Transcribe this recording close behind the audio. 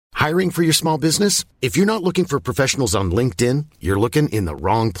Hiring for your small business? If you're not looking for professionals on LinkedIn, you're looking in the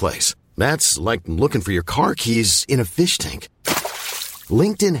wrong place. That's like looking for your car keys in a fish tank.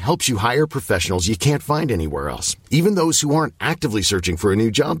 LinkedIn helps you hire professionals you can't find anywhere else, even those who aren't actively searching for a new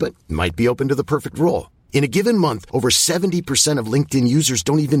job but might be open to the perfect role. In a given month, over 70% of LinkedIn users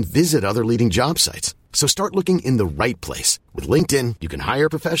don't even visit other leading job sites. So start looking in the right place. With LinkedIn, you can hire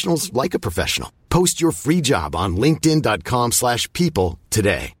professionals like a professional. Post your free job on linkedin.com/people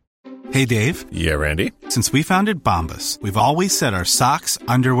today. Hey, Dave. Yeah, Randy. Since we founded Bombas, we've always said our socks,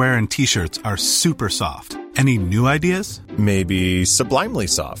 underwear, and T-shirts are super soft. Any new ideas? Maybe sublimely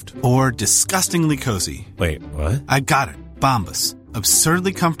soft. Or disgustingly cozy. Wait, what? I got it. Bombas.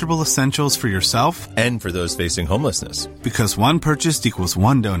 Absurdly comfortable essentials for yourself and for those facing homelessness. Because one purchased equals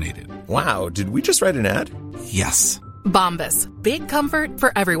one donated. Wow, did we just write an ad? Yes. Bombas. Big comfort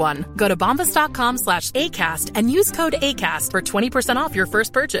for everyone. Go to bombas.com/ACAST and use code ACAST for 20% off your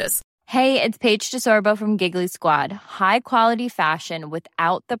first purchase. Hey, it's Paige DeSorbo from Giggly Squad. High quality fashion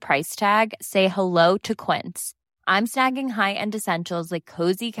without the price tag. Say hello to Quince. I'm snagging high-end essentials like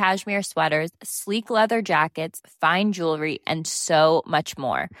cozy cashmere sweaters, sleek leather jackets, fine jewelry, and so much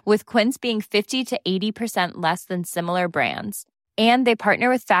more. With Quince being 50 to 80% less than similar brands. And they partner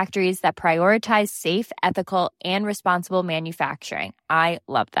with factories that prioritize safe, ethical, and responsible manufacturing. I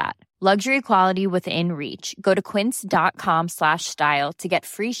love that. Luxury quality within reach. Go to quince.com/style to get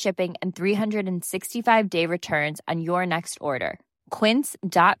free shipping and 365-day returns on your next order.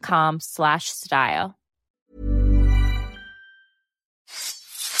 Quince.com/style.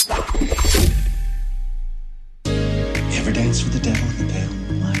 You ever dance with the devil in the pale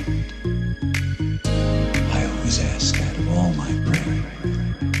moonlight? I always ask out of all my prayer.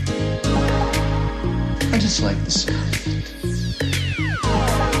 I just like the sound.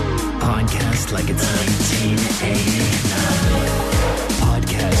 Podcast like it's 1989.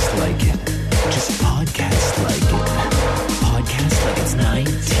 Podcast like it. Just podcast like it. Podcast like it's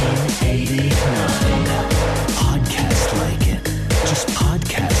 1989. Podcast like it. Just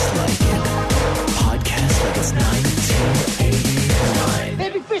podcast like it. Podcast like it's 1989.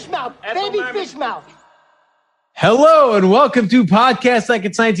 Baby fish mouth. Baby fish mouth. Hello and welcome to Podcast Like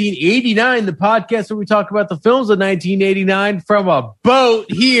It's 1989, the podcast where we talk about the films of 1989 from a boat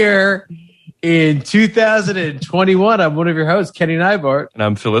here in 2021. I'm one of your hosts, Kenny Neibart. And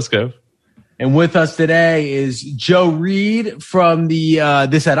I'm Phil Iskov. And with us today is Joe Reid from the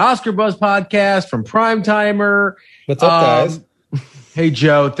This Had Oscar Buzz podcast, from Primetimer. What's up, guys? Hey,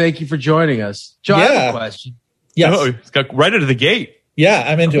 Joe, thank you for joining us. Joe, I have a question. Yes. Oh, it's got right out of the gate. Yeah,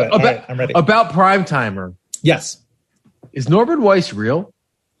 I'm into it. All right, I'm ready. About Primetimer. Yes. Is Norman Weiss real?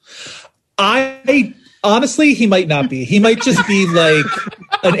 I honestly, he might not be. He might just be like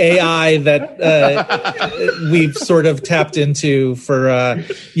an AI that we've sort of tapped into for,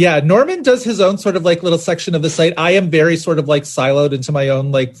 Norman does his own sort of like little section of the site. I am very sort of like siloed into my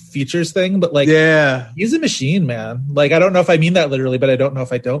own like features thing, but like, yeah, he's a machine, man. Like, I don't know if I mean that literally, but I don't know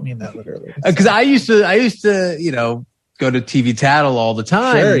if I don't mean that literally. Because I used to, you know, go to TV Tattle all the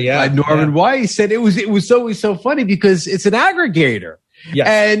time. Sure, yeah. Norman Weiss, and it was always so funny because it's an aggregator. Yes.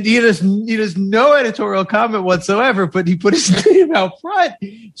 And he does no editorial comment whatsoever, but he put his name out front.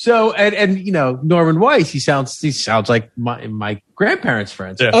 So and you know, Norman Weiss, he sounds like my grandparents'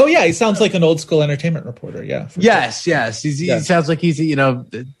 friends. Yeah. Oh yeah, he sounds like an old school entertainment reporter. Yeah. Yes. He sounds like he's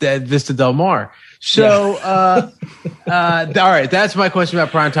at Vista Del Mar. So all right, that's my question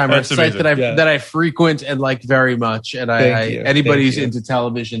about Primetimer. It's a site that I frequent and like very much, and anybody who's into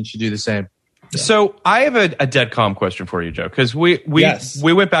television should do the same. So I have a dead calm question for you, Joe, because we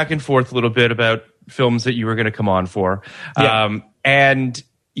went back and forth a little bit about films that you were going to come on for. Yeah. And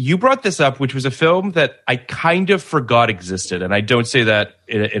you brought this up, which was a film that I kind of forgot existed. And I don't say that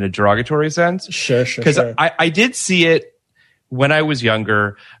in a derogatory sense. Sure. Because I did see it when I was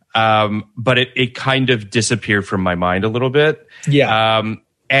younger, but it kind of disappeared from my mind a little bit. Yeah.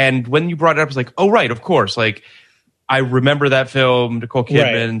 And when you brought it up, I was like, oh, right, of course. Like, I remember that film, Nicole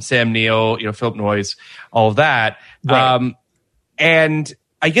Kidman, right. Sam Neill, Philip Noyce, all of that. Right. And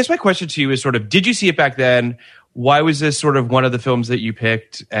I guess my question to you is sort of, did you see it back then? Why was this sort of one of the films that you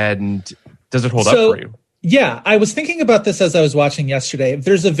picked? And does it hold up for you? Yeah, I was thinking about this as I was watching yesterday.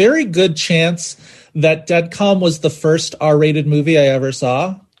 There's a very good chance that Dead Calm was the first R-rated movie I ever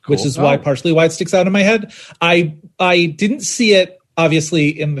saw, which is partially why it sticks out in my head. I didn't see it, obviously,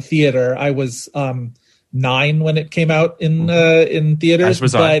 in the theater. I was 9 when it came out in theaters,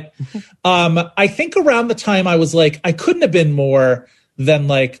 but I think around the time I was like, I couldn't have been more than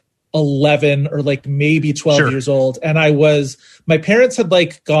like 11 or like maybe 12 years old, and my parents had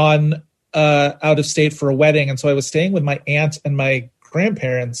like gone out of state for a wedding, and so I was staying with my aunt and my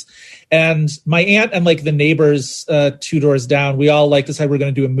grandparents, and my aunt and like the neighbors 2 doors down, we all like decided we're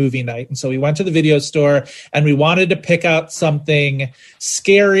going to do a movie night. And so we went to the video store and we wanted to pick out something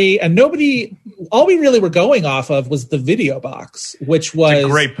scary, and all we really were going off of was the video box, which was it's a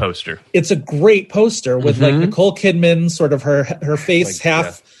great poster. It's a great poster with like Nicole Kidman, sort of her face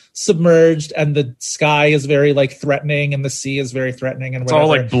half submerged, and the sky is very like threatening and the sea is very threatening, and it's all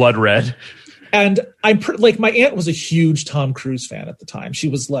like blood red. And like my aunt was a huge Tom Cruise fan at the time. She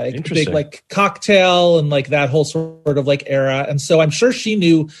was like big like Cocktail and like that whole sort of like era. And so I'm sure she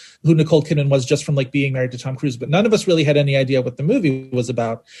knew who Nicole Kidman was just from like being married to Tom Cruise, but none of us really had any idea what the movie was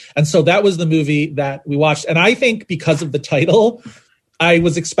about. And so that was the movie that we watched. And I think because of the title, I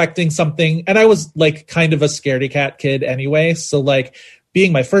was expecting something, and I was like kind of a scaredy cat kid anyway. So like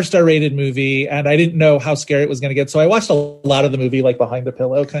being my first R-rated movie, and I didn't know how scary it was going to get. So I watched a lot of the movie like behind the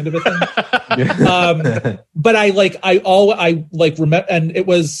pillow kind of a thing. But I remember, and it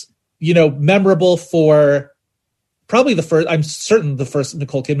was, memorable for probably I'm certain the first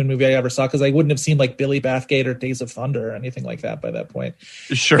Nicole Kidman movie I ever saw, because I wouldn't have seen like Billy Bathgate or Days of Thunder or anything like that by that point.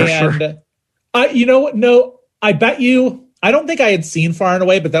 Sure. I bet you, I don't think I had seen Far and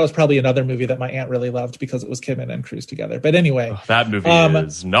Away, but that was probably another movie that my aunt really loved because it was Kidman and Cruise together. But anyway. That movie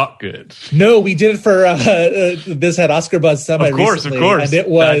is not good. No, we did it for this had Oscar buzz semi-recently. Of course. And it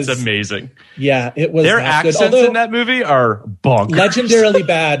was... That's amazing. Yeah, it was Their accents in that movie are bonkers. Legendarily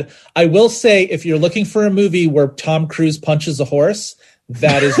bad. I will say, if you're looking for a movie where Tom Cruise punches a horse,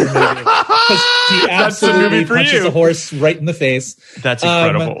 that is your movie. Because he absolutely punches a horse right in the face. That's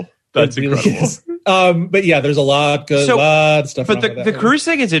incredible. That's incredible. But yeah, there's a lot of stuff. But the Cruise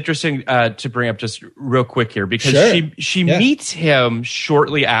thing is interesting to bring up just real quick here, because she meets him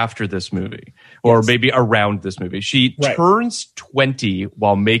shortly after this movie, or maybe around this movie. She turns 20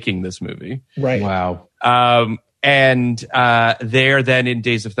 while making this movie. Right. Wow. And they're then in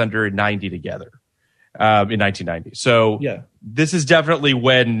Days of Thunder in 90 together. In 1990. So this is definitely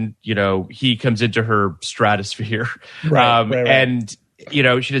when, he comes into her stratosphere. Right. And she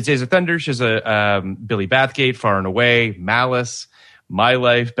does Days of Thunder. She has a Billy Bathgate, Far and Away, Malice, My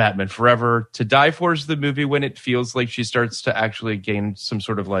Life, Batman Forever. To Die For is the movie when it feels like she starts to actually gain some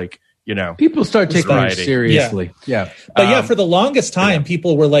sort of like, people start taking her seriously. Yeah. But for the longest time,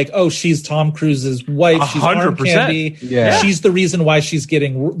 people were like, "Oh, she's Tom Cruise's wife. She's arm candy. Yeah. She's the reason why she's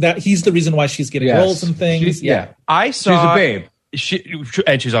getting that. He's the reason why she's getting roles and things." I saw. She's a babe.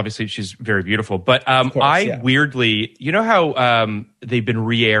 And she's very beautiful. But weirdly, how they've been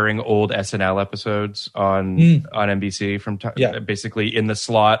re-airing old SNL episodes on NBC from basically in the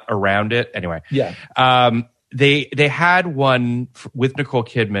slot around it. Anyway, they had one with Nicole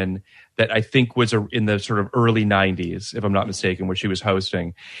Kidman that I think was in the sort of early 90s, if I'm not mistaken, where she was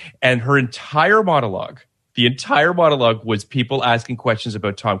hosting, and her entire monologue. The entire monologue was people asking questions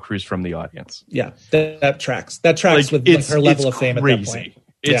about Tom Cruise from the audience. Yeah, that tracks. That tracks with her level of fame at that point.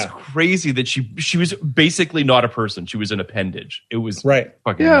 It's crazy that she was basically not a person. She was an appendage. It was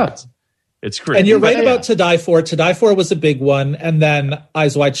fucking nuts. It's crazy. And you're right about To Die For. To Die For was a big one. And then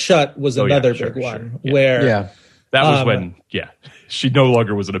Eyes Wide Shut was another big one. Where that was when, she no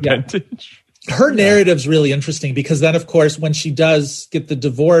longer was an appendage. Her narrative's really interesting because then, of course, when she does get the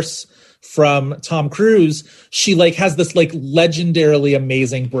divorce from Tom Cruise, she like has this like legendarily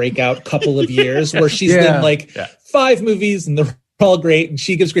amazing breakout couple of years where she's in like 5 movies and they're all great and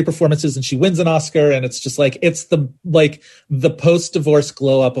she gives great performances and she wins an Oscar, and it's just like it's the post-divorce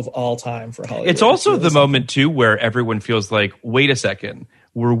glow up of all time for Hollywood. It's also the moment too where everyone feels like, wait a second,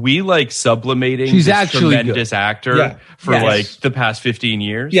 were we like sublimating she's this actually tremendous actor for like the past 15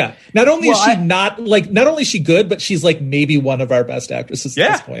 years? Yeah. Not only is she not only is she good, but she's like maybe one of our best actresses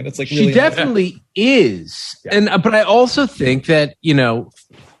at this point. It's like really she definitely is. Yeah. But I also think that,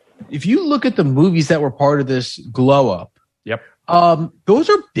 if you look at the movies that were part of this glow up, those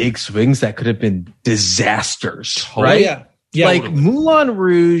are big swings that could have been disasters, right? Like Moulin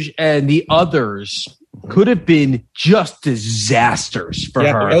Rouge and the others could have been just disasters for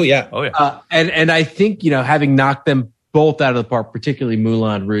her. Oh yeah. And I think, having knocked them both out of the park, particularly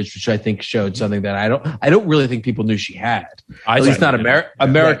Moulin Rouge, which I think showed something that I don't really think people knew she had. At least not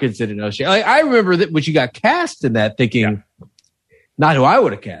Americans didn't know she. Like, I remember that when she got cast in that, thinking, not who I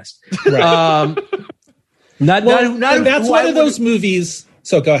would have cast. Right. That's one of those movies.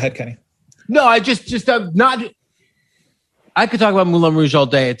 So go ahead, Kenny. No, I just not. I could talk about Moulin Rouge all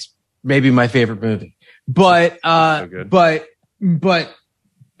day. It's maybe my favorite movie, but but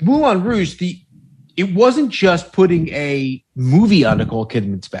Moulin Rouge, it wasn't just putting a movie on Nicole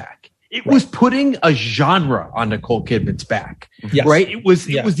Kidman's back. It was putting a genre on Nicole Kidman's back. Yes. Right? It was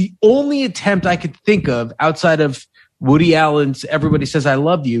the only attempt I could think of outside of Woody Allen's Everybody Says I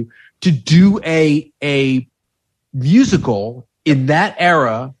Love You, to do a musical in that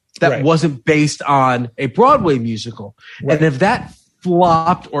era that wasn't based on a Broadway musical. Right. And if that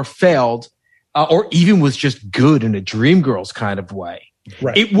flopped or failed, or even was just good in a Dreamgirls kind of way,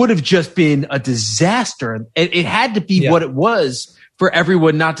 it would have just been a disaster. It had to be what it was for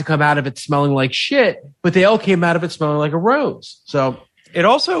everyone not to come out of it smelling like shit, but they all came out of it smelling like a rose. So it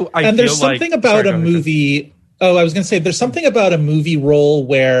also, there's something about a movie. Oh, I was going to say, there's something about a movie role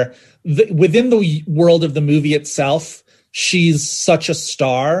where within the world of the movie itself, she's such a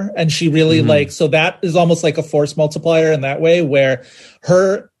star, and she really so that is almost like a force multiplier in that way, where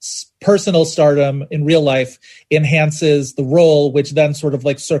her personal stardom in real life enhances the role, which then sort of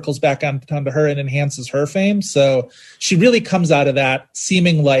like circles back onto her and enhances her fame. So she really comes out of that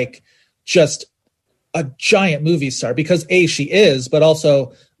seeming like just a giant movie star because she is, but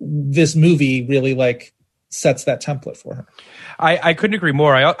also this movie really like sets that template for her. I couldn't agree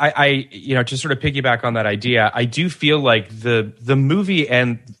more. I to sort of piggyback on that idea, I do feel like the movie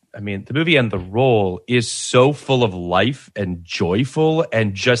and the role is so full of life and joyful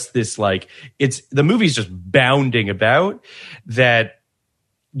and just this like the movie's just bounding about that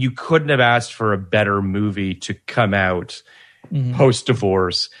you couldn't have asked for a better movie to come out post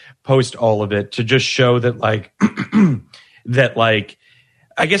divorce, post all of it, to just show that like that like.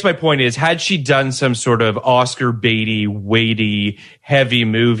 I guess my point is, had she done some sort of Oscar baity, weighty, heavy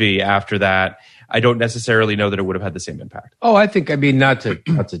movie after that, I don't necessarily know that it would have had the same impact. Oh, I think, not to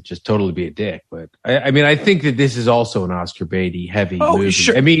just totally be a dick, but I think that this is also an Oscar baity, heavy movie.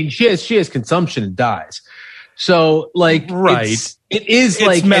 Sure. I mean, she has consumption and dies. So, like, it's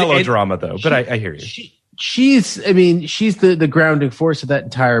like melodrama, though. But I hear you. She's the grounding force of that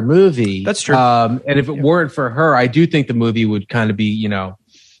entire movie. That's true. And if it weren't for her, I do think the movie would kind of be,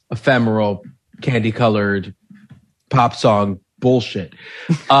 ephemeral, candy-colored pop song bullshit.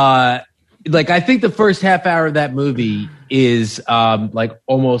 I think the first half hour of that movie is like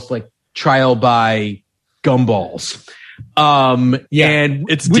almost like trial by gumballs. And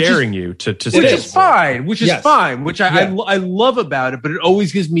it's daring you to which is fine, which I love about it, but it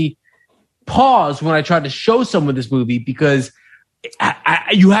always gives me pause when I try to show someone this movie because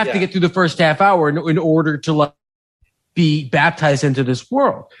you have to get through the first half hour in order to like be baptized into this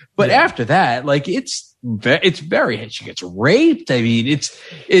world. But after that, like it's very, she gets raped. I mean,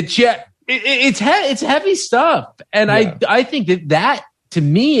 it's heavy stuff. And I think that to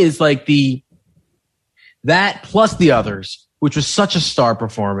me is like that plus The Others, which was such a star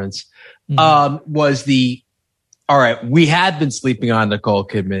performance, was all right, we had been sleeping on Nicole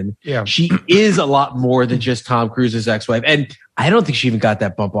Kidman. Yeah. She is a lot more than just Tom Cruise's ex-wife. And I don't think she even got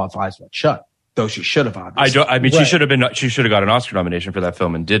that bump off Eyes Wide Shut, though she should have, obviously. She should have got an Oscar nomination for that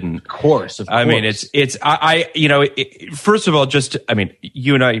film and didn't. Of course. I mean, first of all,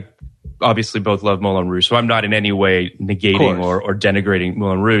 you and I obviously both love Moulin Rouge, so I'm not in any way negating or denigrating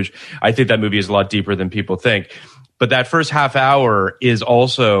Moulin Rouge. I think that movie is a lot deeper than people think. But that first half hour is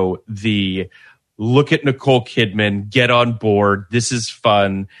also the look at Nicole Kidman, get on board. This is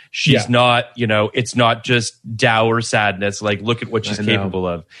fun. She's not, it's not just dour sadness. Like, look at what she's capable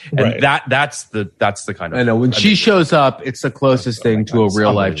of. And that's the kind of. I know when she shows up, it's the closest thing to a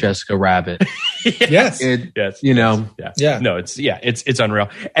real life Jessica Rabbit. Yes. No, it's unreal.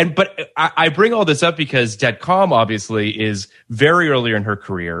 But I bring all this up because Dead-Com obviously is very early in her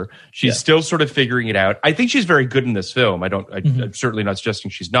career. She's still sort of figuring it out. I think she's very good in this film. I'm certainly not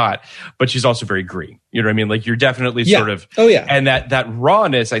suggesting she's not, but she's also very green. You know what I mean? Like, you're definitely sort of, and that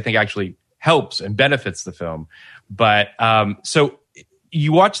rawness, I think, actually helps and benefits the film. But so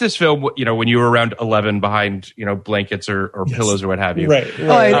you watch this film, when you were around 11 behind, blankets or pillows or what have you. Right.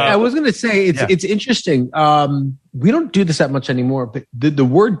 I was going to say it's interesting. We don't do this that much anymore, but the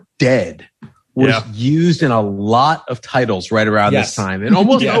word dead was used in a lot of titles right around this time, and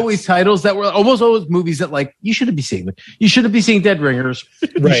almost always titles that were almost always movies that like you shouldn't be seeing. You shouldn't be seeing Dead Ringers.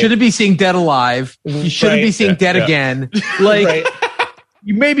 You shouldn't be seeing Dead Alive. You shouldn't be seeing Dead Again. Like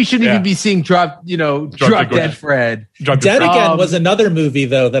you maybe shouldn't even be seeing Drop Dead Fred. Dead Again was another movie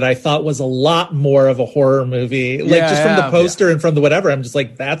though that I thought was a lot more of a horror movie. Like just from the poster and from the whatever, I'm just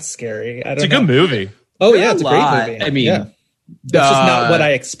like, that's scary. It's a good movie. Oh yeah, it's a great movie. I mean. That's just not what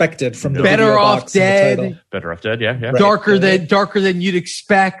I expected from the Better Off Dead. Better Off Dead, yeah. Darker than you'd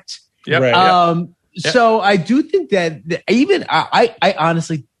expect. Yep. So I do think that even I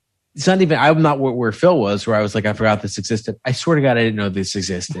honestly, it's not even. I'm not where Phil was, where I was like, I forgot this existed. I swear to God, I didn't know this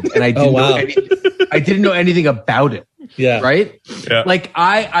existed, and I didn't know I didn't know anything about it. Yeah. Right. Yeah. Like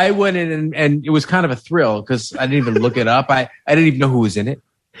I went in and it was kind of a thrill because I didn't even look it up. I didn't even know who was in it.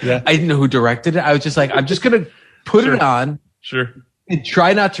 Yeah. I didn't know who directed it. I was just like, I'm just gonna put it on. Sure. And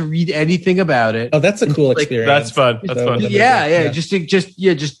try not to read anything about it. Oh, that's a cool experience. That's fun. That's fun. Yeah.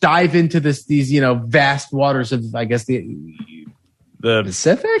 Just dive into these vast waters of, I guess, the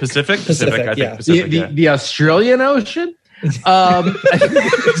Pacific. I think Pacific. The Australian Ocean. Is that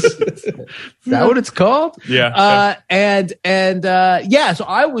what it's called? Yeah. So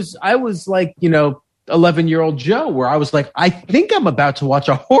I was like, 11-year-old Joe, where I was like, I think I'm about to watch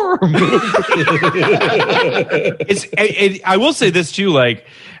a horror movie. I will say this too, like,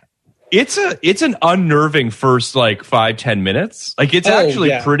 it's an unnerving first 5-10 minutes. Like, it's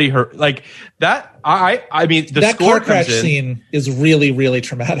actually pretty like that. I mean, that car crash scene is really, really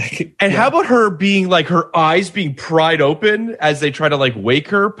traumatic. And how about her being her eyes being pried open as they try to wake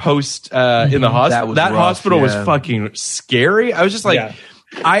her post in the hospital? That hospital was fucking scary. I was just like,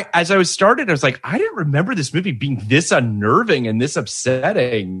 as I was started, I was like, I didn't remember this movie being this unnerving and this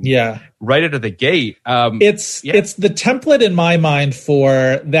upsetting. Yeah. Right out of the gate. It's the template in my mind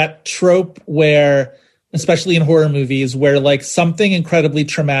for that trope where, especially in horror movies, where something incredibly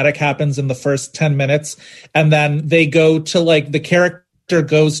traumatic happens in the first 10 minutes. And then they go to the character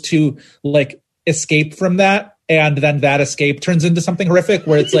goes to escape from that. And then that escape turns into something horrific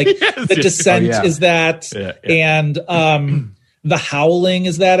where it's the descent is that. And, The Howling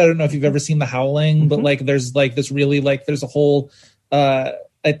is that. I don't know if you've ever seen The Howling, but there's this really there's a whole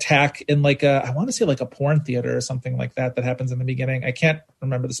attack in I want to say a porn theater or something like that happens in the beginning. I can't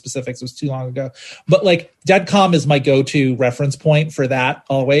remember the specifics. It was too long ago. But Dead Calm is my go-to reference point for that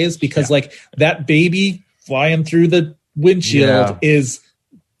always, because that baby flying through the windshield is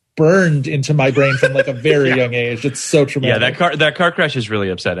burned into my brain from a very young age. It's so traumatic. Yeah, that car crash is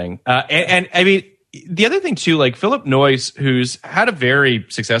really upsetting. And I mean, the other thing too, Philip Noyce, who's had a very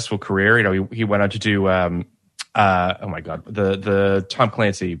successful career, he went on to do, oh my God, the Tom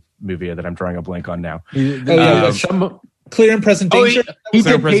Clancy movie that I'm drawing a blank on now. Clear and Present Danger. He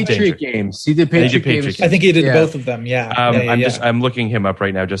did Patriot Games. He did Patriot Games. I think he did both of them. Yeah. I'm looking him up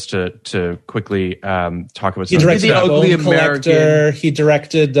right now just to quickly talk about. He directed The Ugly Collector. He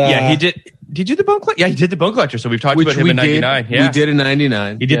directed. He did. Did you do the Bone Collector? Yeah, he did the Bone Collector. So we've talked about him in '99. Yeah, we did in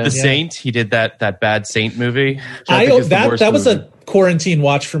 '99. He did The Saint. He did that bad Saint movie. That was a quarantine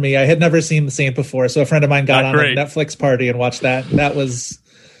watch for me. I had never seen The Saint before, so a friend of mine got on a Netflix party and watched that. That was.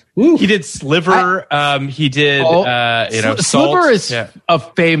 Woo. He did Sliver. He did. Salt. Sliver is a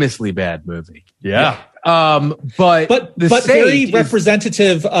famously bad movie. Yeah. But very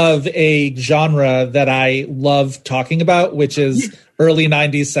representative of a genre that I love talking about, which is early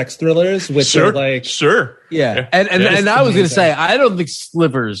 90s sex thrillers, which are yeah. And I was going to say, I don't think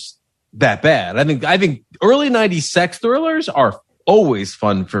Sliver's that bad. I think early 90s sex thrillers are always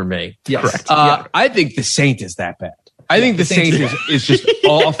fun for me. Yes. Correct. I think The Saint is that bad. I think The Saint is just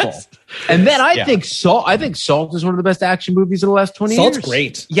awful. And then I think Salt is one of the best action movies of the last 20 years. Salt's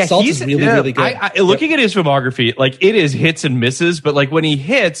great. Yeah, Salt is really, really good. Looking at his filmography, it is hits and misses, but when he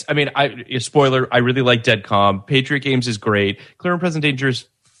hits, I mean, spoiler, I really like Dead Calm. Patriot Games is great. Clear and Present Danger is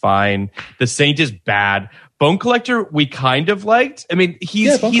fine. The Saint is bad. Bone Collector, we kind of liked. I mean,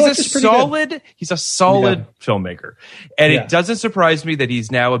 he's a solid filmmaker. And it doesn't surprise me that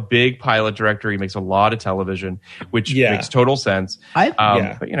he's now a big pilot director. He makes a lot of television, which makes total sense. But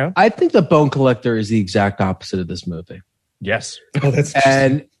I think The Bone Collector is the exact opposite of this movie. Yes. Oh, that's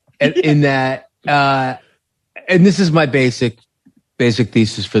and in that, and this is my basic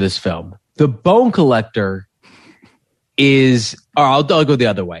thesis for this film. The Bone Collector is, or I'll go the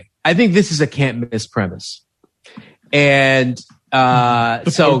other way. I think this is a can't miss premise. And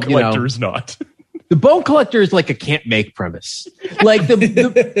the Bone Collector is not. The Bone Collector is a can't make premise.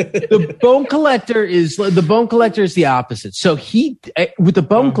 The Bone Collector is the opposite. So with the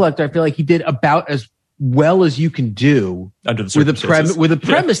Bone Collector, I feel like he did about as well as you can do under the circumstances. with a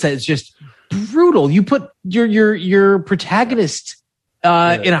premise that is just brutal. You put your protagonist in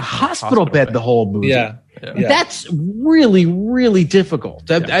a hospital bed the whole movie. Yeah. That's really, really difficult.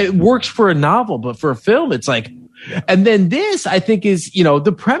 It works for a novel, but for a film, it's and then this, I think, is,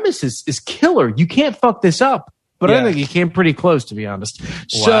 the premise is killer. You can't fuck this up, but I think you came pretty close, to be honest. Wow.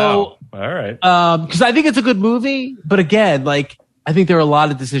 So, all right. Because I think it's a good movie, but again, I think there are a lot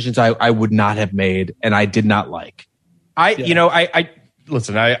of decisions I would not have made and I did not like.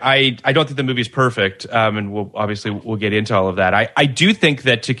 Listen, I don't think the movie's perfect, and we'll get into all of that. I do think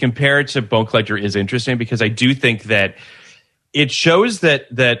that to compare it to Bone Collector is interesting because I do think that it shows that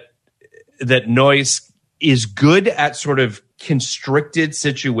Noyce is good at sort of constricted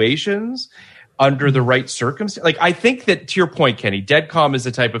situations under the right circumstance. I think that, to your point, Kenny, Dead Calm is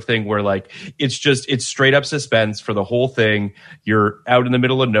the type of thing where it's straight up suspense for the whole thing. You're out in the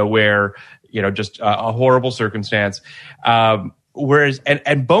middle of nowhere. just a horrible circumstance. Whereas,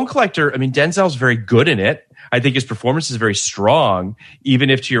 and Bone Collector, I mean, Denzel's very good in it. I think his performance is very strong, even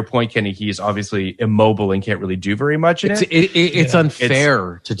if, to your point, Kenny, he's obviously immobile and can't really do very much in it. It's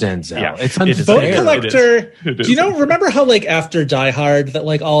unfair to Denzel. Yeah, it's unfair. Bone Collector, do you remember how, like, after Die Hard, that,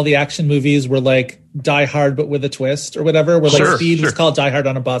 like, all the action movies were, like, Die Hard but with a twist or whatever, where, like, Speed was called Die Hard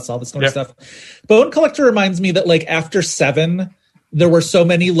on a Bus, all this kind of stuff. Bone Collector reminds me that, like, after Seven, there were so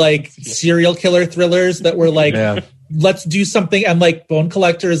many, like, serial killer thrillers that were, like... let's do something, and like Bone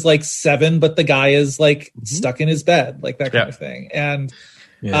Collector is like Seven, but the guy is like stuck in his bed, like that kind of thing. And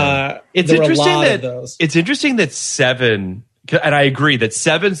it's interesting that Seven, and I agree that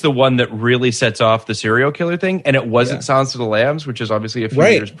Seven's the one that really sets off the serial killer thing, and it wasn't Silence of the Lambs, which is obviously a few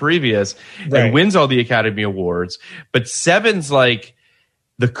years previous, and wins all the Academy Awards. But Seven's like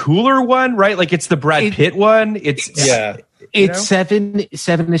the cooler one, right? Like it's the Brad Pitt one.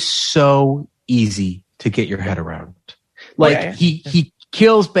 Seven is so easy to get your head around. Like he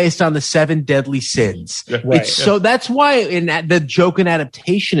kills based on the 7 deadly sins. So that's why the joke and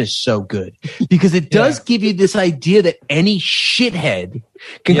adaptation is so good, because it does give you this idea that any shithead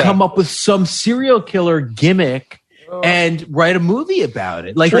can come up with some serial killer gimmick and write a movie about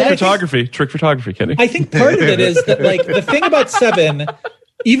it. Like trick photography, Kenny. I think part of it is that, like, the thing about Seven,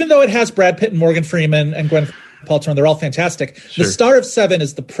 even though it has Brad Pitt and Morgan Freeman and Gwen Paltrow, they're all fantastic. The star of Seven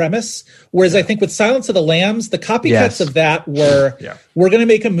is the premise, whereas I think with Silence of the Lambs, the copycats of that were, we're going to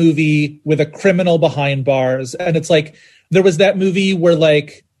make a movie with a criminal behind bars. And it's like, there was that movie where,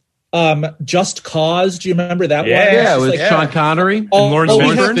 like, Just Cause. Do you remember that one? Yeah, with Sean Connery. All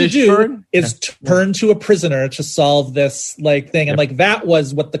we have to do is turn to a prisoner to solve this, like, thing. And like, that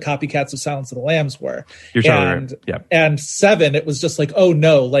was what the copycats of Silence of the Lambs were. You're totally right. And Seven, it was just like, oh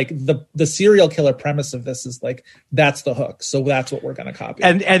no, like the serial killer premise of this is like, that's the hook. So that's what we're going to copy.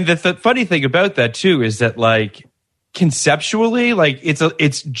 And the funny thing about that too is that, like, conceptually, like,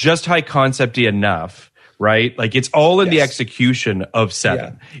 it's just high concept-y enough. Right? Like, it's all in the execution of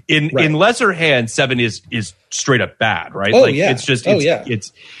Seven. In lesser hands, Seven is straight up bad, right? It's just,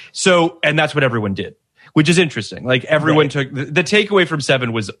 it's so, and that's what everyone did, which is interesting. Like, everyone took, the takeaway from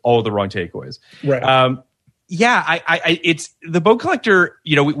Seven was all the wrong takeaways. Right. It's the Bone Collector.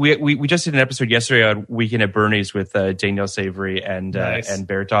 You know, we just did an episode yesterday on Weekend at Bernie's with Danielle Savory and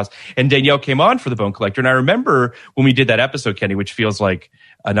Veritas, and Danielle came on for the Bone Collector. And I remember when we did that episode, Kenny, which feels like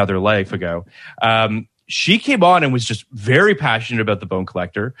another life ago. She came on and was just very passionate about the Bone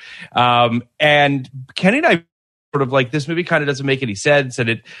Collector. And Kenny and I sort of like, this movie kind of doesn't make any sense.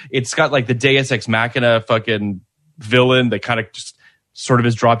 And it's got like the Deus Ex Machina fucking villain that kind of just sort of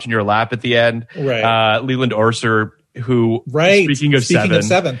is dropped in your lap at the end. Right. Leland Orser, who, speaking of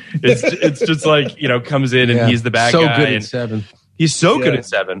Seven. it's just like, you know, comes in and he's the bad guy. So good at Seven. He's so good at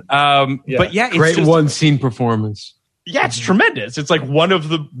Seven. But it's great just one scene performance. Yeah, it's tremendous. It's like one of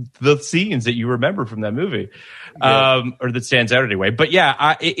the scenes that you remember from that movie, or that stands out anyway. But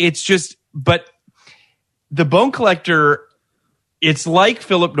it's just, but the Bone Collector, it's like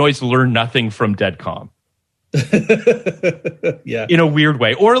Philip Noyce learned nothing from Dead Calm. In a weird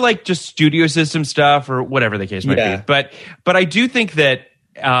way, or like just studio system stuff, or whatever the case might be. But I do think that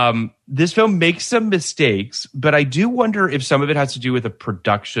this film makes some mistakes, but I do wonder if some of it has to do with a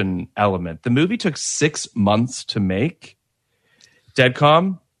production element. The movie took 6 months to make. Dead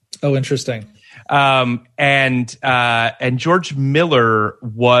Calm. Oh, interesting. And George Miller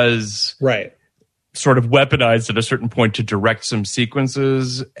was sort of weaponized at a certain point to direct some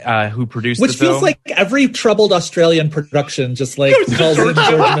sequences, who produced which the film. Feels like every troubled Australian production just like calls in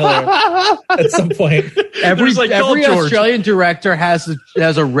George Miller at some point. Every Australian director has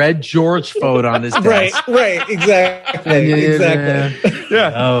a red George photo on his desk. Right, exactly.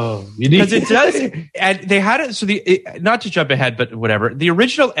 Yeah. Oh, because it does, and they had it. So not to jump ahead, but whatever. The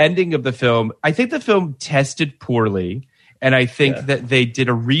original ending of the film, I think the film tested poorly, and I think that they did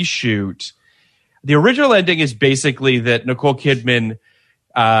a reshoot. The original ending is basically that Nicole Kidman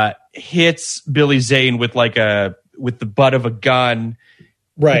hits Billy Zane with the butt of a gun.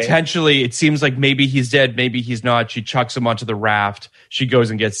 Right. Potentially, it seems like maybe he's dead, maybe he's not. She chucks him onto the raft. She goes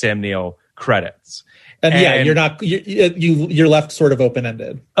and gets Sam Neill credits. And you're left sort of open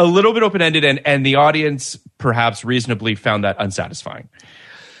ended. A little bit open ended, and the audience perhaps reasonably found that unsatisfying.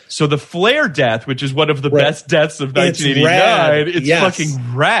 So the Flair death, which is one of the best deaths of 1989, it's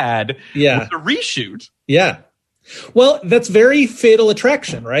fucking rad. Yeah. With the reshoot. Yeah. Well, that's very Fatal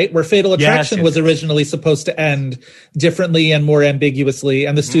Attraction, right? Where Fatal Attraction was originally supposed to end differently and more ambiguously.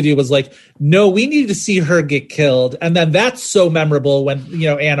 And the studio was like, no, we need to see her get killed. And then that's so memorable when,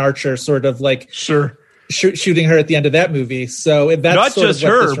 Anne Archer sort of like shooting her at the end of that movie. So that's not just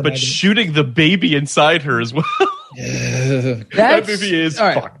her, but shooting the baby inside her as well. That movie is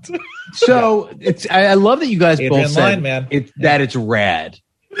fucked. So I love that you guys Adrian both said Lyne, man. That it's rad.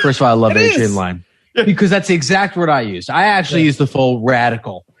 First of all, I love Adrian Lyne because that's the exact word I used. I actually used the full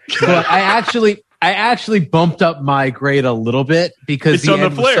radical, but I actually bumped up my grade a little bit because it's the on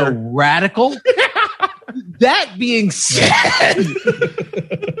end the was so radical. That being said,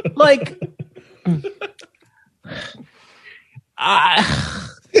 like,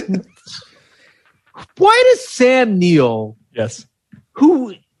 why does Sam Neill,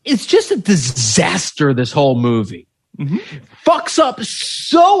 who is just a disaster this whole movie, fucks up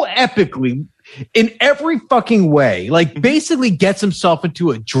so epically in every fucking way, like basically gets himself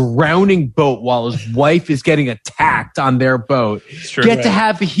into a drowning boat while his wife is getting attacked on their boat, to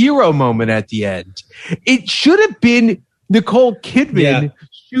have a hero moment at the end. It should have been Nicole Kidman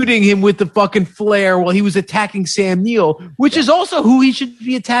shooting him with the fucking flare while he was attacking Sam Neill, which is also who he should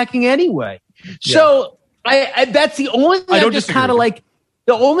be attacking anyway. So I that's the only thing I just kind of like.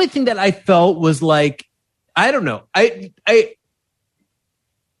 The only thing that I felt was like, I don't know.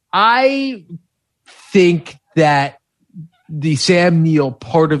 I think that the Sam Neill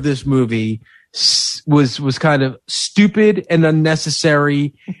part of this movie was kind of stupid and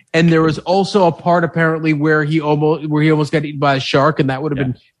unnecessary, and there was also a part apparently where he almost got eaten by a shark, and that would have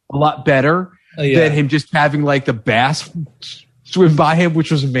been a lot better than him just having like the bass swim by him,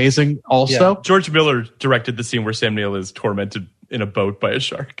 which was amazing. Also, George Miller directed the scene where Sam Neill is tormented in a boat by a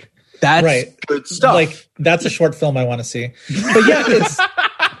shark. That's good stuff. Like, that's a short film I want to see. But yeah, it's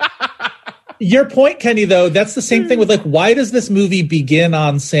your point, Kenny, though. That's the same thing with like, why does this movie begin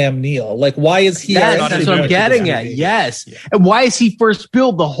on Sam Neill? Like, why is he? That's what I'm getting at. Yes. Yeah. And why is he first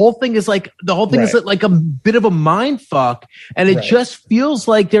billed? The whole thing is like a bit of a mind fuck. And it just feels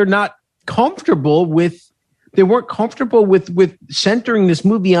like they're not comfortable with. They weren't comfortable with centering this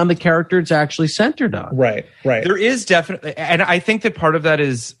movie on the character it's actually centered on. Right. There is definitely, and I think that part of that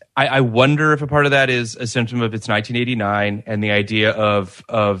is, I wonder if a part of that is a symptom of it's 1989 and the idea of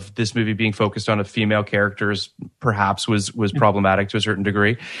this movie being focused on a female characters perhaps was problematic to a certain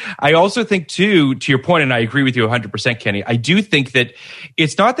degree. I also think too, to your point, and I agree with you 100%, Kenny, I do think that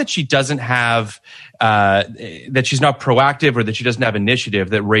it's not that she doesn't have that she's not proactive or that she doesn't have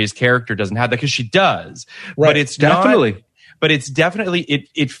initiative, that Ray's character doesn't have that, because she does. Right. But it's definitely,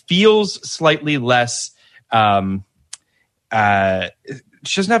 it feels slightly less,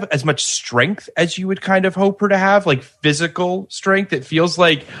 she doesn't have as much strength as you would kind of hope her to have, like physical strength. It feels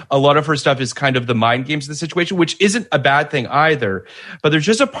like a lot of her stuff is kind of the mind games of the situation, which isn't a bad thing either. But there's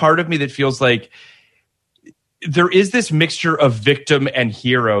just a part of me that feels like there is this mixture of victim and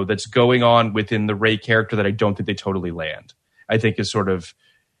hero that's going on within the Ray character that I don't think they totally land. I think is sort of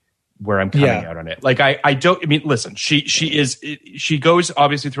where I'm coming out on it. Like, listen, she goes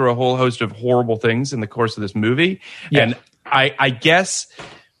obviously through a whole host of horrible things in the course of this movie. Yeah. And I guess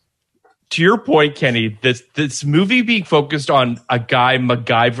to your point, Kenny, this movie being focused on a guy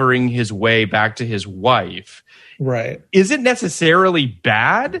MacGyvering his way back to his wife, isn't necessarily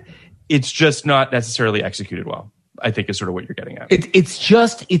bad. It's just not necessarily executed well, I think is sort of what you're getting at. It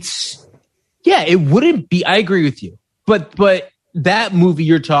wouldn't be, I agree with you. But that movie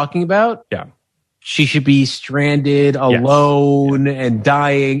you're talking about, she should be stranded, alone, and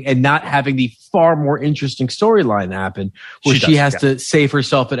dying, and not having the far more interesting storyline happen where she has to save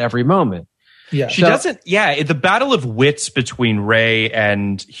herself at every moment. Yeah, she doesn't. Yeah, the battle of wits between Ray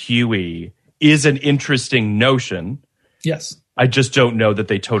and Huey is an interesting notion. Yes, I just don't know that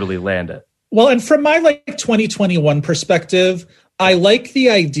they totally land it. Well, and from my 2021 perspective, I like the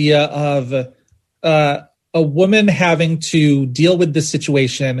idea of a woman having to deal with this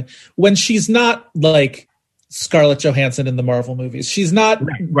situation when she's not like Scarlett Johansson in the Marvel movies. She's not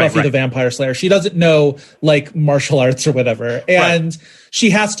Buffy the Vampire Slayer. She doesn't know like martial arts or whatever. And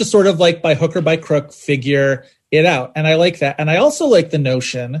she has to sort of like by hook or by crook figure it out. And I like that. And I also like the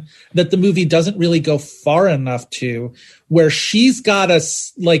notion that the movie doesn't really go far enough to where she's got to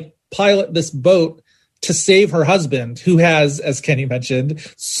like pilot this boat to save her husband, who has, as Kenny mentioned,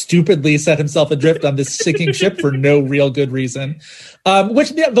 stupidly set himself adrift on this sinking ship for no real good reason.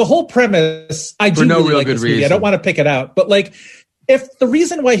 Which the whole premise, I do really like this movie. I don't want to pick it out, but like, if the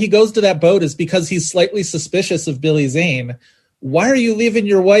reason why he goes to that boat is because he's slightly suspicious of Billy Zane, why are you leaving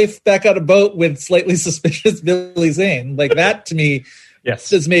your wife back on a boat with slightly suspicious Billy Zane? Like, that to me,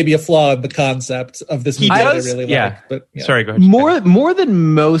 is maybe a flaw in the concept of this movie that I really like. But sorry, go ahead. More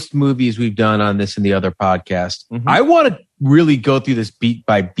than most movies we've done on this in the other podcast, I want to really go through this beat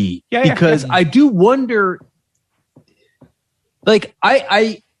by beat because I do wonder. Like,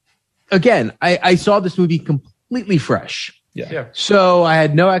 I again, I saw this movie completely fresh. Yeah. So I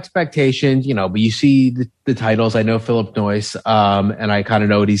had no expectations, but you see the titles. I know Philip Noyce, and I kind of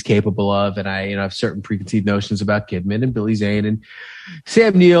know what he's capable of, and I have certain preconceived notions about Kidman and Billy Zane and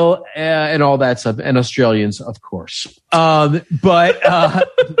Sam Neill and all that stuff, and Australians, of course. But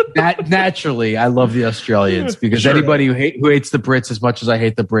that naturally, I love the Australians because anybody who hates the Brits as much as I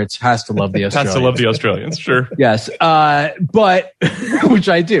hate the Brits has to love the Australians. Has to love the Australians, sure. Yes, but which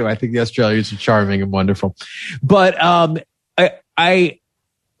I do. I think the Australians are charming and wonderful, but I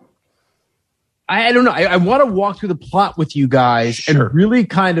don't know. I want to walk through the plot with you guys and really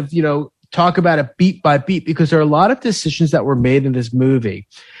kind of, talk about it beat by beat, because there are a lot of decisions that were made in this movie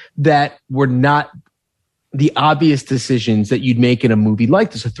that were not the obvious decisions that you'd make in a movie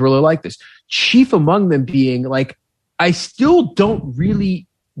like this, a thriller like this. Chief among them being like, I still don't really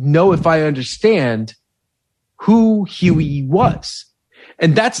know if I understand who Huey was.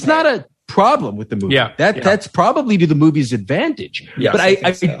 And that's not a problem with the movie. That's probably to the movie's advantage. Yes, but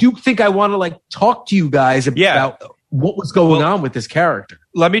I do think I want to talk to you guys about what was going on with this character.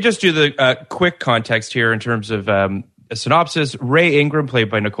 Let me just do the quick context here in terms of a synopsis. Ray Ingram, played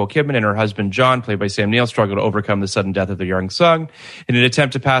by Nicole Kidman, and her husband John, played by Sam Neill, struggle to overcome the sudden death of their young son. In an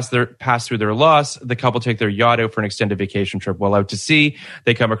attempt to pass through their loss, the couple take their yacht out for an extended vacation trip. While out to sea,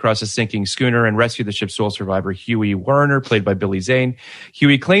 they come across a sinking schooner and rescue the ship's sole survivor, Huey Werner, played by Billy Zane.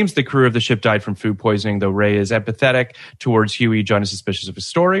 Huey claims the crew of the ship died from food poisoning, though Ray is empathetic towards Huey. John is suspicious of his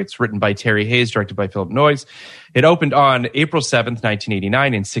story. It's written by Terry Hayes, directed by Philip Noyce. It opened on April 7th,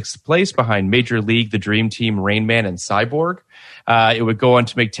 1989, in sixth place behind Major League, The Dream Team, Rain Man, and Cyborg. It would go on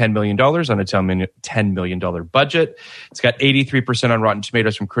to make $10 million on a $10 million budget. It's got 83% on Rotten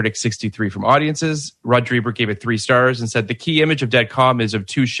Tomatoes from critics, 63% from audiences. Rod Dreher gave it 3 stars and said, the key image of Dead Calm is of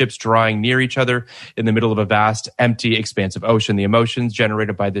 2 ships drawing near each other in the middle of a vast, empty, expansive ocean. The emotions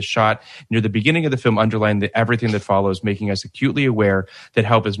generated by this shot near the beginning of the film underline everything that follows, making us acutely aware that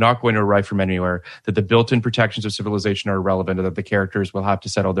help is not going to arrive from anywhere, that the built-in protections of civilization are irrelevant, and that the characters will have to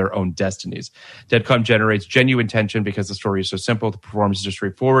settle their own destinies. Dead Calm generates genuine tension because the story is so simple. The performances are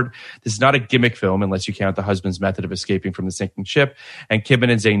straightforward. This is not a gimmick film unless you count the husband's method of escaping from the sinking ship. And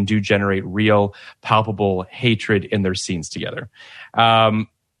Kidman and Zane do generate real, palpable hatred in their scenes together. I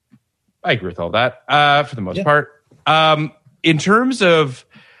agree with all that for the most part. In terms of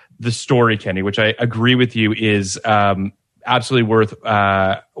the story, Kenny, which I agree with you is absolutely worth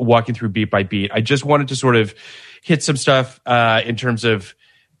walking through beat by beat. I just wanted to sort of hit some stuff in terms of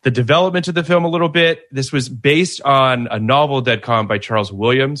the development of the film a little bit. This was based on a novel, Dead Calm, by Charles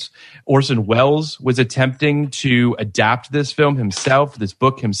Williams. Orson Welles was attempting to adapt this film himself, this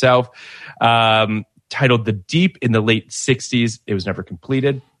book himself, titled The Deep in the late 60s. It was never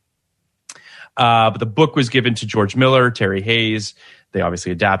completed. But the book was given to George Miller, Terry Hayes. They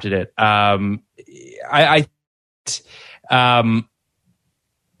obviously adapted it.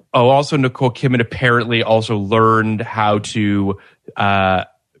 Also Nicole Kidman apparently also learned how to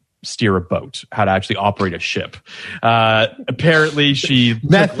steer a boat, how to actually operate a ship. Apparently she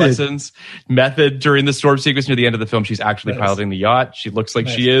took lessons during the storm sequence near the end of the film. She's actually piloting the yacht. She looks like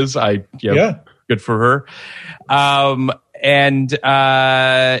she is. Good for her. And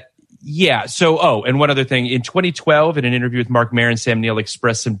one other thing. In 2012, in an interview with Mark Maron, Sam Neill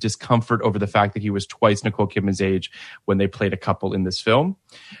expressed some discomfort over the fact that he was twice Nicole Kidman's age when they played a couple in this film,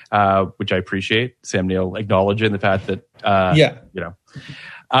 which I appreciate. Sam Neill acknowledging the fact that,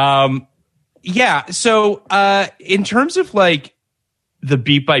 So in terms of like the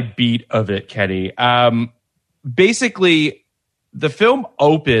beat by beat of it, Kenny, basically the film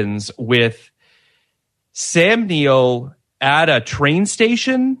opens with Sam Neill at a train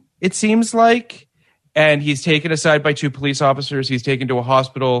station, it seems like, and he's taken aside by 2 police officers. He's taken to a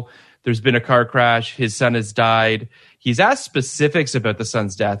hospital. There's been a car crash. His son has died. He's asked specifics about the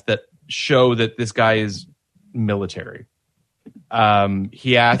son's death that show that this guy is military.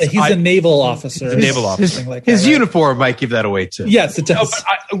 He asked, he's a naval officer. His uniform might give that away too. Yes, it does.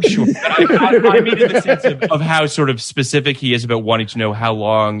 Sure. I mean in the sense of how sort of specific he is about wanting to know how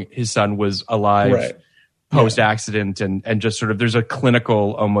long his son was alive post-accident and just sort of there's a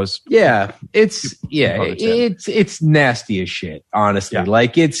clinical almost it's nasty as shit, honestly.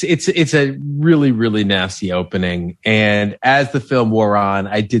 Like it's a really, really nasty opening, and as the film wore on,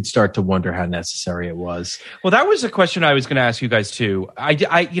 I did start to wonder how necessary it was. Well, that was a question I was going to ask you guys too.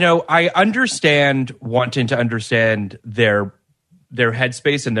 I understand wanting to understand their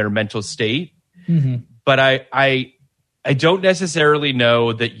headspace and their mental state, but I don't necessarily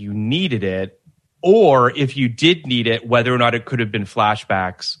know that you needed it, or if you did need it, whether or not it could have been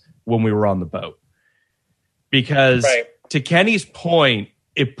flashbacks when we were on the boat. Because to Kenny's point,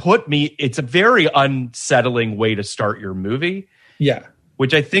 it's a very unsettling way to start your movie. Yeah.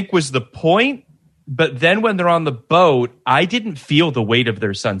 Which I think was the point. But then when they're on the boat, I didn't feel the weight of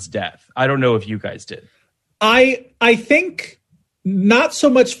their son's death. I don't know if you guys did. I think not so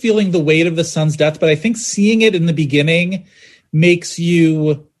much feeling the weight of the son's death, but I think seeing it in the beginning makes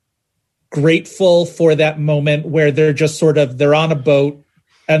you grateful for that moment where they're just they're on a boat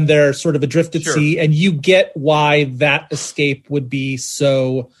and they're sort of adrift at sea, and you get why that escape would be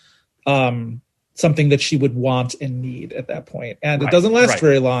so something that she would want and need at that point. And it doesn't last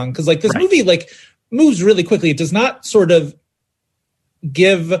very long because this movie moves really quickly. It does not sort of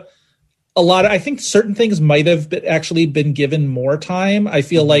give a lot of, I think certain things might have actually been given more time. I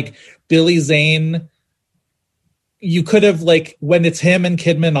feel like Billy Zane, you could have when it's him and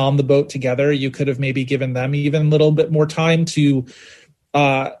Kidman on the boat together, you could have maybe given them even a little bit more time to,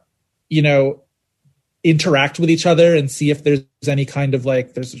 interact with each other and see if there's any kind of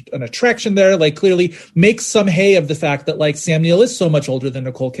there's an attraction there, clearly make some hay of the fact that Sam Neill is so much older than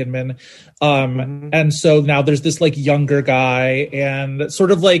Nicole Kidman. And so now there's this younger guy and sort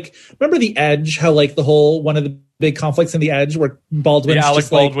of remember The Edge, how the whole, one of the big conflicts in The Edge where Baldwin's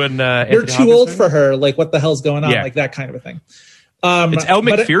just Baldwin, you're too old for her. What the hell's going on? That kind of a thing. It's Elle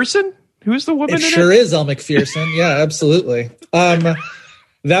Macpherson? Who's the woman? It sure is Elle Macpherson. Yeah, absolutely.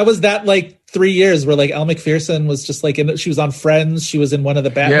 That was 3 years where Elle Macpherson was just she was on Friends. She was in one of the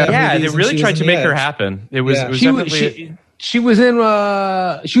Batman movies. They really tried to make her happen. It was she was in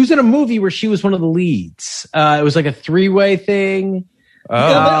a movie where she was one of the leads. It was a 3-way thing.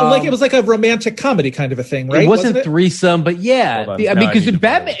 It was a romantic comedy kind of a thing, right? It wasn't threesome, but because in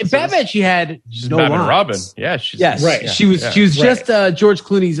Batman she had no Batman lines. Robin. Yeah, she was just George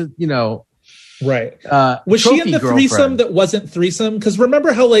Clooney's, right. Was she in the threesome that wasn't threesome? Because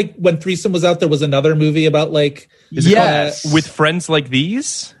remember how when threesome was out, there was another movie about with friends like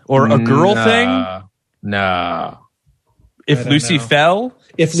these or a girl thing? No. If Lucy fell?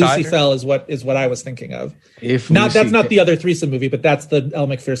 If Lucy Fell is what I was thinking of. That's not the other threesome movie, but that's the Elle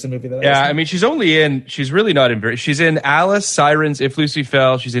Macpherson movie that she's really not in she's in Alice, Sirens, If Lucy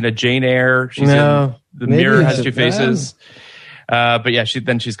Fell, she's in a Jane Eyre, she's in The Mirror Has Two Faces. But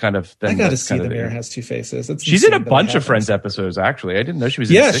she's kind of. I got to see The Mirror Has Two Faces. She's in a bunch of Friends episodes. Actually, I didn't know she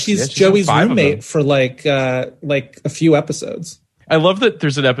was. Yeah, she's Joey's roommate for a few episodes. I love that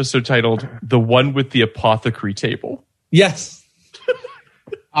there's an episode titled "The One with the Apothecary Table." Yes,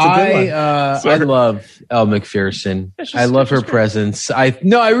 I love Elle Macpherson. I love her presence. I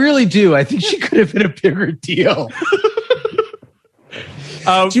really do. I think she could have been a bigger deal.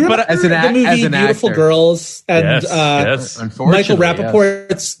 Do you remember the movie Beautiful actor. Girls? And Michael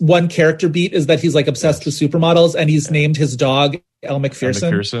Rappaport's one character beat is that he's obsessed with supermodels, and he's named his dog Elle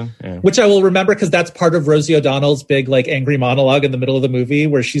Macpherson, which I will remember because that's part of Rosie O'Donnell's big angry monologue in the middle of the movie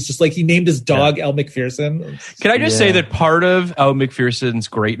where she's just he named his dog Elle Macpherson. Can I just say that part of Elle Macpherson's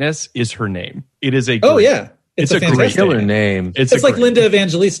greatness is her name? It is a It's a great killer name. It's like Linda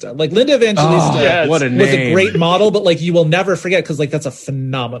Evangelista. Linda Evangelista what a name. was a great model, but you will never forget because that's a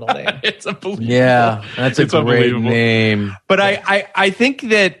phenomenal name. It's unbelievable. Yeah, that's a great name. But I think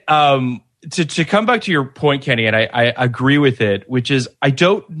that to come back to your point, Kenny, and I agree with it, which is I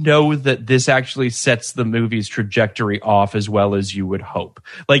don't know that this actually sets the movie's trajectory off as well as you would hope.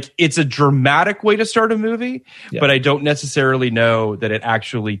 It's a dramatic way to start a movie, but I don't necessarily know that it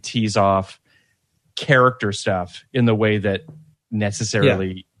actually tees off character stuff in the way that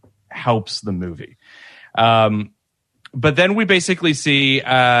necessarily helps the movie. But then we basically see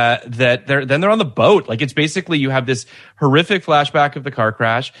that they're on the boat. It's basically you have this horrific flashback of the car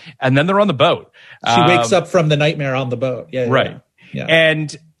crash, and then they're on the boat. She wakes up from the nightmare on the boat. Right. Yeah.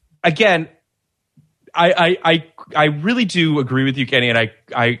 And again, I really do agree with you, Kenny. And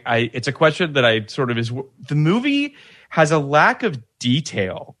I it's a question that I sort of is the movie has a lack of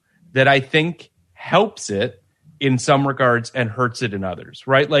detail that I think helps it in some regards and hurts it in others,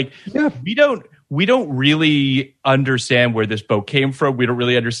 right? We don't really understand where this boat came from. We don't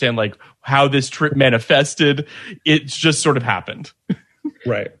really understand how this trip manifested. It's just sort of happened.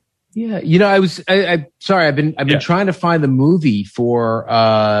 Right. Yeah. I'm sorry. I've been trying to find the movie for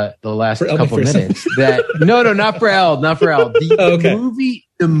the last couple of minutes. Not for Elle.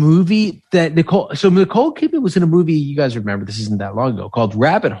 The movie that Nicole Kidman was in a movie you guys remember. This isn't that long ago called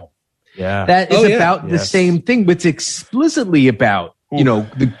Rabbit Hole. Yeah. That is about the same thing, but it's explicitly about,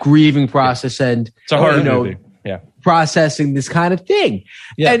 the grieving process and it's a hard movie. Processing this kind of thing.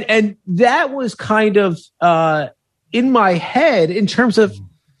 Yeah. And that was kind of in my head in terms of a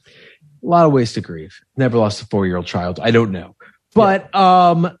lot of ways to grieve. Never lost a 4-year-old child. I don't know. But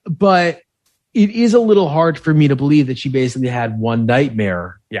it is a little hard for me to believe that she basically had one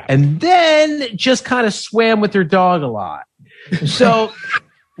nightmare and then just kind of swam with her dog a lot. So,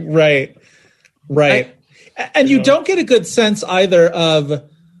 right. And you don't get a good sense either of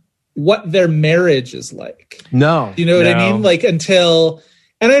what their marriage is like. No. You know what I mean? Like until,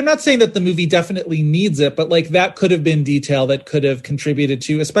 and I'm not saying that the movie definitely needs it, but like that could have been detail that could have contributed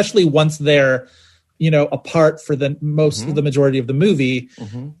to, especially once they're, apart for the most of the majority of the movie.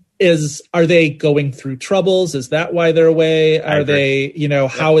 Are they going through troubles? Is that why they're away? Are they,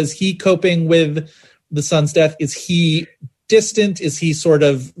 how is he coping with the son's death? Is he distant? Is he sort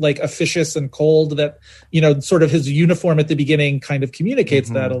of like officious and cold that, sort of his uniform at the beginning kind of communicates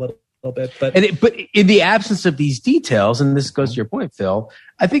that a little bit. But in the absence of these details, and this goes to your point, Phil,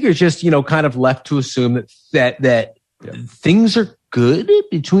 I think you're just, kind of left to assume that things are good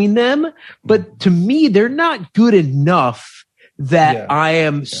between them. But to me, they're not good enough that I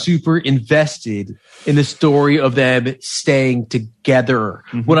am super invested in the story of them staying together.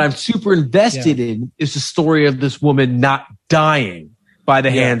 What I'm super invested in is the story of this woman not dying by the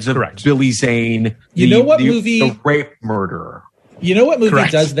hands of Billy Zane, the rape murderer. You know what movie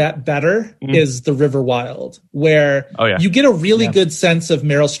does that better is The River Wild, where you get a really good sense of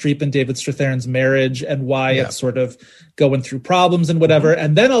Meryl Streep and David Strathairn's marriage and why it's sort of going through problems and whatever.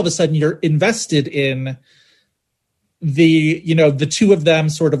 And then all of a sudden you're invested in the two of them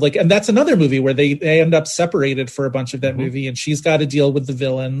sort of like, and that's another movie where they end up separated for a bunch of that movie, and she's got to deal with the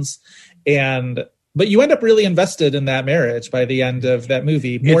villains, but you end up really invested in that marriage by the end of that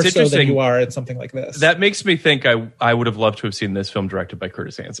movie, more so than you are in something like this. That makes me think I would have loved to have seen this film directed by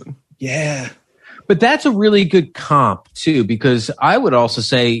Curtis Hanson. Yeah. But that's a really good comp too, because I would also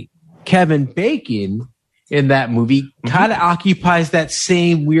say Kevin Bacon in that movie kind of occupies that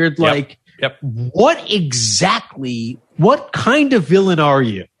same weird, what kind of villain are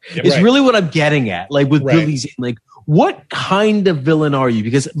you? Is really what I'm getting at. Like with Billy Zane, like what kind of villain are you?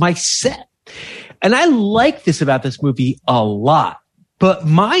 Because and I like this about this movie a lot, but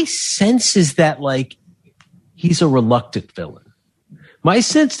my sense is that like he's a reluctant villain. My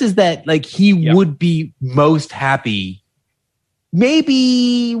sense is that like he would be most happy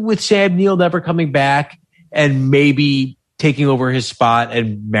maybe with Sam Neill never coming back and maybe taking over his spot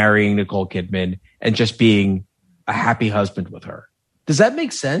and marrying Nicole Kidman and just being a happy husband with her. Does that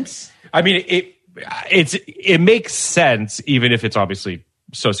make sense? I mean, it makes sense, even if it's obviously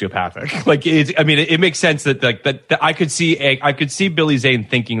sociopathic. Like, it makes sense that that I could see Billy Zane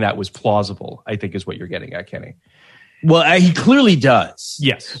thinking that was plausible, I think is what you're getting at, Kenny. Well, he clearly does.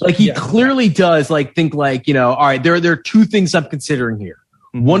 Yes. Like he clearly does like think like, all right, there are two things I'm considering here.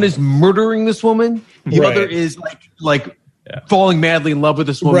 One is murdering this woman. The other is like falling madly in love with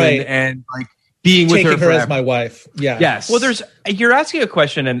this woman and like being with her forever. As my wife. Yeah. Yes. Well, you're asking a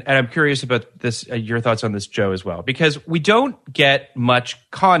question, and I'm curious about this. Your thoughts on this, Joe, as well, because we don't get much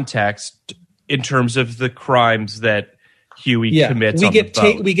context in terms of the crimes that Huey commits. We get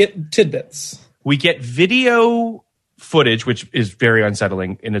tidbits. We get video footage, which is very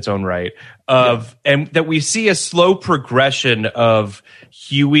unsettling in its own right, and that we see a slow progression of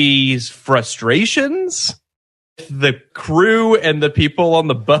Huey's frustrations, the crew and the people on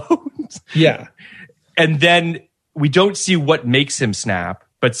the boat. Yeah. And then we don't see what makes him snap,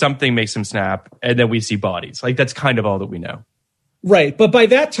 but something makes him snap. And then we see bodies. Like, that's kind of all that we know. Right. But by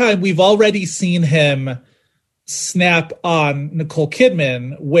that time, we've already seen him snap on Nicole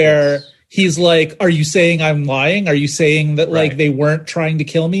Kidman, where he's like, are you saying I'm lying? Are you saying that like they weren't trying to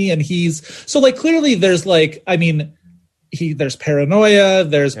kill me? And so like, clearly there's like, I mean, there's paranoia,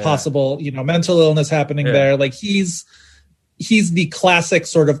 there's possible, mental illness happening there. Like he's the classic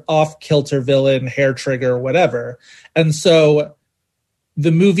sort of off-kilter villain, hair trigger, whatever. And so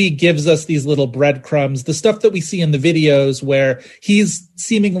the movie gives us these little breadcrumbs, the stuff that we see in the videos where he's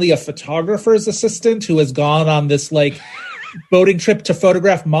seemingly a photographer's assistant who has gone on this like boating trip to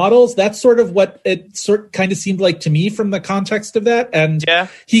photograph models. That's sort of what it kind of seemed like to me from the context of that. And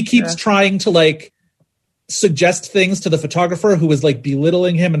he keeps trying to like suggest things to the photographer who was like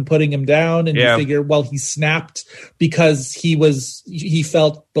belittling him and putting him down, and you figure, well, he snapped because he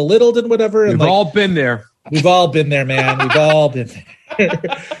felt belittled and whatever. We've all been there. We've all been there, man. We've all been there.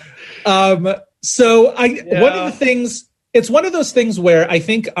 One of the things, it's one of those things where I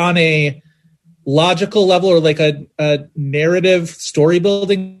think on a logical level or like a narrative story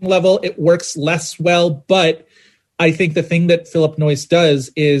building level, it works less well. But I think the thing that Philip Noyce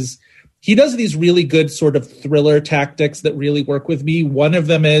does is he does these really good sort of thriller tactics that really work with me. One of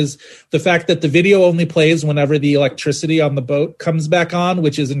them is the fact that the video only plays whenever the electricity on the boat comes back on,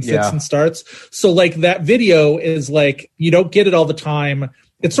 which is in fits and starts. So like that video is like, you don't get it all the time.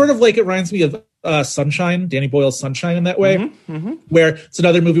 It's sort of like it reminds me of Sunshine, Danny Boyle's Sunshine in that way, where it's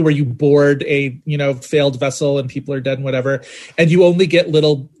another movie where you board a failed vessel and people are dead and whatever, and you only get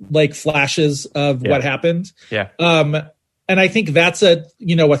little like flashes of what happened. Yeah. And I think that's a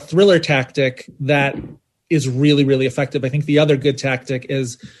thriller tactic that is really, really effective. I think the other good tactic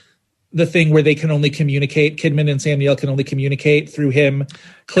is the thing where they can only communicate. Kidman and Sam Neill can only communicate through him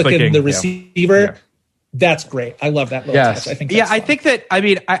clicking the receiver. Yeah. That's great. I love that little touch. I think. I think that. I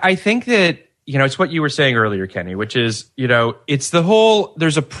mean, I think that it's what you were saying earlier, Kenny, which is it's the whole.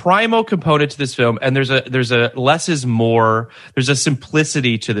 There's a primal component to this film, and there's a less is more. There's a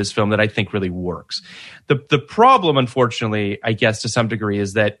simplicity to this film that I think really works. The problem, unfortunately, I guess to some degree,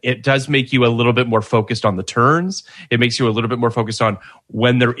 is that it does make you a little bit more focused on the turns. It makes you a little bit more focused on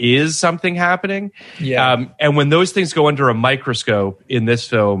when there is something happening. Yeah. And when those things go under a microscope in this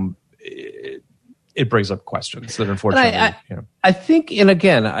film, it brings up questions that unfortunately. I think, and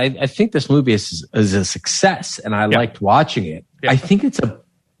again, I think this movie is a success, and I liked watching it. I think it's a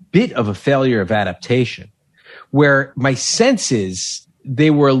bit of a failure of adaptation, where my sense is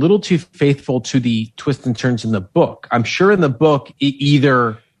they were a little too faithful to the twists and turns in the book. I'm sure in the book it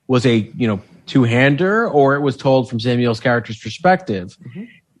either was a two-hander or it was told from Samuel's character's perspective,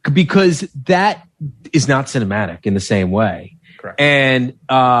 because that is not cinematic in the same way. Correct. And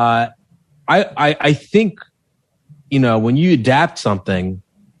I think when you adapt something,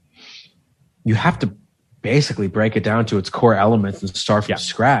 you have to basically break it down to its core elements and start from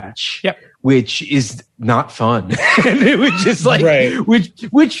scratch. Yep. Which is not fun. Which is like,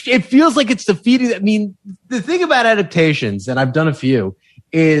 which it feels like it's defeating. I mean, the thing about adaptations, and I've done a few,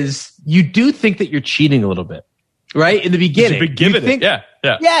 is you do think that you're cheating a little bit, right? In the beginning.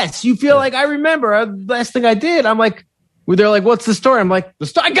 Yes, you feel like, I remember last thing I did, I'm like, they're like, what's the story? I'm like,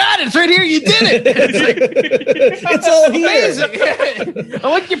 I got it. It's right here. You did it. It's like, it's all amazing.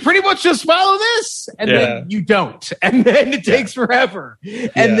 I'm like, you pretty much just follow this. And then you don't. And then it takes forever.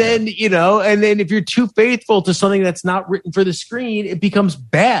 And then, and then if you're too faithful to something that's not written for the screen, it becomes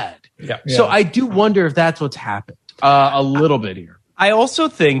bad. Yeah. So I do wonder if that's what's happened a little bit here. I also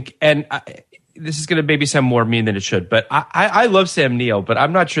think, and this is going to maybe sound more mean than it should, but I love Sam Neill, but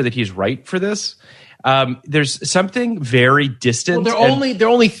I'm not sure that he's right for this. There's something very distant. Well, they're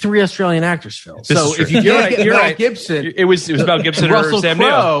only 3 Australian actors, Phil. So if you get Mel Gibson, it was Mel Gibson or Sam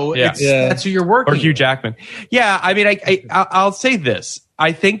Neill. That's who you're working or Hugh Jackman. Yeah, I mean, I'll say this.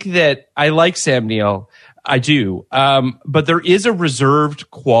 I think that I like Sam Neill. I do, but there is a reserved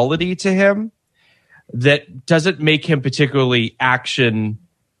quality to him that doesn't make him particularly action.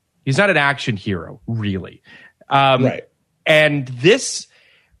 He's not an action hero, really. Right. And this.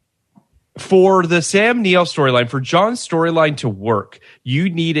 For the Sam Neill storyline, for John's storyline to work, you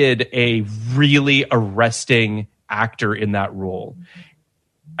needed a really arresting actor in that role.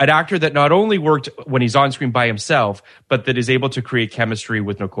 An actor that not only worked when he's on screen by himself, but that is able to create chemistry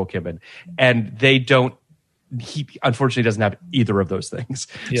with Nicole Kidman. And he unfortunately doesn't have either of those things.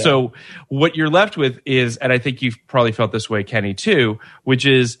 Yeah. So what you're left with is, and I think you've probably felt this way, Kenny, too, which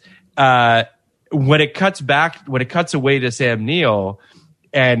is when it cuts away to Sam Neill,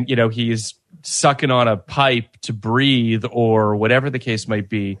 and, he's sucking on a pipe to breathe or whatever the case might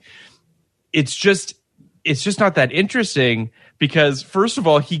be. It's just not that interesting because, first of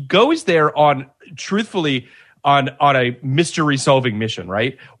all, he goes there on a mystery solving mission,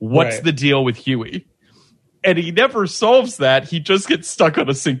 right? What's the deal with Huey? And he never solves that. He just gets stuck on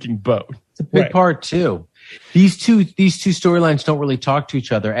a sinking boat. It's a big part too. These two storylines don't really talk to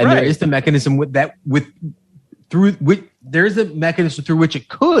each other. And there is the mechanism there's a mechanism through which it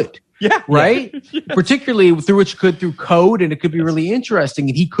could. Yeah. Right? Yes. Particularly through which could through code, and it could be really interesting.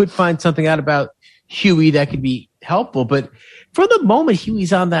 And he could find something out about Huey that could be helpful. But for the moment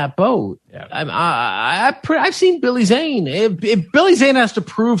Huey's on that boat, I've seen Billy Zane. If Billy Zane has to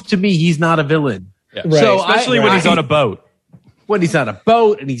prove to me he's not a villain. Yeah. Right. So especially when he's on a boat. When he's on a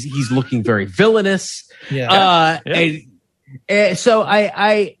boat and he's looking very villainous. Yeah. And so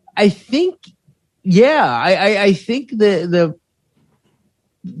I think I think the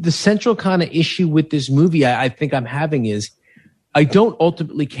central kind of issue with this movie I think I'm having is I don't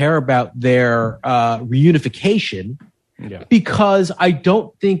ultimately care about their reunification because I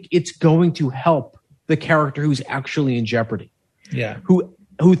don't think it's going to help the character who's actually in jeopardy. Yeah.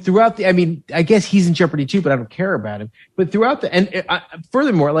 Who throughout I guess he's in jeopardy too, but I don't care about him. But throughout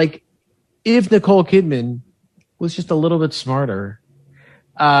furthermore, like if Nicole Kidman was just a little bit smarter,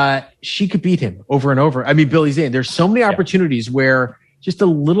 she could beat him over and over. I mean, Billy Zane, there's so many opportunities where just a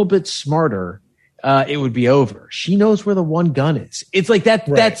little bit smarter, it would be over. She knows where the one gun is. It's like that.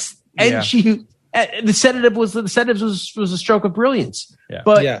 Right. The sedative was a stroke of brilliance. Yeah.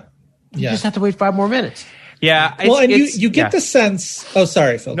 But you just have to wait 5 more minutes. Yeah. Well, and you get the sense. Oh,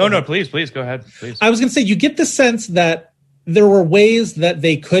 sorry, Phil. No, please go ahead. Please. I was going to say you get the sense that there were ways that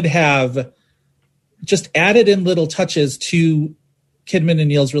they could have just added in little touches to Kidman and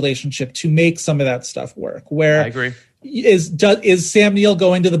Neil's relationship to make some of that stuff work. Where I agree. Is Sam Neill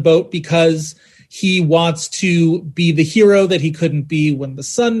going to the boat because he wants to be the hero that he couldn't be when the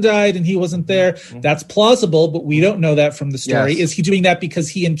son died and he wasn't there? Mm-hmm. That's plausible, but we don't know that from the story. Yes. Is he doing that because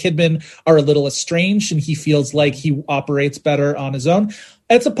he and Kidman are a little estranged and he feels like he operates better on his own?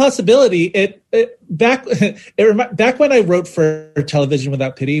 It's a possibility. Back when I wrote for Television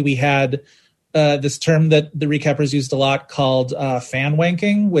Without Pity, we had this term that the recappers used a lot called fan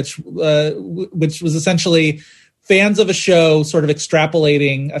wanking, which was essentially fans of a show sort of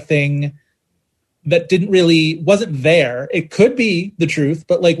extrapolating a thing that wasn't there. It could be the truth,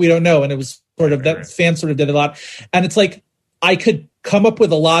 but like we don't know. And it was sort of that fans sort of did a lot. And it's like I could come up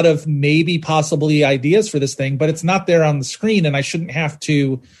with a lot of maybe possibly ideas for this thing, but it's not there on the screen, and I shouldn't have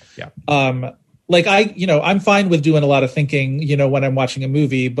to. Yeah. I'm fine with doing a lot of thinking, when I'm watching a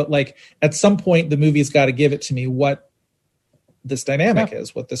movie, but like at some point the movie's got to give it to me what this dynamic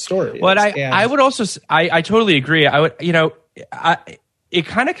is, what the story is. But I would also, I totally agree. I would, it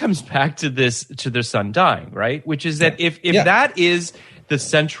kind of comes back to their son dying, right? Which is that if that is the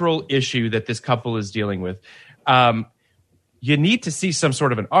central issue that this couple is dealing with, you need to see some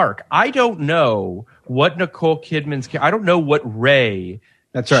sort of an arc. I don't know what Nicole Kidman's, I don't know what Ray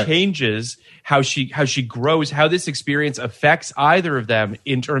changes, how she grows, how this experience affects either of them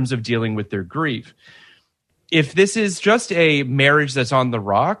in terms of dealing with their grief. If this is just a marriage that's on the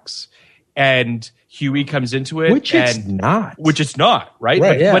rocks and Huey comes into it, which it's not, right?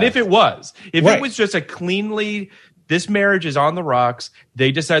 But if it was just a cleanly, this marriage is on the rocks,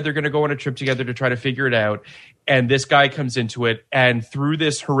 they decide they're going to go on a trip together to try to figure it out, and this guy comes into it, and through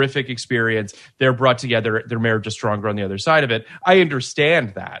this horrific experience, they're brought together, their marriage is stronger on the other side of it. I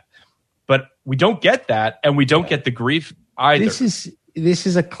understand that, but we don't get that, and we don't get the grief either. This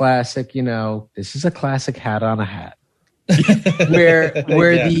is a classic, this is a classic hat on a hat. where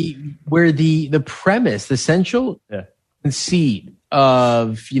the premise, the central conceit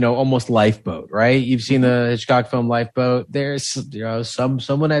of almost Lifeboat, right? You've seen the Hitchcock film Lifeboat. There's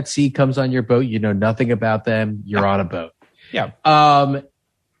someone at sea comes on your boat, you know nothing about them, you're on a boat. Yeah.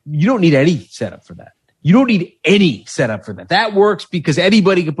 You don't need any setup for that. That works because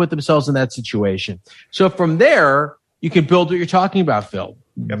anybody can put themselves in that situation. So from there, you can build what you're talking about, Phil.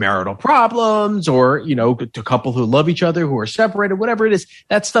 Marital problems, or a couple who love each other who are separated, whatever it is.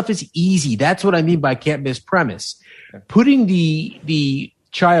 That stuff is easy. That's what I mean by can't miss premise. Putting the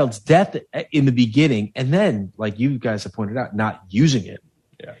child's death in the beginning, and then, like you guys have pointed out, not using it,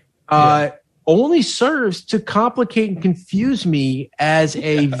 only serves to complicate and confuse me as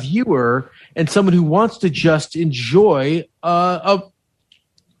a viewer and someone who wants to just enjoy a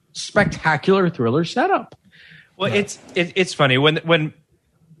spectacular thriller setup. Well, it's funny when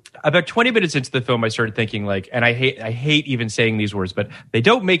about 20 minutes into the film, I started thinking and I hate even saying these words, but they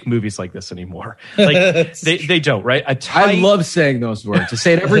don't make movies like this anymore. Like they don't, right? I love saying those words. I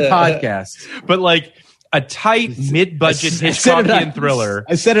say it every podcast. But like a tight mid-budget Hitchcockian thriller.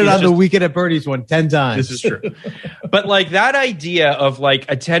 I said it on the Weekend at Bernie's 10 times. This is true. But like that idea of like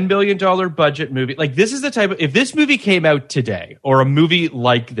a $10 billion budget movie, like this is the type of, if this movie came out today or a movie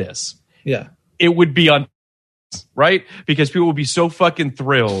like this, it would be on, right? Because people would be so fucking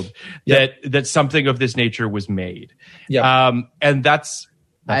thrilled that something of this nature was made. And that's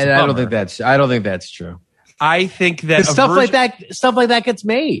I don't think that's true. I think that stuff like that gets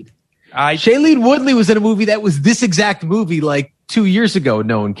made. Shailene Woodley was in a movie that was this exact movie like 2 years ago.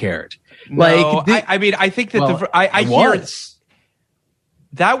 No one cared. I think that I hear it.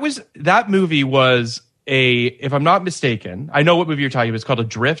 That movie was if I'm not mistaken, I know what movie you're talking about. It's called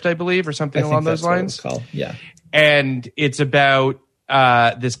Adrift, I believe, or something along those lines. What it's called. Yeah. And it's about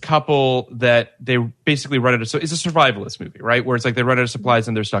this couple that they basically run out of. So it's a survivalist movie, right? Where it's like they run out of supplies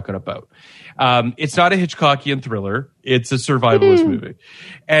and they're stuck on a boat. It's not a Hitchcockian thriller. It's a survivalist movie.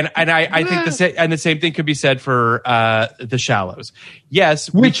 And I think the same thing could be said for The Shallows.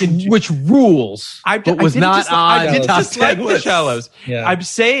 Yes, which rules. I didn't dislike The Shallows. Yeah. I'm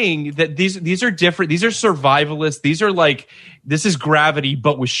saying that these are different. These are survivalists. These are like, this is Gravity,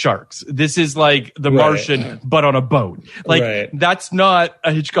 but with sharks. This is like The Martian, but on a boat. Like that's not a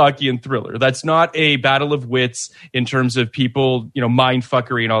Hitchcockian thriller. That's not a battle of wits in terms of people, mind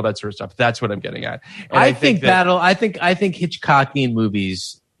fuckery and all that sort of stuff. That's what I'm getting at. And I think Hitchcockian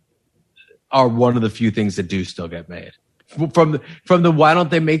movies are one of the few things that do still get made. from the why don't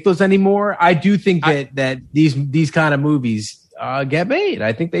they make those anymore? I do think that these kind of movies get made.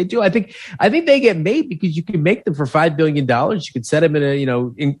 I think they do. I think they get made because you can make them for $5 billion. You can set them in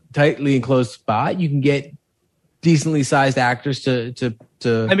a tightly enclosed spot. You can get decently sized actors to.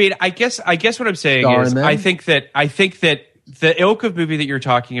 I mean, I guess what I'm saying is I think that the ilk of movie that you're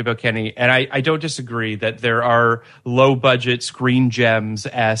talking about, Kenny, and I don't disagree that there are low budget Screen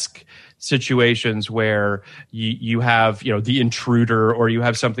Gems-esque situations where you have The Intruder or you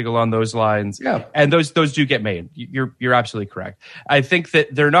have something along those lines, and those do get made. You're absolutely correct. I think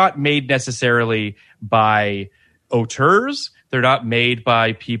that they're not made necessarily by auteurs. They're not made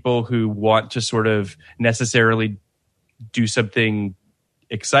by people who want to sort of necessarily do something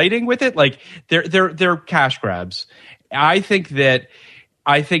exciting with it. Like they're cash grabs. I think that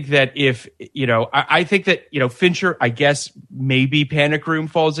if Fincher, I guess maybe Panic Room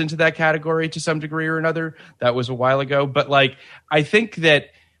falls into that category to some degree or another. That was a while ago, but like I think we're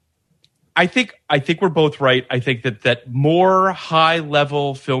both right. I think that more high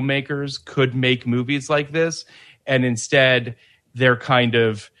level filmmakers could make movies like this, and instead they're kind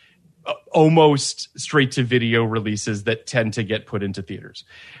of almost straight to video releases that tend to get put into theaters.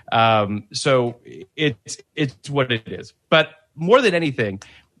 So it's what it is. But more than anything,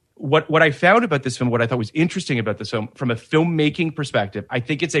 what I found about this film, what I thought was interesting about this film from a filmmaking perspective, I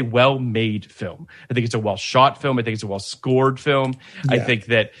think it's a well-made film. I think it's a well-shot film. I think it's a well-scored film. Yeah. I think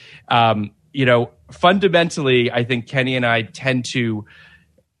that, fundamentally, I think Kenny and I tend to,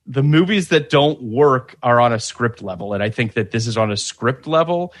 the movies that don't work are on a script level. And I think that this is on a script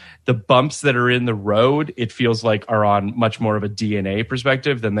level. The bumps that are in the road, it feels like are on much more of a DNA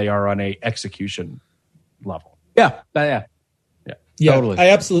perspective than they are on a execution level. Yeah. Totally. I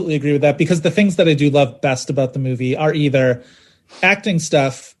absolutely agree with that, because the things that I do love best about the movie are either acting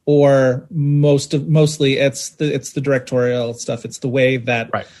stuff or mostly it's the directorial stuff. It's the way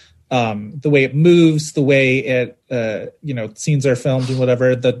that the way it moves, the way it scenes are filmed and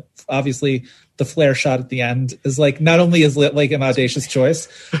whatever. Obviously the flare shot at the end is like, not only is it like an audacious choice,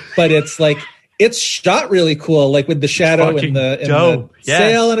 but it's like it's shot really cool, like with the shadow and the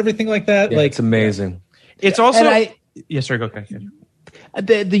sail and everything like that. Yeah, like it's amazing. It's also yes, sorry, go ahead.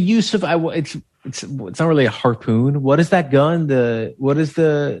 The use of it's not really a harpoon. What is that gun? It's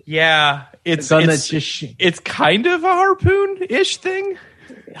kind of a harpoon-ish thing.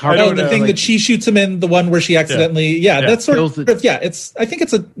 The thing that she shoots him in, the one where she accidentally, that's sort of, I think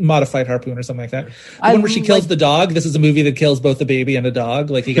it's a modified harpoon or something like that. The one where she kills the dog. This is a movie that kills both a baby and a dog.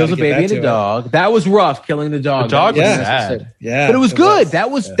 Like he kills a baby and a dog. That was rough, killing the dog. The dog was sad. Yeah, but it was good.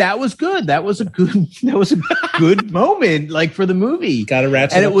 That was good. That was a good moment, like for the movie. Got to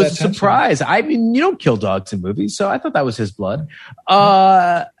ratchet, and it was a surprise. I mean, you don't kill dogs in movies, so I thought that was his blood.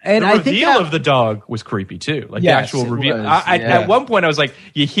 And the reveal of the dog was creepy too. Like the actual reveal. At one point, I was like,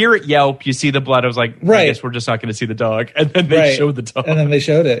 you hear it yelp, you see the blood. I was like, I guess we're just not going to see the dog. And then they showed the dog. And then they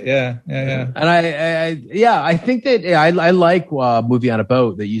showed it. Yeah. And I think that I like a movie on a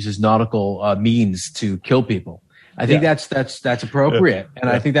boat that uses nautical means to kill people. I think that's appropriate. And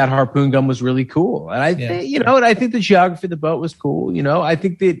I think that harpoon gun was really cool. And I think, and I think the geography of the boat was cool. I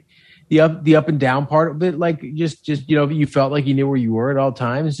think that the up and down part of it, like just you felt like you knew where you were at all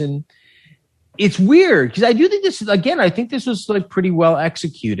times. And it's weird because I do think this I think this was like pretty well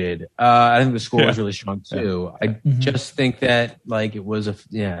executed. I think the score was really strong too. I just think that like it was a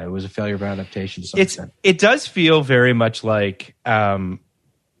failure of adaptation to some extent. It does feel very much like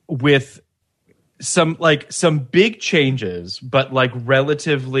with some big changes, but like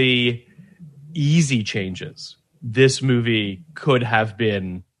relatively easy changes. This movie could have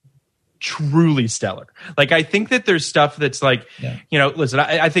been truly stellar. Like I think that there's stuff that's like, listen,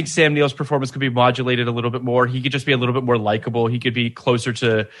 I think Sam Neill's performance could be modulated a little bit more. He could just be a little bit more likable. He could be closer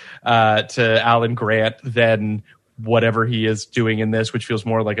to Alan Grant than whatever he is doing in this, which feels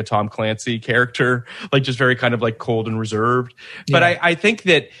more like a Tom Clancy character, like just very kind of like cold and reserved. But I think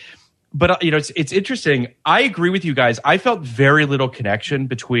that, it's interesting. I agree with you guys. I felt very little connection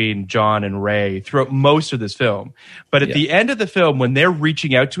between John and Ray throughout most of this film. But at the end of the film, when they're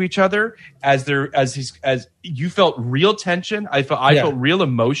reaching out to each other, as you felt real tension. I felt real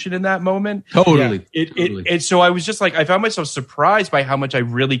emotion in that moment. Totally. So I was just like, I found myself surprised by how much I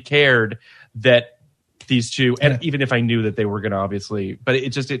really cared that these two, and even if I knew that they were going to obviously, but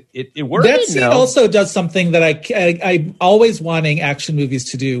it worked. That scene also does something that I'm always wanting action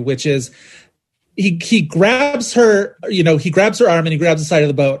movies to do, which is he grabs her, he grabs her arm and he grabs the side of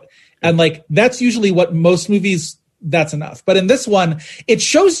the boat. And like, that's usually what most movies, that's enough. But in this one, it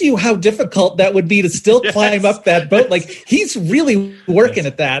shows you how difficult that would be to still climb up that boat. Like he's really working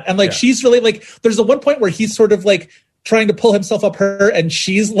at that. And like, she's really like, there's a one point where he's sort of like trying to pull himself up her, and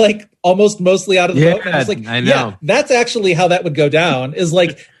she's like almost mostly out of the boat. And it's like, I know. Yeah, that's actually how that would go down. Is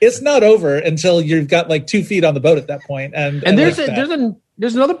like it's not over until you've got like 2 feet on the boat at that point. And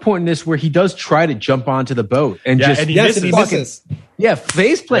there's another point in this where he does try to jump onto the boat and he misses. Yeah,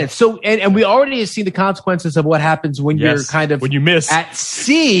 face plants. So and we already have seen the consequences of what happens when you're kind of when you miss at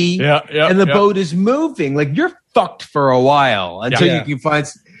sea and the boat is moving. Like you're fucked for a while until you can find.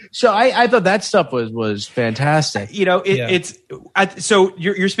 So I thought that stuff was fantastic. You know, it's so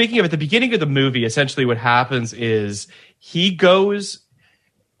you're speaking of at the beginning of the movie. Essentially, what happens is he goes.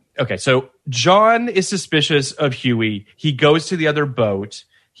 Okay, so John is suspicious of Huey. He goes to the other boat.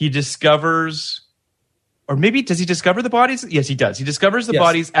 He discovers, or maybe does he discover the bodies? Yes, he does. He discovers the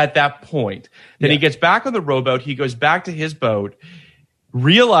bodies at that point. Then he gets back on the rowboat. He goes back to his boat,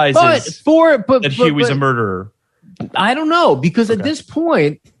 realizes that Huey's a murderer. I don't know, because at this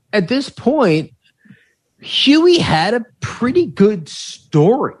point, Huey had a pretty good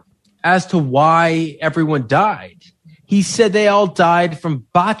story as to why everyone died. He said they all died from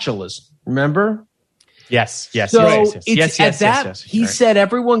botulism. Remember? Yes. He said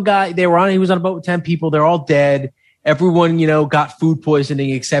everyone he was on a boat with 10 people. They're all dead. Everyone, got food poisoning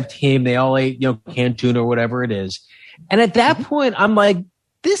except him. They all ate, canned tuna or whatever it is. And at that point, I'm like,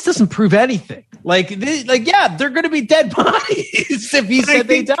 this doesn't prove anything. They're going to be dead bodies if he said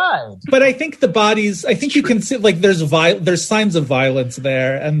they died. But I think the bodies, you can see there's signs of violence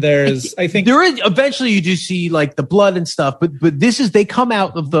there, and there is eventually you do see like the blood and stuff. But this is they come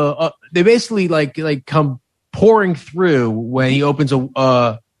out of the they basically like come pouring through when he opens some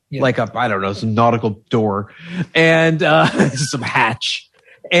nautical door and some hatch.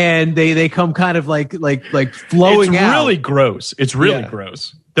 And they come kind of like flowing out. It's really gross. It's really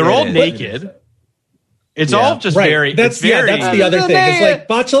gross. They're all naked. It's all just very. That's the other thing. It's like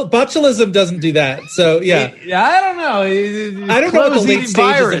botulism doesn't do that. So I don't know. I don't know what the late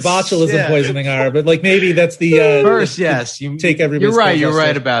stages of botulism poisoning are, but like maybe that's the first. Yes, you take everybody's. You're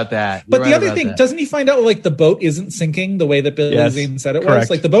right about that. But the other thing, doesn't he find out like the boat isn't sinking the way that Billy Zane said it was?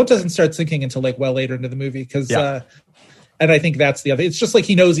 Like the boat doesn't start sinking until like well later into the movie because. And I think that's the other. It's just like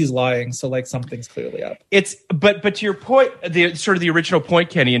he knows he's lying, so like something's clearly up. But to your point, the original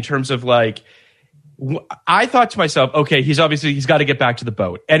point, Kenny, in terms of like, I thought to myself, okay, he's got to get back to the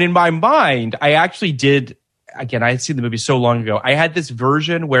boat, and in my mind, I actually did. Again, I had seen the movie so long ago. I had this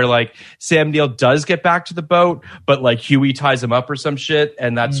version where like Sam Neill does get back to the boat, but like Huey ties him up or some shit,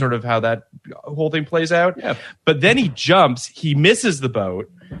 and that's sort of how that whole thing plays out. Yeah. But then he jumps, he misses the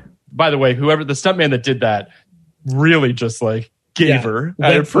boat. By the way, whoever the stuntman that did that. Really just like gave her.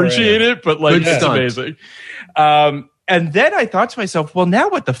 I appreciate it, but like it's amazing. And then I thought to myself, well, now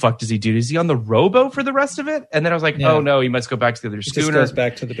what the fuck does he do? Is he on the rowboat for the rest of it? And then I was like, oh no, he must go back to the other schooner. Just goes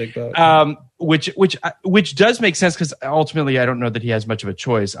back to the big boat. Which does make sense because ultimately I don't know that he has much of a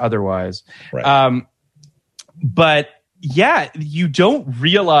choice otherwise. Right. But yeah, you don't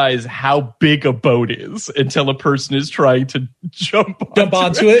realize how big a boat is until a person is trying to jump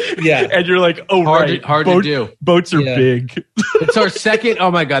onto it. Yeah. And you're like, hard to do. Boats are big. It's our second.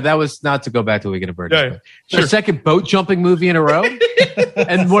 Oh my God. That was not to go back to Weekend at Bernie's. Our second boat jumping movie in a row.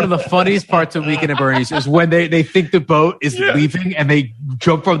 And one of the funniest parts of Weekend at Bernie's is when they think the boat is leaving and they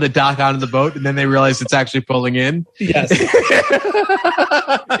jump from the dock onto the boat and then they realize it's actually pulling in. Yes.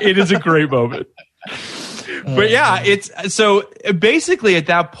 It is a great moment. But yeah, it's so basically at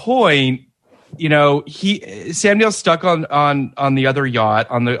that point, Sam Neill's stuck on the other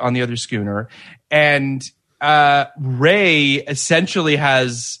yacht, on the other schooner, and Ray essentially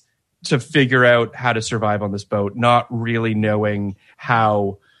has to figure out how to survive on this boat, not really knowing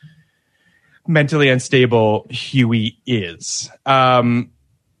how mentally unstable Huey is. How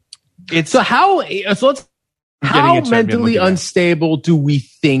mentally unstable do we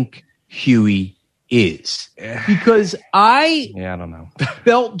think Huey is? Because I don't know.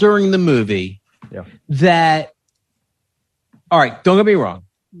 felt during the movie that, all right, don't get me wrong,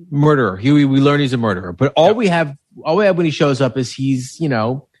 murderer. Huey, we learn he's a murderer, but all we have when he shows up is he's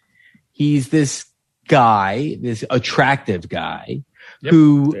this guy, this attractive guy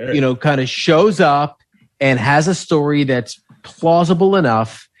who, kind of shows up and has a story that's plausible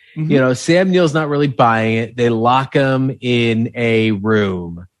enough. Mm-hmm. Sam Neill's not really buying it. They lock him in a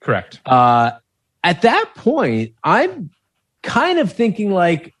room. Correct. At that point, I'm kind of thinking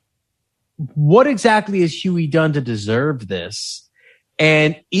like, what exactly has Huey done to deserve this?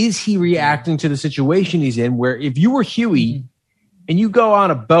 And is he reacting to the situation he's in where if you were Huey and you go on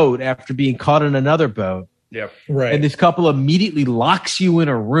a boat after being caught in another boat, and this couple immediately locks you in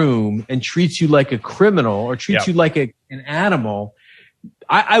a room and treats you like a criminal or treats you like an animal,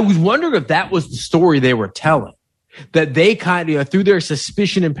 I was wondering if that was the story they were telling. that they kind of, through their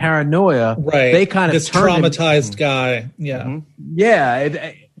suspicion and paranoia, right? They kind of this traumatized guy. Yeah. Mm-hmm.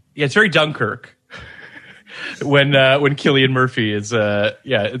 Yeah. It's very Dunkirk. When Cillian Murphy is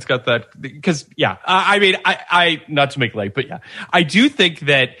it's got that because I mean I not to make light, but I do think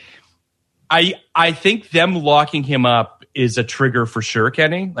that I think them locking him up is a trigger for sure,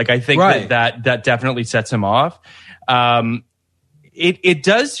 Kenny. Like I think that definitely sets him off. It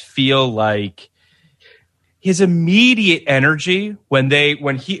does feel like his immediate energy when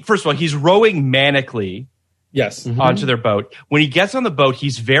he first of all he's rowing manically. Yes. Onto their boat. When he gets on the boat,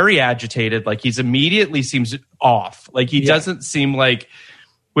 he's very agitated. Like he's immediately seems off. Like he doesn't seem like,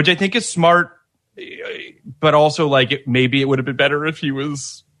 which I think is smart, but also like maybe it would have been better if he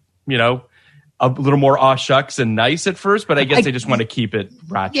was, a little more aw shucks and nice at first. But I guess they just want to keep it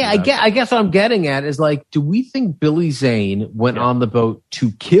ratchet. Yeah, I guess what I'm getting at is like, do we think Billy Zane went on the boat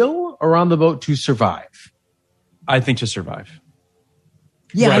to kill or on the boat to survive? I think to survive.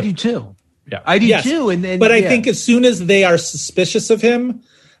 Yeah, right. I do too. Yeah, I do too. But I think as soon as they are suspicious of him,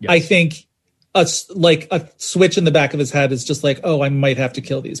 I think a switch in the back of his head is just like, oh, I might have to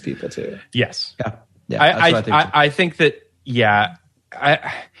kill these people too. Yes. Yeah. I think that.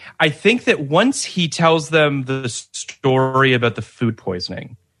 I think that once he tells them the story about the food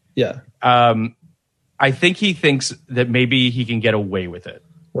poisoning, I think he thinks that maybe he can get away with it.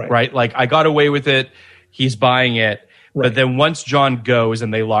 Right? Like I got away with it. He's buying it. Right. But then once John goes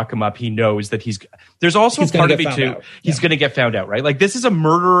and they lock him up, he knows that there's also a part of it too. He's going to get found out, right? Like this is a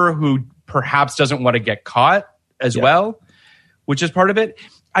murderer who perhaps doesn't want to get caught as well, which is part of it.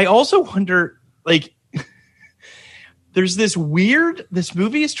 I also wonder, like, there's this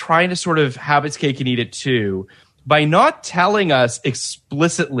movie is trying to sort of have its cake and eat it too by not telling us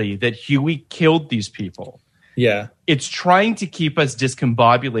explicitly that Huey killed these people. Yeah. It's trying to keep us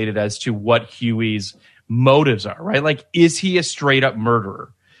discombobulated as to what Huey's motives are, right? Like, is he a straight up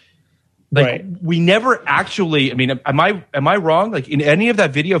murderer? Like, we never actually, I mean, am I wrong? Like, in any of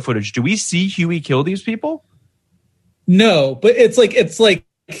that video footage, do we see Huey kill these people? No, but it's like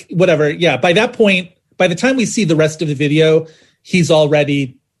whatever. Yeah. By that point, by the time we see the rest of the video, he's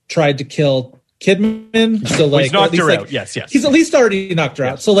already tried to kill Kidman. So like, he's knocked her out. Yes. He's at least already knocked her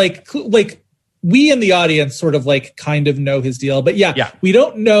out. So like we in the audience sort of like kind of know his deal, but we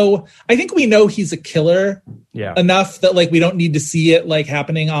don't know. I think we know he's a killer enough that like we don't need to see it like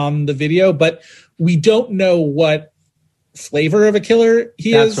happening on the video, but we don't know what flavor of a killer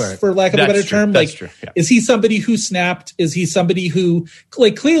he is, for lack of a better term. Like, is he somebody who snapped? Is he somebody who,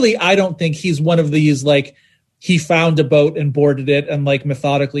 like, clearly I don't think he's one of these, like, he found a boat and boarded it and like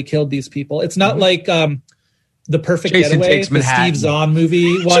methodically killed these people. It's not like The Perfect Jason Getaway, Takes the Manhattan. Steve Zahn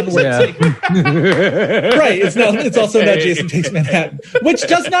movie one where it's like, right. It's also not Jason Takes Manhattan, which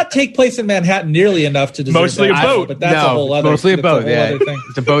does not take place in Manhattan nearly enough to deserve mostly that a boat, but that's a whole other. Mostly a boat. Other thing.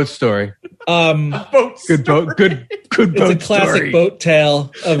 It's a boat story. Good boat. Good boat. It's a classic story. boat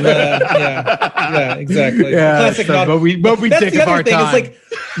tale of exactly. Yeah, classic. so Moby Dick of our time. Is like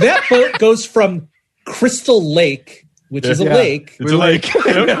that boat goes from Crystal Lake, which is a lake. It's a lake.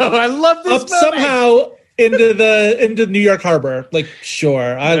 I love this. Up somehow into New York Harbor. Like,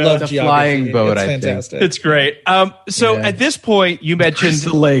 sure, I love geography. Flying boat. It's fantastic. It's great. So at this point, you mentioned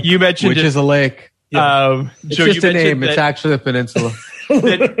the lake. Which is a lake. Joe, it's just a name. It's actually a peninsula.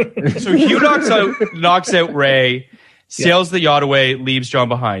 So Hugh knocks out Ray, sails the yacht away, leaves John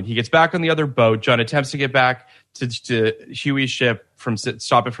behind. He gets back on the other boat. John attempts to get back to Huey's ship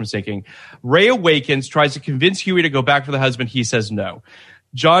stop it from sinking. Ray awakens, tries to convince Huey to go back for the husband. He says no.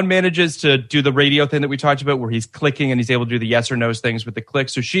 John manages to do the radio thing that we talked about where he's clicking and he's able to do the yes or no things with the click.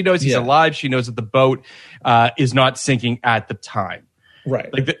 So she knows he's alive. She knows that the boat is not sinking at the time.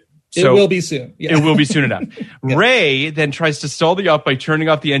 Right. So it will be soon. Yeah. It will be soon enough. Ray then tries to stall the yacht by turning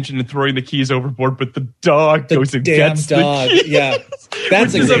off the engine and throwing the keys overboard, but the dog goes and gets the keys. Yeah,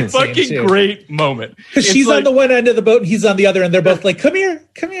 that's which is a fucking great moment. Because she's on the one end of the boat and he's on the other, and they're both like, "Come here."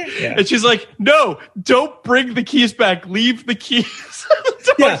 Yeah. And she's like, "No, don't bring the keys back. Leave the keys."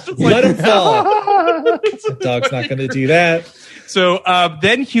 Let him fall. The dog's not going to do that. So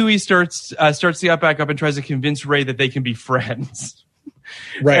then Huey starts the yacht back up and tries to convince Ray that they can be friends.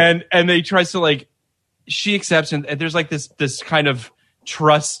 Right. And they tries to, like, she accepts, and there's like this kind of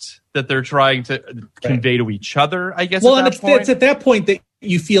trust that they're trying to convey to each other, I guess. Well, it's at that point that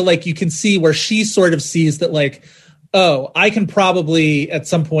you feel like you can see where she sort of sees that, like, oh, I can probably at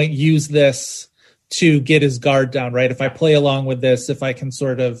some point use this to get his guard down, right? If I play along with this, if I can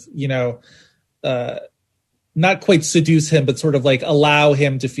sort of, not quite seduce him, but sort of like allow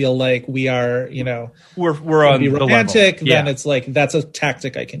him to feel like we are, we're on be romantic. The level. Then it's like, that's a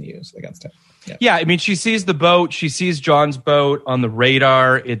tactic I can use against him. Yeah, I mean, she sees the boat. She sees John's boat on the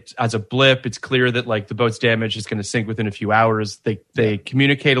radar. It as a blip. It's clear that like the boat's damage is going to sink within a few hours. They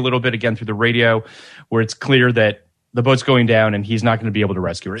communicate a little bit again through the radio, where it's clear that the boat's going down and he's not going to be able to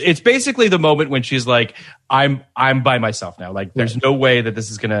rescue her. It's basically the moment when she's like, I'm by myself now. Like, there's no way that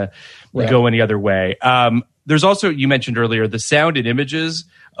this is going to go any other way. There's also, you mentioned earlier, the sound and images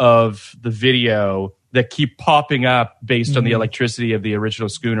of the video that keep popping up based on the electricity of the original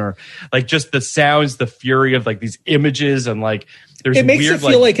schooner. Like, just the sounds, the fury of like these images, and like there's it makes weird, it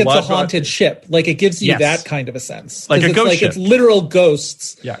feel like it's a haunted ship. Like, it gives you that kind of a sense. Like a ghost ship. It's literal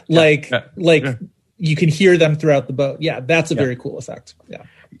ghosts. You can hear them throughout the boat. Yeah, that's a very cool effect. Yeah.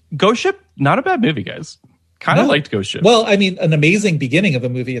 Ghost Ship, not a bad movie, guys. Kind of liked Ghost Ship. Well, I mean, an amazing beginning of a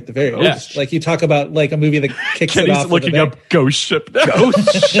movie at the very least. Like, you talk about like a movie that kicks it off. Looking up Ghost Ship.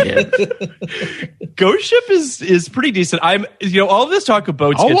 Ghost Ship. Ghost Ship is pretty decent. All of this talk of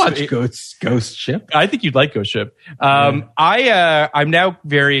boats. I'll watch Ghost Ship. I think you'd like Ghost Ship. I'm now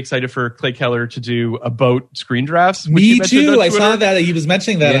very excited for Clay Keller to do a boat screen drafts. Me too. I saw that he was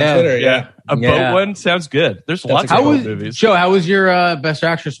mentioning that on Twitter. Yeah. A boat one sounds good. There's lots of boat movies. Joe, how was your Best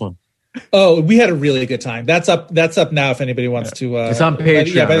Actress one? Oh, we had a really good time. That's up now if anybody wants to. It's on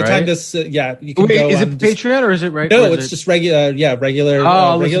Patreon. By the time this, you can go. Is it Patreon or is it right? No, it's just regular. Regular.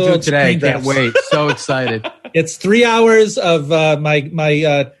 Oh, regular listen to it today. Can't wait. So excited. It's 3 hours of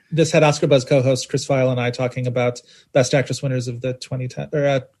my this had Oscar Buzz co-host Chris Feil and I talking about Best Actress winners of the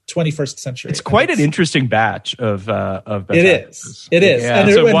 21st century. It's quite an interesting batch of Best Actresses. It is, and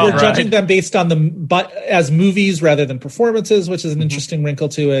we're judging them based on as movies rather than performances, which is an interesting wrinkle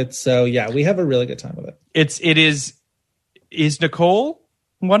to it. So yeah, we have a really good time with it. Is Nicole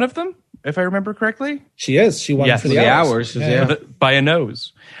one of them? If I remember correctly, she is. She won for the hours. By a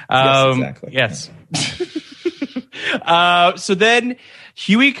nose. Yes, exactly. Yes. So then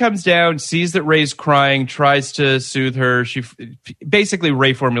Huey comes down, sees that Ray's crying, tries to soothe her. Basically,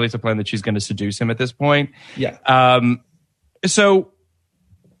 Ray formulates a plan that she's going to seduce him at this point. Yeah. So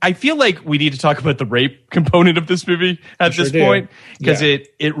I feel like we need to talk about the rape component of this movie at this point, because it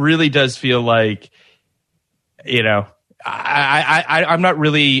really does feel like, I'm not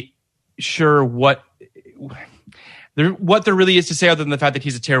really sure what there really is to say other than the fact that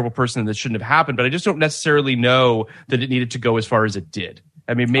he's a terrible person and that shouldn't have happened, but I just don't necessarily know that it needed to go as far as it did.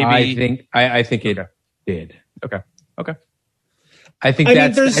 I mean, maybe I think it did. Okay. I think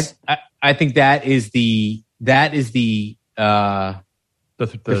I think that is the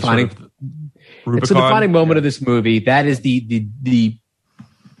defining. It's the defining moment of this movie. That is the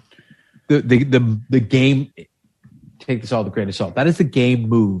game. Take this all with a grain of salt. That is the game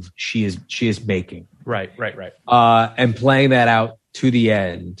move she is making. Right. And playing that out to the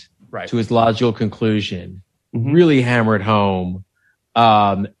end, to its logical conclusion, really hammered home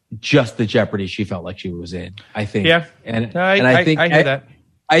just the jeopardy she felt like she was in, I think. Yeah. And I think I hear that.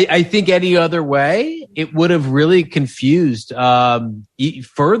 I think any other way, it would have really confused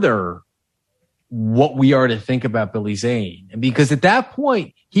further what we are to think about Billy Zane. And because at that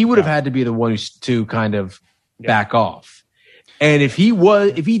point, he would have had to be the one to kind of back off. And if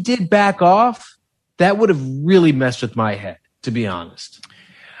he did back off, that would have really messed with my head, to be honest.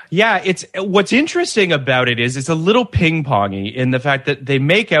 Yeah, what's interesting about it is it's a little ping-pongy in the fact that they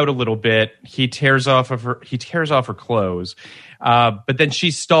make out a little bit. He tears off her clothes, but then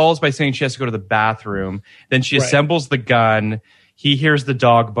she stalls by saying she has to go to the bathroom. Then she assembles the gun. He hears the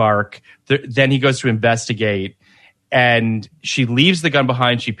dog bark. Then he goes to investigate, and she leaves the gun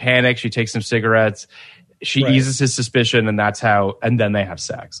behind. She panics. She takes some cigarettes. She eases his suspicion, and and then they have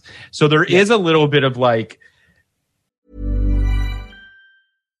sex. So there is a little bit of like.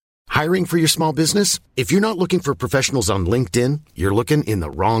 Hiring for your small business? If you're not looking for professionals on LinkedIn, you're looking in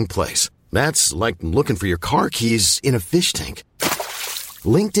the wrong place. That's like looking for your car keys in a fish tank.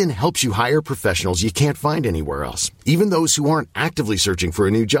 LinkedIn helps you hire professionals you can't find anywhere else, even those who aren't actively searching for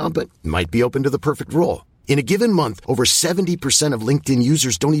a new job but might be open to the perfect role. In a given month, over 70% of LinkedIn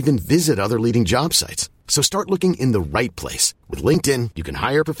users don't even visit other leading job sites. So start looking in the right place. With LinkedIn, you can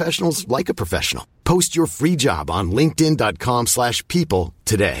hire professionals like a professional. Post your free job on linkedin.com/people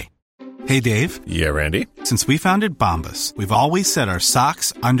today. Hey, Dave. Yeah, Randy. Since we founded Bombas, we've always said our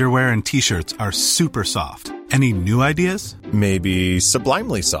socks, underwear, and T-shirts are super soft. Any new ideas? Maybe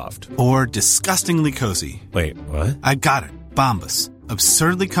sublimely soft. Or disgustingly cozy. Wait, what? I got it. Bombas.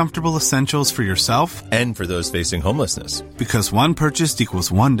 Absurdly comfortable essentials for yourself and for those facing homelessness. Because one purchased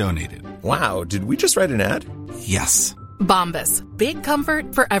equals one donated. Wow, did we just write an ad? Yes. Bombas. Big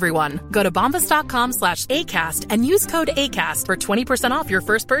comfort for everyone. Go to bombas.com/ACAST and use code ACAST for 20% off your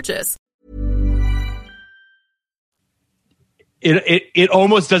first purchase. it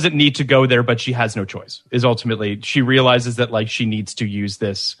almost doesn't need to go there, but she has no choice. Is ultimately she realizes that like she needs to use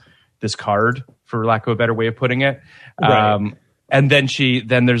this card, for lack of a better way of putting it. Right. And then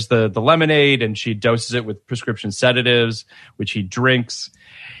there's the lemonade, and she doses it with prescription sedatives, which he drinks.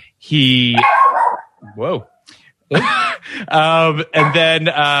 Whoa. And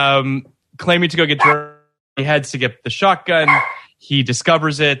then claiming to go get drunk, he heads to get the shotgun. He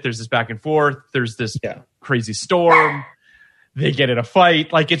discovers it. There's this back and forth. There's this crazy storm. They get in a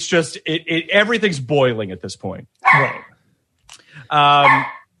fight. Like, it's just everything's boiling at this point. Right.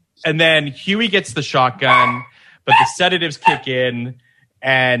 And then Huey gets the shotgun, but the sedatives kick in,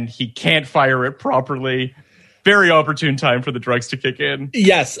 and he can't fire it properly. Very opportune time for the drugs to kick in.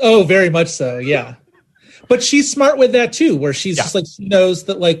 Yes. Oh, very much so. Yeah. But she's smart with that too, where she's just like, she knows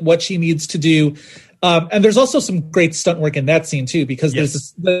that like what she needs to do. And there's also some great stunt work in that scene too, because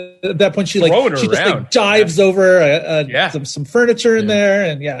there's at that point she just like dives over some furniture in there,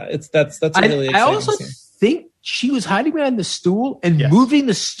 and that's a really exciting I also scene. think she was hiding behind the stool and moving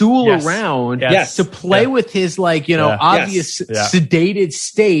the stool around to play with his obvious sedated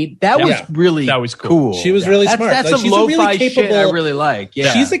state. That was cool. She was really smart. That's some lo-fi shit I really like.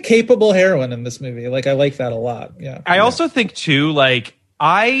 Yeah. She's a capable heroine in this movie. Like, I like that a lot. Yeah. I also think too, like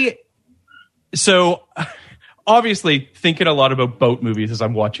so obviously thinking a lot about boat movies as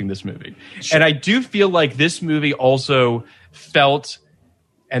I'm watching this movie. Sure. And I do feel like this movie also felt,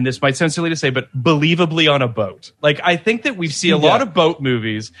 and this might sound silly to say, but believably on a boat. Like, I think that we see a lot of boat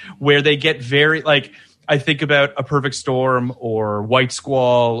movies where they get very, like, I think about A Perfect Storm or White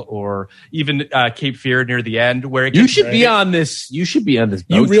Squall or even Cape Fear near the end, where it you should be on this. You should be on this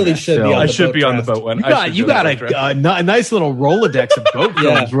boat. You really should be on the boat. I should be on the boat one. You got a nice little Rolodex of boat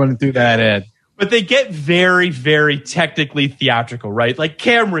films running through that head. But they get very, very technically theatrical, right? Like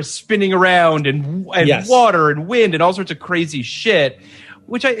cameras spinning around and water and wind and all sorts of crazy shit.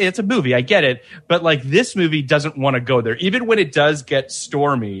 Which it's a movie, I get it, but like this movie doesn't want to go there. Even when it does get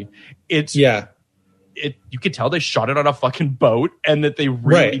stormy, you could tell they shot it on a fucking boat and that they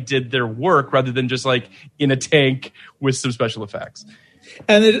really did their work rather than just like in a tank with some special effects.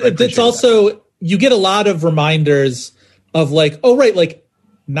 And it's also, you get a lot of reminders of like, like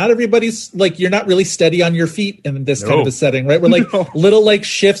not everybody's like, you're not really steady on your feet in this kind of a setting, right? We're like little like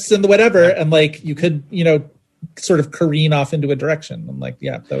shifts in the whatever, and like you could, sort of careen off into a direction. I'm like,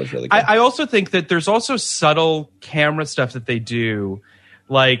 that was really good. I also think that there's also subtle camera stuff that they do,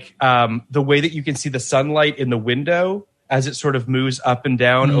 like the way that you can see the sunlight in the window as it sort of moves up and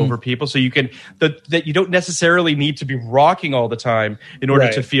down over people. So you can, that you don't necessarily need to be rocking all the time in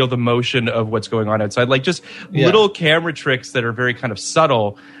order to feel the motion of what's going on outside. Like just little camera tricks that are very kind of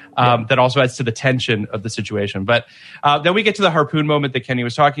subtle. That also adds to the tension of the situation. But then we get to the harpoon moment that Kenny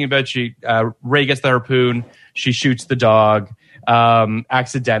was talking about. Ray gets the harpoon. She shoots the dog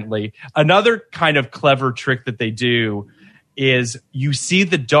accidentally. Another kind of clever trick that they do is you see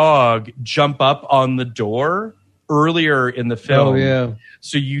the dog jump up on the door earlier in the film. Oh, yeah.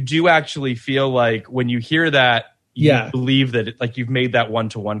 So you do actually feel like when you hear that, you believe that like you've made that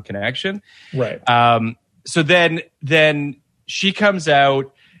one-to-one connection. Right. So then she comes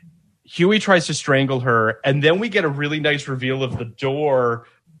out. Huey tries to strangle her, and then we get a really nice reveal of the door,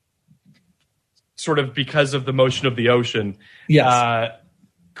 sort of because of the motion of the ocean,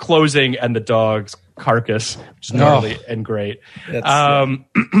 closing, and the dog's carcass, which is gnarly and great.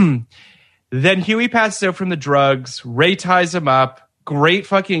 Then Huey passes out from the drugs. Ray ties him up. Great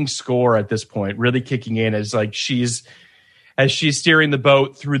fucking score at this point, really kicking in as like she's steering the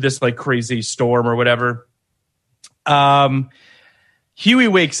boat through this like crazy storm or whatever. Huey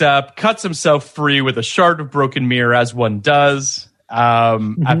wakes up, cuts himself free with a shard of broken mirror, as one does.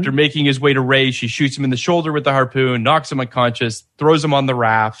 After making his way to Ray, she shoots him in the shoulder with the harpoon, knocks him unconscious, throws him on the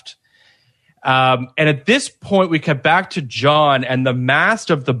raft. And at this point, we cut back to John, and the mast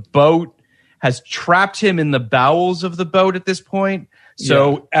of the boat has trapped him in the bowels of the boat at this point.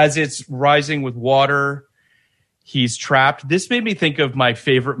 So as it's rising with water, he's trapped. This made me think of my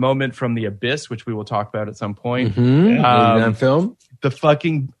favorite moment from The Abyss, which we will talk about at some point. Film. The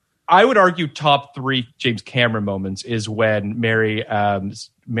fucking, I would argue, top 3 James Cameron moments is when Mary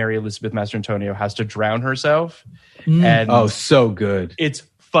Elizabeth Mastrantonio has to drown herself. And so good. It's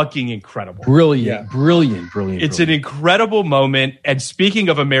fucking incredible. Brilliant. It's an incredible moment. And speaking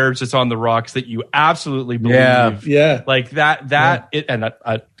of a marriage that's on the rocks that you absolutely believe. Like that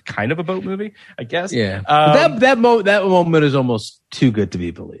kind of a boat movie, I guess. Yeah. That moment is almost too good to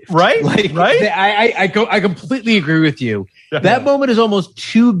be believed. Right? Like, right? I completely agree with you. That moment is almost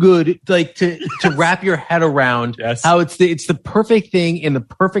too good, like to wrap your head around how it's the perfect thing in the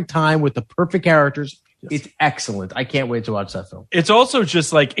perfect time with the perfect characters It's excellent. I can't wait to watch that film. It's also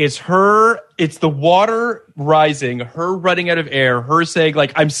just like, it's the water rising, her running out of air, her saying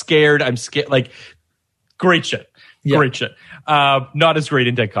like, I'm scared. Like, great shit. Yeah. Great shit. Not as great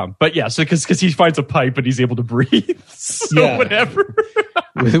in Deadcom, but yeah. So because he finds a pipe and he's able to breathe. So whatever.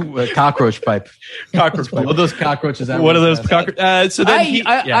 With a cockroach pipe. Cockroach pipe. One of those cockroaches. One of those cockroaches. So then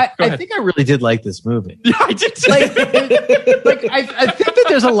I think I really did like this movie. Yeah, I did too. I think that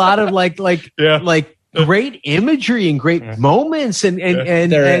there's a lot of like great imagery and great moments and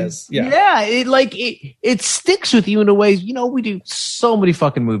there is. It sticks with you in a way. You know, we do so many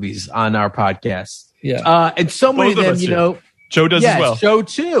fucking movies on our podcast. Yeah. And so many of them, you know, Joe does as well. Joe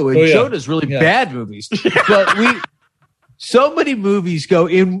too. And Joe does really bad movies. But so many movies go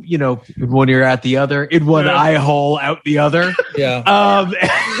in, you know, in one ear out the other, in one eye hole out the other. Yeah.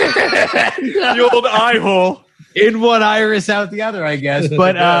 The old eye hole. In one iris out the other, I guess.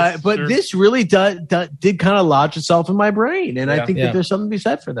 But this really did kind of lodge itself in my brain. And I think that there's something to be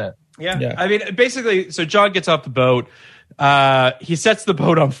said for that. Yeah. I mean, basically, so John gets off the boat. He sets the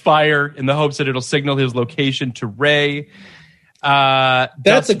boat on fire in the hopes that it'll signal his location to Ray.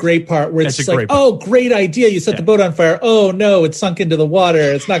 That's a great part where it's just like, oh, great idea. You set the boat on fire. Oh no, it's sunk into the water.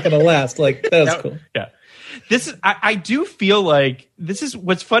 It's not going to last. Like, that was cool. Yeah. I do feel like this is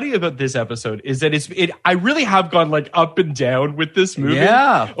what's funny about this episode is that I really have gone like up and down with this movie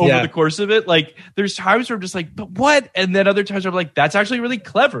over the course of it. Like, there's times where I'm just like, but what? And then other times where I'm like, that's actually really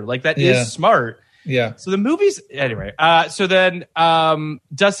clever. Like, that is smart. Yeah. So the movie's anyway. So then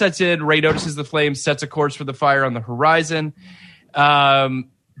dust sets in. Ray notices the flames, sets a course for the fire on the horizon.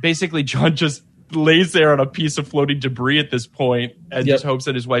 Basically, John just lays there on a piece of floating debris at this point and just hopes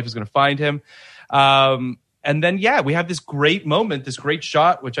that his wife is going to find him. And then we have this great moment, this great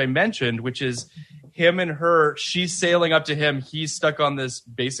shot, which I mentioned, which is him and her. She's sailing up to him. He's stuck on this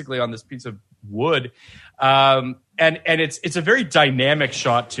piece of wood. And it's a very dynamic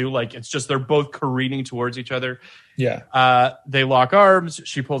shot too. Like, it's just, they're both careening towards each other. Yeah. They lock arms.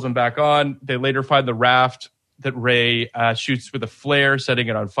 She pulls him back on. They later find the raft that Ray shoots with a flare, setting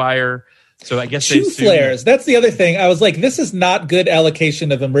it on fire. So I guess two flares. That's the other thing. I was like, this is not good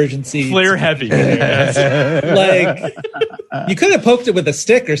allocation of emergency. Flare heavy. Like, you could have poked it with a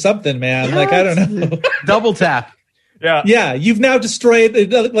stick or something, man. Like, I don't know. Double tap. Yeah. Yeah. You've now destroyed,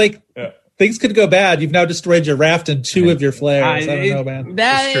 things could go bad. You've now destroyed your raft and two of your flares. I don't know, man.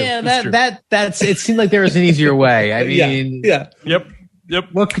 It seemed like there was an easier way. I mean,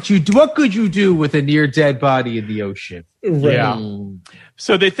 Yep. What could you do with a near dead body in the ocean? Right. Yeah.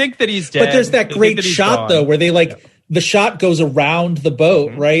 So they think that he's dead. But there's that great shot though, where they the shot goes around the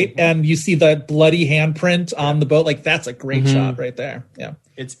boat, right? And you see the bloody handprint on the boat. Like, that's a great shot right there. Yeah.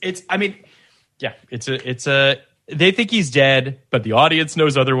 They think he's dead, but the audience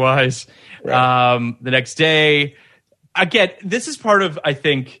knows otherwise. Right. The next day, again, this is part of, I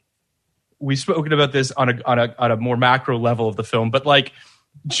think, we've spoken about this on a more macro level of the film, but like,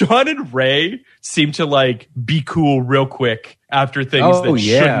 John and Ray seem to like be cool real quick after things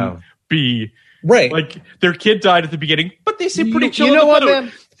shouldn't be. Right. Like, their kid died at the beginning, but they seem pretty chill. You know what,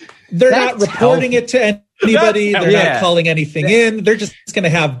 man? They're not reporting it to anybody. They're not calling anything in. They're just going to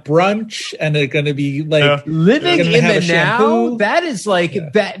have brunch, and they're going to be like living in the now. That is like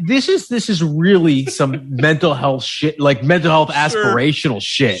that. This is really some mental health shit, like mental health aspirational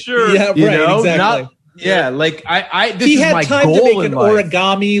shit. Sure. Yeah. You right. know? Exactly. Like this he is had my time goal to make an in life.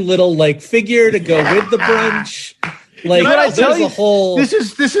 origami little like figure to go with the brunch. Like, what I tell you, whole... this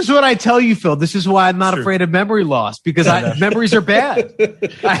is what I tell you, Phil. This is why I'm not afraid of memory loss, because memories are bad.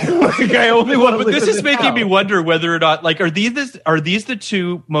 I only want to. But this is making me wonder whether or not, like, are these the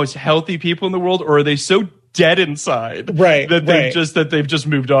two most healthy people in the world, or are they so dead inside, right? That they've just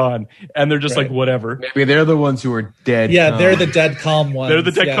moved on, and they're just like, whatever. Maybe they're the ones who are dead. Yeah, they're the dead calm ones. They're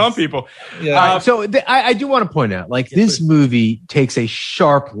the dead calm people. Yeah. I do want to point out, like, this movie takes a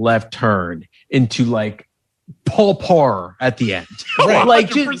sharp left turn into like pulp horror at the end. Right. Like,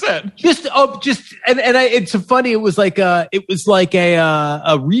 it's so funny. It was like a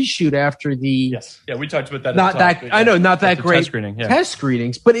reshoot after the we talked about that. Not that great test screening, test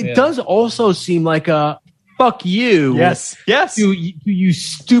screenings, but it does also seem like a fuck you. Yes. You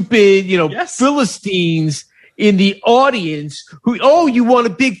stupid, Philistines in the audience who, you want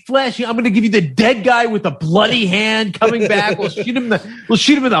a big flash? I'm going to give you the dead guy with a bloody hand coming back. We'll shoot him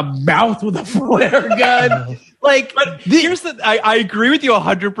in the mouth with a flare gun. Like, but here's I agree with you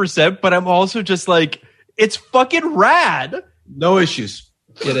 100%, but I'm also just like, it's fucking rad. No issues.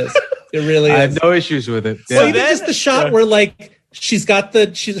 It is. It really is. I have no issues with it. Well, even just the shot where like she's got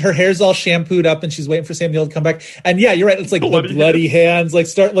her hair's all shampooed up and she's waiting for Samuel to come back. And yeah, you're right. It's like bloody hands, like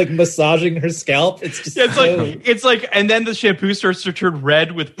start like massaging her scalp. It's just it's like, and then the shampoo starts to turn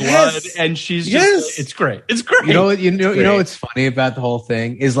red with blood, and she's just, it's great. It's great. You know what's funny about the whole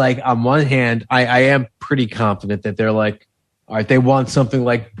thing is, like, on one hand, I am pretty confident that they're like, all right, they want something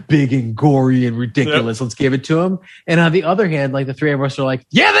like big and gory and ridiculous. Yep. Let's give it to them. And on the other hand, like, the three of us are like,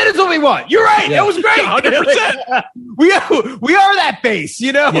 yeah, that is what we want. You're right. That was great. 100%. We are that base,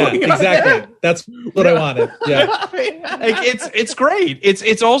 you know? Yeah, exactly. That's what I wanted. Yeah. Like, it's great.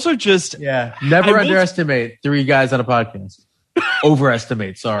 It's also just, never underestimate three guys on a podcast.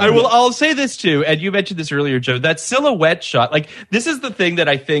 Overestimate. Sorry. I'll say this too. And you mentioned this earlier, Joe, that silhouette shot, like, this is the thing that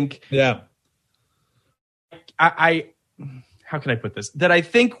I think, how can I put this? That I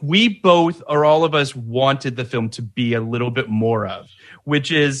think we both, or all of us, wanted the film to be a little bit more of,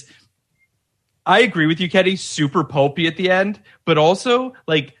 which is, I agree with you, Kenny, super pulpy at the end, but also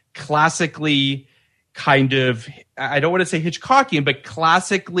like classically kind of, I don't want to say Hitchcockian, but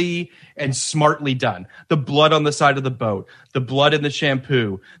classically and smartly done. The blood on the side of the boat, the blood in the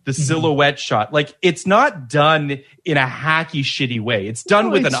shampoo, the silhouette shot. Like, it's not done in a hacky, shitty way. It's done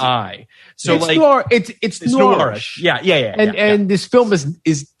with an eye. So it's like, it's noirish. Yeah. And this film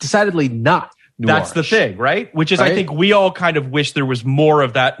is decidedly not noirish. That's the thing, right? Which is, I think we all kind of wish there was more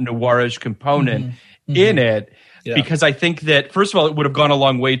of that noirish component in it. Yeah. Because I think that, first of all, it would have gone a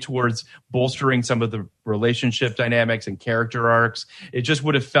long way towards bolstering some of the relationship dynamics and character arcs. It just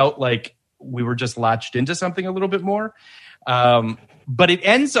would have felt like we were just latched into something a little bit more. But it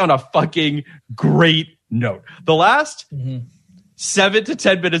ends on a fucking great note. The last 7 to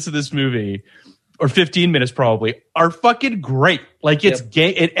 10 minutes of this movie, or 15 minutes probably, are fucking great. Like, it's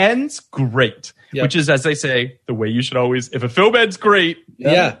it ends great. Yep. Which is, as they say, the way you should always, if a film ends great,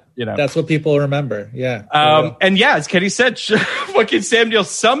 you know, that's what people remember. Yeah. And as Kenny said, fucking Sam Neill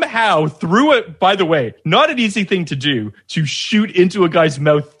somehow threw it, by the way, not an easy thing to do, to shoot into a guy's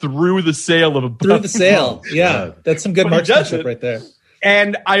mouth through the sail of a boat. Through the sail. Yeah. That's some good marksmanship right there.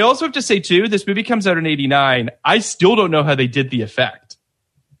 And I also have to say, too, this movie comes out in 1989. I still don't know how they did the effect.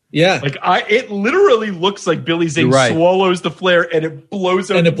 Yeah. Like, it literally looks like Billy Zane swallows the flare and it blows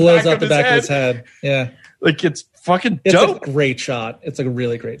out the back of his head. Yeah. Like, it's fucking dope. It's a great shot. It's a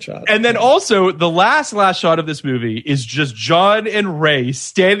really great shot. And then also, the last shot of this movie is just John and Ray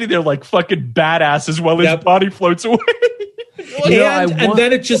standing there like fucking badasses while his body floats away. And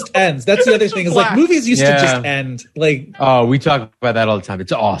then it just ends. That's the other thing, is like, movies used to just end. Like, we talk about that all the time.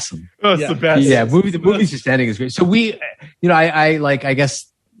 It's awesome. Oh, it's the best. Yeah, the movies just ending is great. So I guess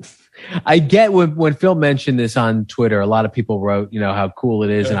I get when Phil mentioned this on Twitter, a lot of people wrote, how cool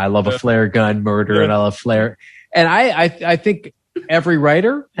it is, and I love a flare gun murder, and I love flare. And I think every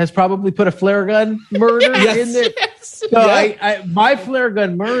writer has probably put a flare gun murder in there. So my flare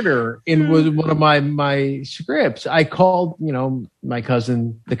gun murder was one of my scripts. I called, my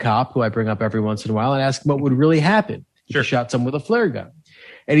cousin, the cop, who I bring up every once in a while, and asked him what would really happen if you shot someone with a flare gun.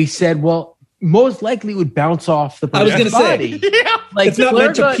 And he said, well, most likely it would bounce off the person's body. Like, it's not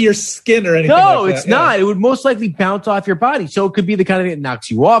meant to pierce skin or anything. No, it's not. It would most likely bounce off your body. So it could be the kind of thing that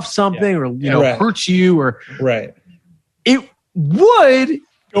knocks you off something or, hurts you or. Right. It would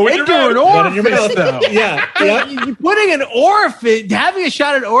go into an orifice, though. You're putting an orifice, having a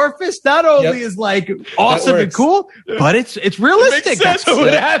shot at orifice not only is like awesome and cool, but it's realistic. That's what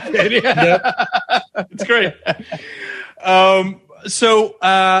would happen. It's great. So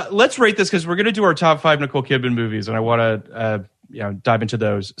let's rate this, because we're going to do our top 5 Nicole Kidman movies, and I want to dive into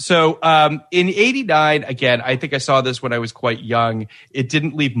those. So in 1989, again, I think I saw this when I was quite young. It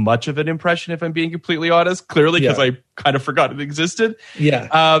didn't leave much of an impression, if I'm being completely honest, clearly, because I kind of forgot it existed.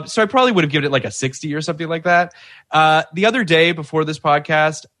 Yeah. So I probably would have given it like a 60 or something like that. The other day before this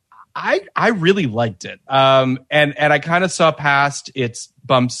podcast, I really liked it. And I kind of saw past its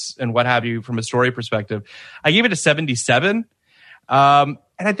bumps and what have you from a story perspective. I gave it a 77. And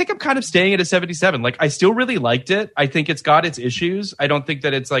I think I'm kind of staying at a 77. Like, I still really liked it. I think it's got its issues. I don't think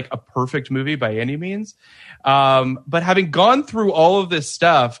that it's like a perfect movie by any means. But having gone through all of this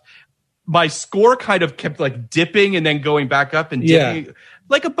stuff, my score kind of kept like dipping and then going back up and dipping,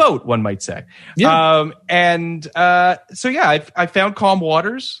 like a boat, one might say. Yeah. I found calm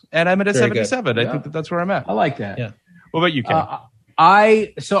waters, and I'm at a 77. I think that's where I'm at. I like that. Yeah. What about you, Ken?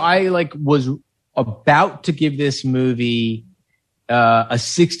 I was about to give this movie a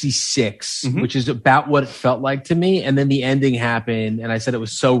 66, which is about what it felt like to me. And then the ending happened, and I said it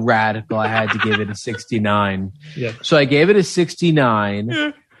was so radical, I had to give it a 69. Yeah. So I gave it a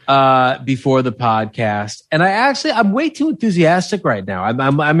 69. before the podcast, and I'm way too enthusiastic right now.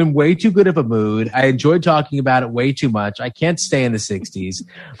 I'm in way too good of a mood. I enjoy talking about it way too much. I can't stay in the 60s.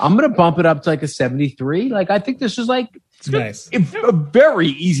 I'm gonna bump it up to like a 73. Like I think this is like nice, a very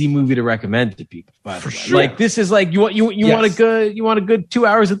easy movie to recommend to people. For sure. Like this is like you want a good 2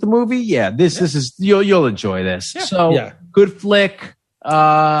 hours at the movie. Yeah, this is you'll enjoy this. Yeah. So good flick.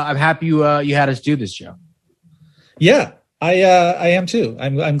 I'm happy you had us do this, Joe. Yeah. I am too.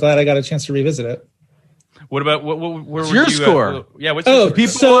 I'm glad I got a chance to revisit it. What about what's your score? What's your score?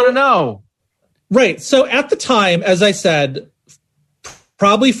 People want to know. Right. So at the time, as I said,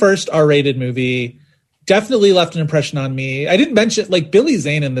 probably first R-rated movie, definitely left an impression on me. I didn't mention like Billy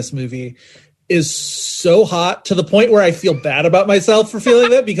Zane in this movie is so hot to the point where I feel bad about myself for feeling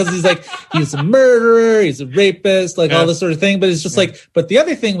that because he's a murderer, he's a rapist, like all this sort of thing. But it's just but the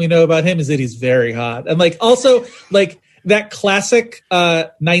other thing we know about him is that he's very hot. And like also like that classic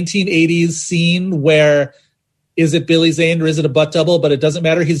 1980s scene where is it Billy Zane or is it a butt double? But it doesn't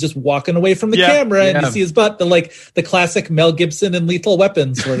matter. He's just walking away from the camera and you see his butt. The classic Mel Gibson and Lethal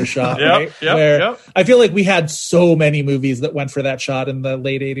Weapon sort of shot. Right? Where I feel like we had so many movies that went for that shot in the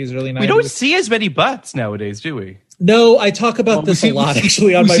late 80s, early 90s. We don't see as many butts nowadays, do we? No, I talk about this a lot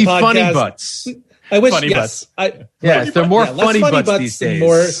actually on my podcast. Funny butts. I wish, funny butts. They're more funny butts these days.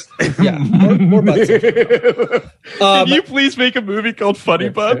 More butts. Can you please make a movie called Funny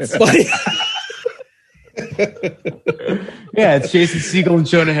Butts? It's Jason Segel and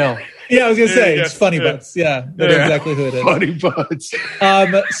Jonah Hill. Yeah, I was going to say, it's Funny Butts. Yeah, that's exactly who it is. Funny Butts.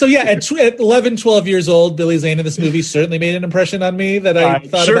 At 11, 12 years old, Billy Zane in this movie certainly made an impression on me that I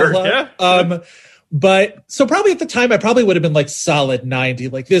thought about a lot. Yeah. But so probably at the time, I probably would have been like solid 90.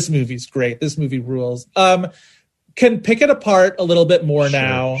 Like this movie's great. This movie rules. Can pick it apart a little bit more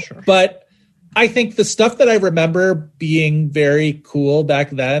now. Sure. But I think the stuff that I remember being very cool back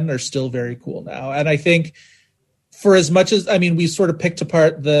then are still very cool now. And I think for as much as, we sort of picked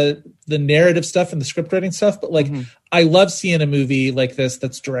apart the narrative stuff and the script writing stuff, but I love seeing a movie like this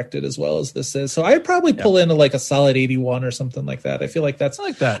that's directed as well as this is. So I'd probably pull in a solid 81 or something like that. I feel like that's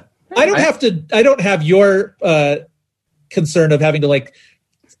like that. I don't have your concern of having to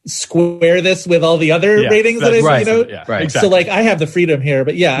square this with all the other ratings that Exactly. So I have the freedom here,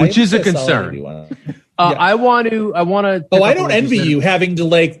 but which is a concern. I want to. Oh, I don't envy you having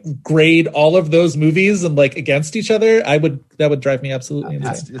to grade all of those movies and against each other. That would drive me absolutely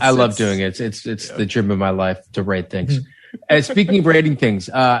insane. I love doing it. It's the dream of my life to rate things. And speaking of rating things,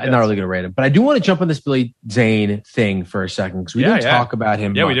 I'm not really going to rate them, but I do want to jump on this Billy Zane thing for a second because we didn't talk about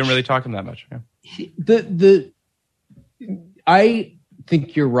him. Yeah, we didn't really talk him that much. Yeah. I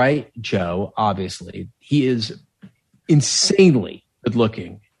think you're right, Joe. Obviously, he is insanely good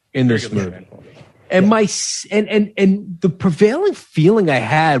looking in this movie. And and the prevailing feeling I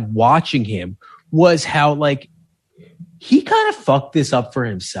had watching him was how he kind of fucked this up for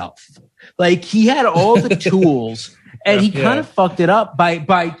himself. He had all the tools. And he kind of fucked it up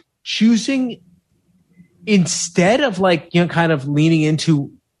by choosing instead of kind of leaning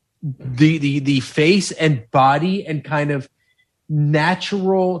into the face and body and kind of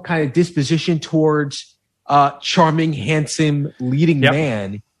natural kind of disposition towards charming, handsome leading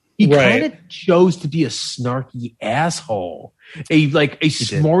man. He kind of chose to be a snarky asshole, a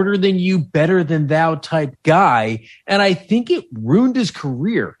smarter than you, better than thou type guy. And I think it ruined his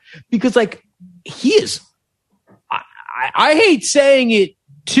career because he is. I hate saying it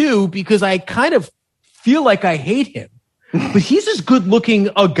too because I kind of feel like I hate him, but he's as good looking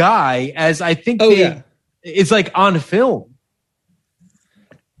a guy as I think it's on film.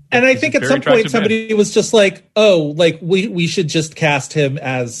 And I think at some point somebody was just we should just cast him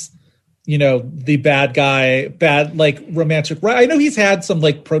as, the bad guy, romantic. I know he's had some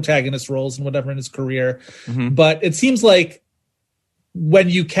protagonist roles and whatever in his career, but it seems like when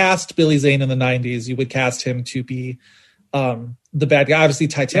you cast Billy Zane in the 90s, you would cast him to be the bad guy. Obviously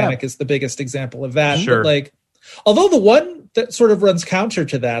Titanic is the biggest example of that. Sure. But although the one that sort of runs counter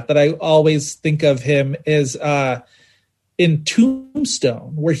to that I always think of him is in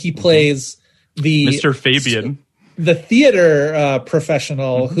Tombstone, where he plays the Mr. Fabian, the theater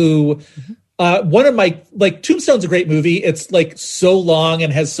professional who one of my Tombstone's a great movie. It's so long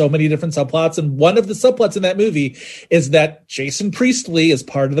and has so many different subplots. And one of the subplots in that movie is that Jason Priestley is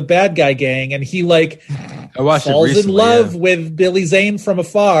part of the bad guy gang. And he falls in love with Billy Zane from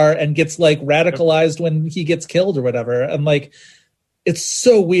afar and gets radicalized when he gets killed or whatever. And it's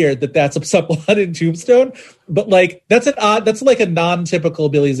so weird that that's a subplot in Tombstone, but that's a non-typical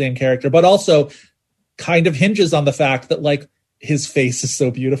Billy Zane character, but also kind of hinges on the fact that his face is so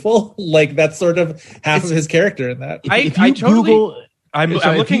beautiful. That's sort of half of his character in that. If you Google I'm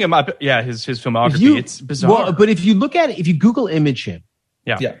looking him up. Yeah, his filmography. It's bizarre. Well, but if you look at it, if you Google image him,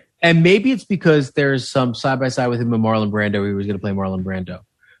 yeah. And maybe it's because there's some side by side with him and Marlon Brando. He was going to play Marlon Brando,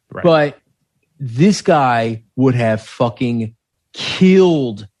 right. But this guy would have fucking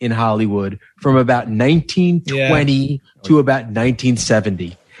killed in Hollywood from about 1920 to about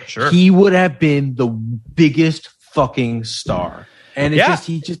 1970. Sure, he would have been the biggest fucking star, and it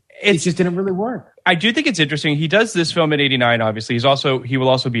just didn't really work. I do think it's interesting. He does this film in '89. Obviously, he will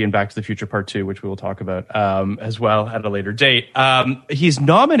also be in Back to the Future Part 2, which we will talk about as well at a later date. He's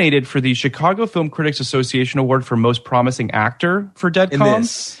nominated for the Chicago Film Critics Association Award for Most Promising Actor for Dead Calm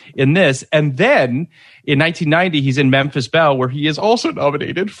in this, and then in 1990 he's in Memphis Belle, where he is also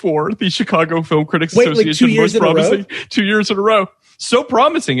nominated for the Chicago Film Critics Association Most Promising 2 years in a row. So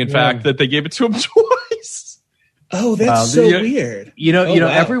promising, in fact, that they gave it to him twice. Oh, that's so weird.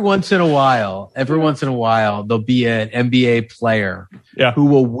 Every once in a while, there'll be an NBA player who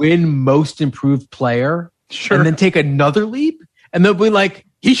will win Most Improved Player and then take another leap, and they'll be like,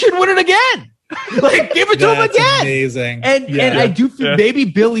 he should win it again. Like, give it to him again. Amazing. And I do feel maybe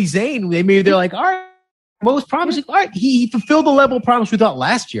Billy Zane, they're like, all right, most promising. All right, he fulfilled the level of promise we thought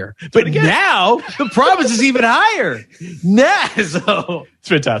last year, but now the promise is even higher. So it's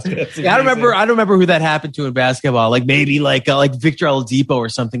fantastic. I don't remember who that happened to in basketball. Like maybe like Victor Oladipo or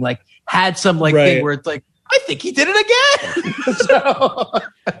something. Like had some thing where it's like, I think he did it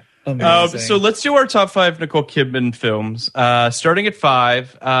again. So let's do our top 5 Nicole Kidman films, starting at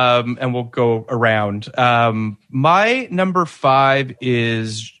 5, and we'll go around. My number 5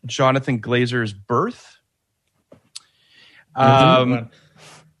 is Jonathan Glazer's Birth. A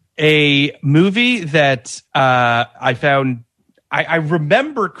movie that I found I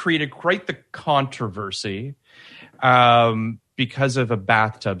remember created quite the controversy because of a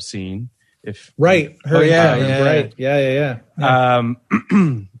bathtub scene. Right. Yeah.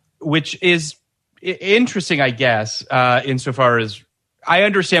 Which is interesting, I guess, insofar as I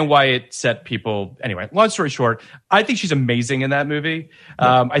understand why it set people. Anyway, long story short, I think she's amazing in that movie.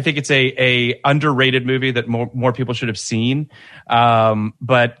 I think it's a underrated movie that more people should have seen,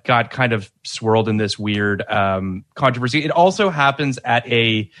 but got kind of swirled in this weird controversy. It also happens at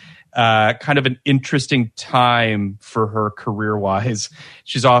a kind of an interesting time for her career-wise.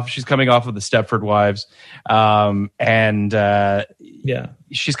 She's coming off of the Stepford Wives, and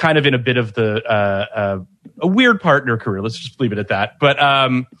she's kind of in a bit of a weird part in her career. Let's just leave it at that. But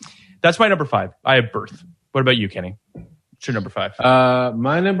that's my number 5. I have Birth. What about you, Kenny? What's your number 5?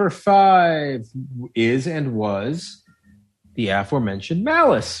 My number 5 is and was the aforementioned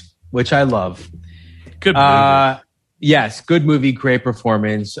Malice, which I love. Good movie. Yes, good movie, great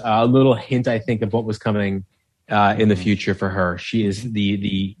performance. A little hint, I think, of what was coming in the future for her. She is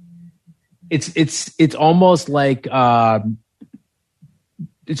It's almost like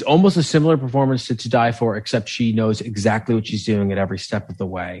it's almost a similar performance to Die For, except she knows exactly what she's doing at every step of the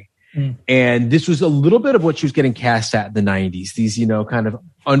way. And this was a little bit of what she was getting cast at in the 90s. These, kind of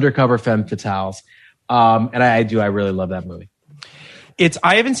undercover femme fatales. And I really love that movie.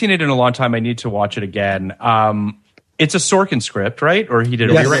 I haven't seen it in a long time. I need to watch it again. It's a Sorkin script, right? Or he did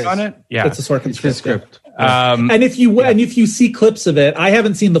a rewrite on it? Yeah. It's a Sorkin script. And if you see clips of it, I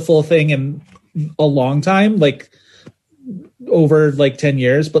haven't seen the full thing in a long time, like over 10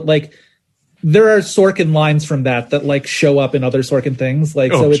 years, but there are Sorkin lines from that show up in other Sorkin things.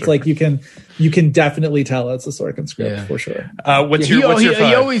 You can definitely tell it's a Sorkin script for sure. What's your 5?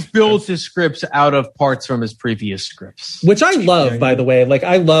 He always builds his scripts out of parts from his previous scripts, which I love, by the way.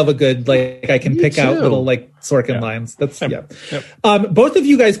 I love a good, I can pick out little Sorkin lines. That's both of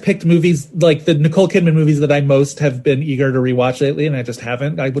you guys picked movies, the Nicole Kidman movies that I most have been eager to rewatch lately, and I just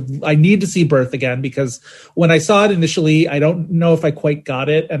haven't. I need to see Birth again, because when I saw it initially, I don't know if I quite got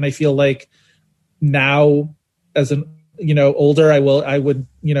it. And I feel like now, as an older, I would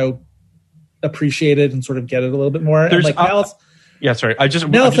appreciate it and sort of get it a little bit more. There's Malice. Sorry. I've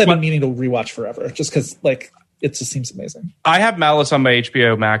been meaning to rewatch forever, just because it just seems amazing. I have Malice on my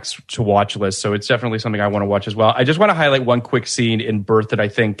HBO Max to watch list, so it's definitely something I want to watch as well. I just want to highlight one quick scene in Birth that I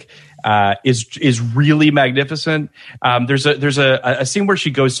think is really magnificent. There's a scene where she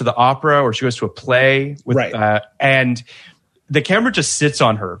goes to the opera, or she goes to a play with, and the camera just sits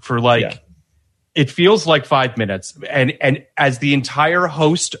on her for it feels like 5 minutes. And as the entire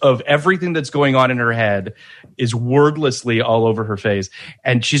host of everything that's going on in her head is wordlessly all over her face.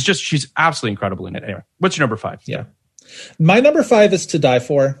 And she's absolutely incredible in it. Anyway, what's your number 5? Yeah. My number 5 is To Die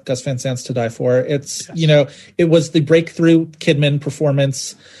For, Gus Van Sant's To Die For. It's, it was the breakthrough Kidman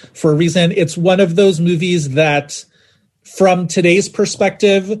performance for a reason. It's one of those movies that, from today's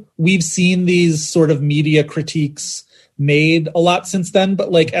perspective, we've seen these sort of media critiques made a lot since then.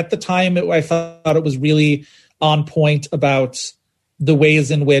 But like at the time, I thought it was really on point about the ways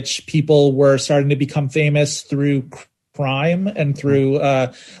in which people were starting to become famous through crime and through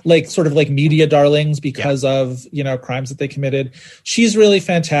like sort of like media darlings because of, you know, crimes that they committed. She's really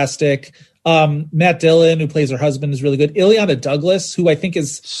fantastic. Matt Dillon, who plays her husband, is really good. Ileana Douglas, who I think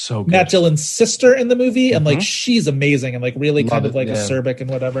is so good. Matt Dillon's sister in the movie, and like she's amazing and like really kind of like acerbic and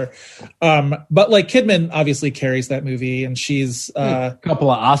whatever. But like Kidman obviously carries that movie, and she's a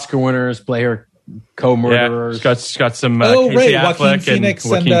couple of Oscar winners play her co-murderers. Yeah, she's got some Casey Affleck Joaquin Phoenix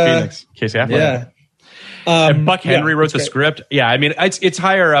and Joaquin Phoenix. Casey Affleck. Yeah. And Buck Henry wrote the script. Yeah, I mean it's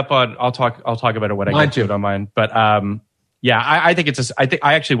higher up on. I'll talk about it when I get to it on mine. But yeah, I think it's. I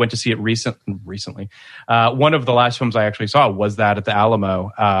actually went to see it recently. One of the last films I actually saw was that at the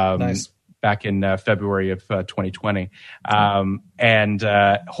Alamo. Nice. Back in February of 2020, and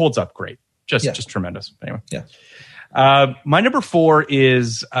holds up great. Just tremendous. Anyway, my number 4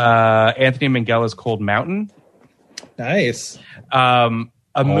 is Anthony Minghella's Cold Mountain. Nice. A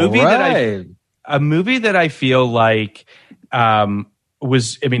movie that I feel like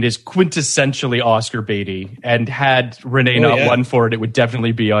is quintessentially Oscar baity, and had Renee won for it, it would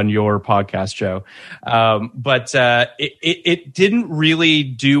definitely be on your podcast show. But it didn't really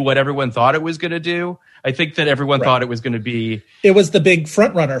do what everyone thought it was going to do. I think that everyone thought it was going to be. It was the big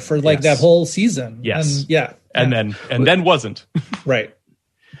front runner for like that whole season. Yes. And then wasn't. Right.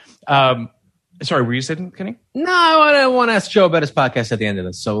 Sorry, were you saying, Kenny? No, I want to ask Joe about his podcast at the end of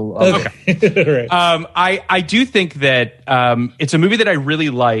this. So, okay. Right. I do think that it's a movie that I really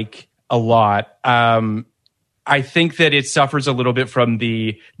like a lot. I think that it suffers a little bit from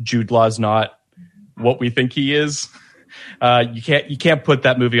the Jude Law's not what we think he is. You can't put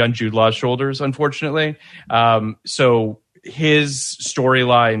that movie on Jude Law's shoulders, unfortunately. So his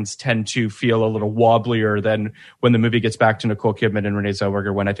storylines tend to feel a little wobblier than when the movie gets back to Nicole Kidman and Renee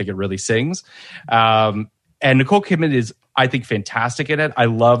Zellweger, when I think it really sings. And Nicole Kidman is, I think, fantastic in it. I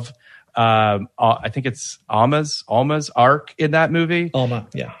love, I think it's Alma's arc in that movie. Alma,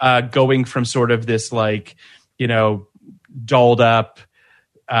 yeah. Going from sort of this like, dolled up,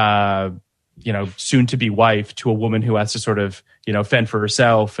 soon to be wife to a woman who has to sort of, fend for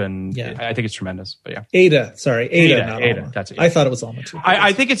herself. And I think it's tremendous. But yeah. Ada. Ada. That's it. I thought it was Alma too.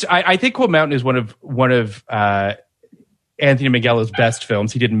 I think Cold Mountain is one of Anthony Minghella's best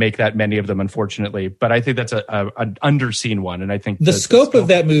films. He didn't make that many of them, unfortunately, but I think that's an underseen one. And I think the scope of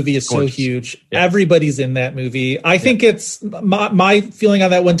that movie is gorgeous. So huge. Yeah. Everybody's in that movie. I think it's my feeling on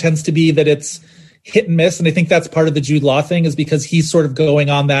that one tends to be that it's hit and miss. And I think that's part of the Jude Law thing, is because he's sort of going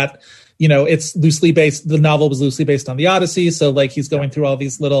on that, it's loosely based. The novel was loosely based on the Odyssey. So like he's going through all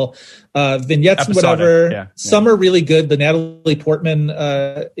these little vignettes and whatever. Yeah. Some are really good. The Natalie Portman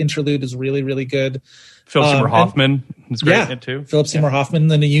interlude is really, really good. Philip Seymour Hoffman is great in it too. Philip Seymour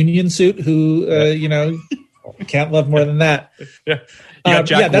Hoffman in a union suit who, can't love more than that. Yeah. You got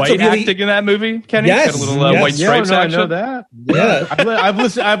Jack White acting in that movie, Kenny? Yes. Got a little White Stripes action. I know that. Yeah.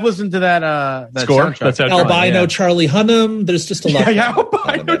 I've listened to that score. That's Albino Charlie Hunnam. There's just a lot.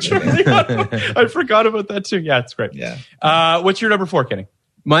 Albino Charlie Hunnam. I forgot about that too. Yeah, it's great. Yeah. What's your number 4, Kenny?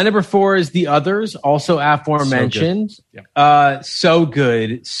 My number 4 is The Others, also aforementioned. So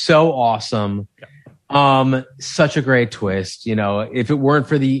good, so awesome. Yeah. Such a great twist. If it weren't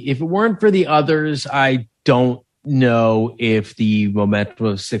for the Others, I don't know if the momentum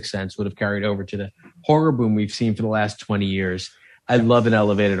of Sixth Sense would have carried over to the horror boom we've seen for the last 20 years. I love an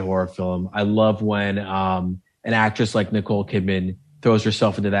elevated horror film. I love when an actress like Nicole Kidman throws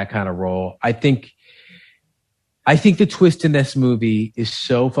herself into that kind of role. I think the twist in this movie is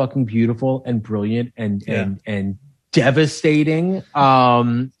so fucking beautiful and brilliant and devastating in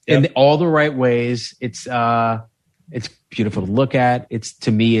all the right ways. It's beautiful to look at. It's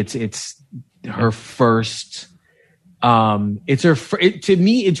her first. It's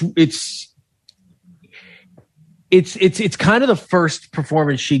kind of the first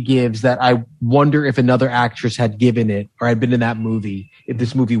performance she gives that I wonder if another actress had given it or had been in that movie, if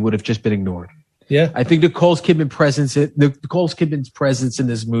this movie would have just been ignored. Yeah. I think Nicole Kidman's presence in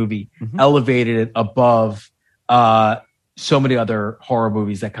this movie elevated it above so many other horror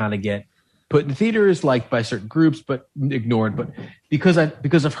movies that kind of get put in theaters, liked by certain groups, but ignored. But because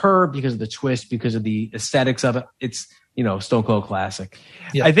of her, because of the twist, because of the aesthetics of it, it's, stone cold classic.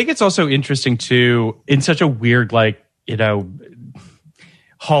 Yeah. I think it's also interesting too, in such a weird,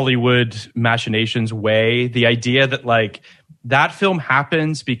 Hollywood machinations way, the idea that that film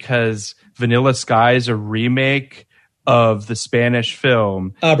happens because Vanilla Sky is a remake of the Spanish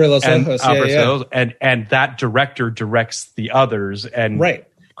film Abre los Ojos, and that director directs The Others, and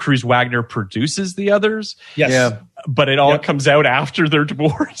Cruz Wagner produces the others. Yes. Yeah. But it all comes out after their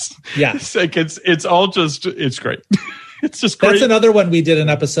divorce. Yeah. It's all just, it's great. It's just great. That's another one. We did an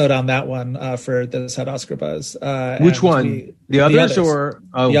episode on that one for this had Oscar buzz. Which one? The others or?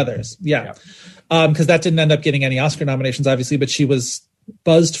 The others. Yeah. Because that didn't end up getting any Oscar nominations, obviously, but she was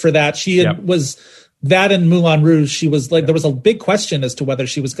buzzed for that. She was that in Moulin Rouge. She was like, there was a big question as to whether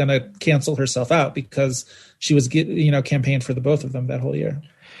she was going to cancel herself out because she was, campaigned for the both of them that whole year.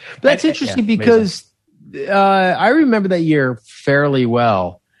 But that's interesting because I remember that year fairly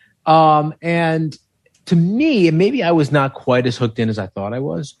well. And to me, and maybe I was not quite as hooked in as I thought I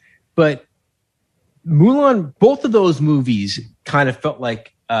was, but Mulan, both of those movies kind of felt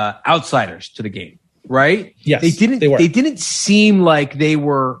like outsiders to the game, right? Yes, they didn't seem like they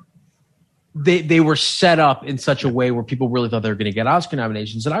were set up in such a way where people really thought they were going to get Oscar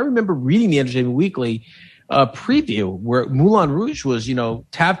nominations. And I remember reading the Entertainment Weekly preview where Moulin Rouge was,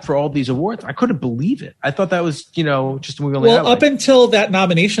 tapped for all these awards. I couldn't believe it. I thought that was, just a movie. Well, up until that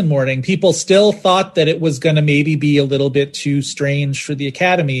nomination morning, people still thought that it was going to maybe be a little bit too strange for the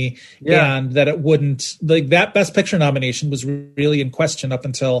Academy, and that it wouldn't, like, that Best Picture nomination was really in question up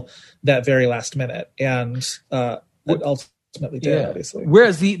until that very last minute, and it ultimately did, obviously.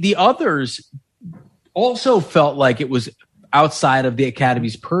 Whereas the others also felt like it was outside of the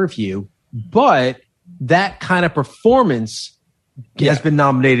Academy's purview, but that kind of performance has been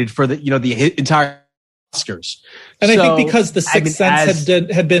nominated for the entire Oscars. And I think because The Sixth Sense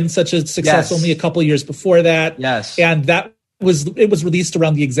had been such a success only a couple years before that. Yes. And it was released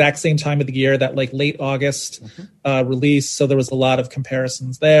around the exact same time of the year, that like late August release. So there was a lot of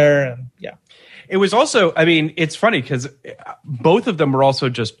comparisons there. And it was also, I mean, it's funny because both of them were also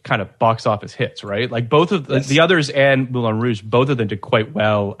just kind of box office hits, right? Like both of the others and Moulin Rouge, both of them did quite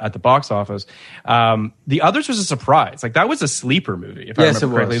well at the box office. The others was a surprise. Like that was a sleeper movie, if I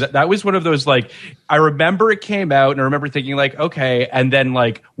remember correctly. That was one of those, like, I remember it came out and I remember thinking like, okay, and then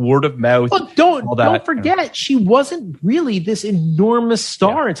like word of mouth. Well, don't forget, she wasn't really this enormous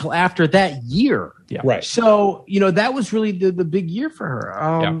star until after that year. Yeah. Right. So, that was really the big year for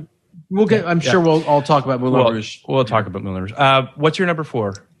her. We'll get. I'm sure we'll all talk about Moulin Rouge. We'll talk about Moulin Rouge. What's your number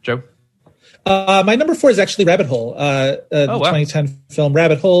 4, Joe? My number 4 is actually Rabbit Hole, the 2010 film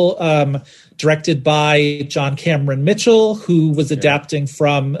Rabbit Hole, directed by John Cameron Mitchell, who was adapting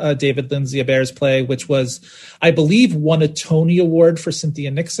from David Lindsay Abair's play, which was, I believe, won a Tony Award for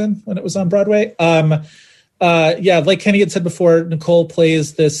Cynthia Nixon when it was on Broadway. Like Kenny had said before, Nicole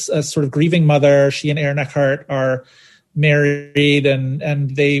plays this sort of grieving mother. She and Aaron Eckhart are married,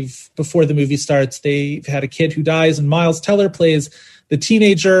 and they've, before the movie starts, they've had a kid who dies, and Miles Teller plays the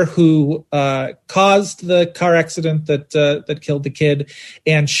teenager who caused the car accident that killed the kid.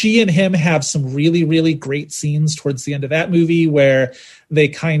 And she and him have some really, really great scenes towards the end of that movie where they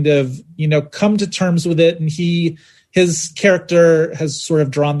kind of, come to terms with it. And his character has sort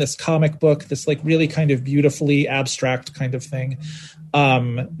of drawn this comic book, this like really kind of beautifully abstract kind of thing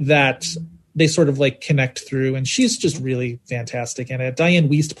that they sort of like connect through, and she's just really fantastic in it. Diane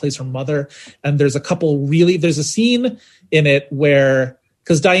Wiest plays her mother, and there's a scene in it where,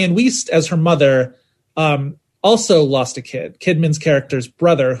 because Diane Wiest as her mother also lost a kid, Kidman's character's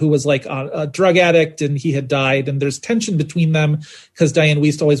brother, who was like a drug addict, and he had died, and there's tension between them because Diane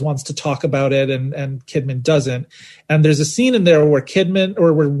Wiest always wants to talk about it and Kidman doesn't. And there's a scene in there where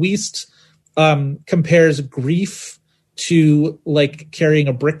Wiest compares grief to like carrying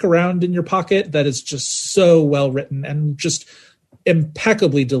a brick around in your pocket. That is just so well written and just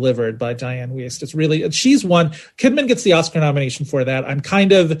impeccably delivered by Diane Wiest. It's really, she's won. Kidman gets the Oscar nomination for that. I'm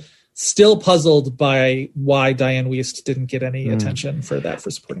kind of still puzzled by why Diane Wiest didn't get any attention for that, for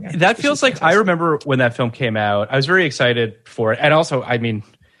supporting actress. That feels like, I remember when that film came out, I was very excited for it. And also, I mean,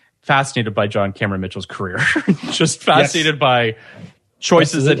 fascinated by John Cameron Mitchell's career. Just fascinated by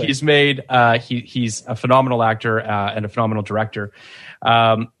choices that he's made. He's a phenomenal actor and a phenomenal director.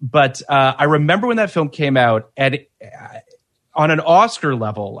 But I remember when that film came out, and on an Oscar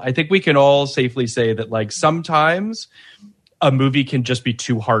level, I think we can all safely say that like sometimes a movie can just be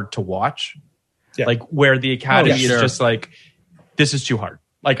too hard to watch. Yeah. Like where the Academy is just like, this is too hard.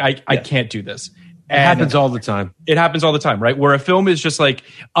 Like I can't do this. And it happens all the time. It happens all the time, right? Where a film is just like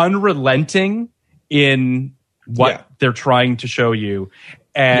unrelenting in what they're trying to show you,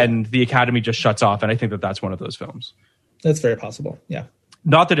 and the Academy just shuts off. And I think that that's one of those films. That's very possible. Yeah.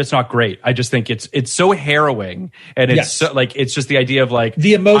 not that it's not great. I just think it's so harrowing, and it's so, like, it's just the idea of like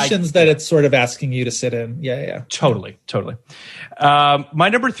the emotions that it's sort of asking you to sit in. Yeah. Totally. My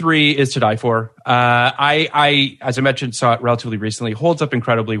number 3 is To Die For. I, as I mentioned, saw it relatively recently. Holds up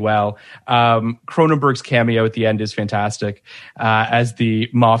incredibly well. Cronenberg's cameo at the end is fantastic, as the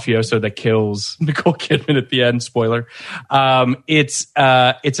mafioso that kills Nicole Kidman at the end. Spoiler. It's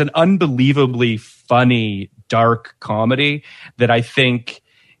an unbelievably funny, dark comedy that I think,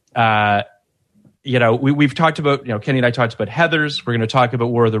 we've talked about, Kenny and I talked about Heathers. We're going to talk about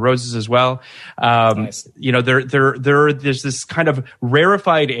War of the Roses as well. Nice. There's this kind of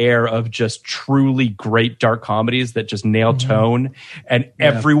rarefied air of just truly great dark comedies that just nail tone, and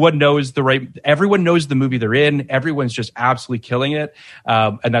everyone knows the movie they're in. Everyone's just absolutely killing it.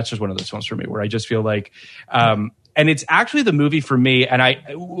 And that's just one of those ones for me where I just feel like, and it's actually the movie for me. And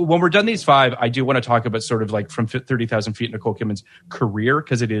when we're done these 5, I do want to talk about sort of like From 30,000 Feet Nicole Kidman's career,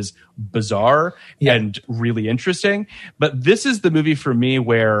 because it is bizarre and really interesting. But this is the movie for me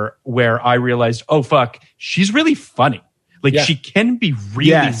where I realized, oh fuck, she's really funny. Like she can be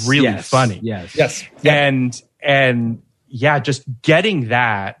really funny. Yes. And just getting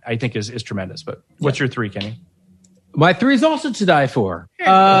that I think is tremendous. But what's your 3, Kenny? My 3 is also To Die For.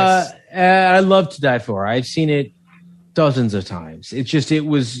 I love To Die For. I've seen it dozens of times. It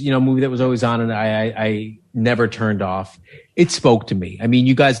was a movie that was always on, and I never turned off. It spoke to me. I mean,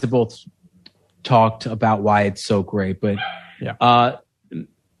 you guys have both talked about why it's so great, but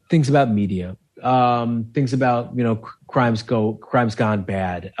things about media, things about crimes gone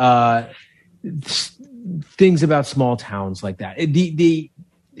bad, things about small towns like that. It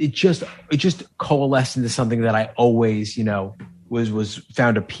just coalesced into something that I always was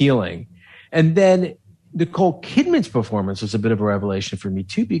found appealing. And then Nicole Kidman's performance was a bit of a revelation for me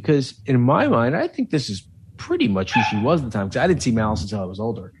too, because in my mind, I think this is pretty much who she was at the time, because I didn't see Malice until I was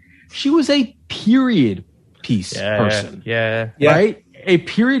older. She was a period piece person. Right? A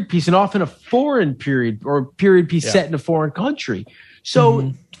period piece, and often a foreign period, or a period piece set in a foreign country.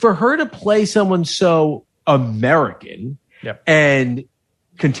 So for her to play someone so American and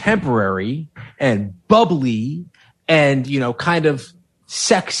contemporary and bubbly and, kind of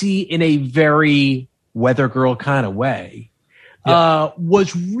sexy in a very weather girl kind of way,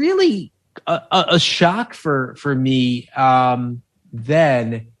 was really a shock for me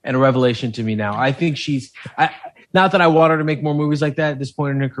then, and a revelation to me now. I think not that I want her to make more movies like that at this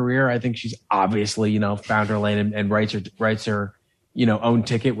point in her career. I think she's obviously, found her lane and writes her, own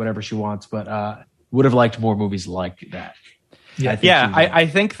ticket, whatever she wants, but would have liked more movies like that. I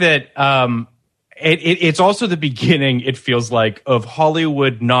think that it's also the beginning, it feels like, of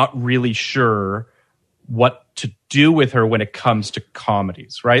Hollywood not really sure what to do with her when it comes to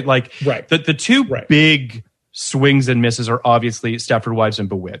comedies, right? Like the two big swings and misses are obviously Stepford Wives and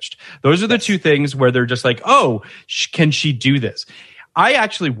Bewitched. Those are the two things where they're just like, oh, can she do this? I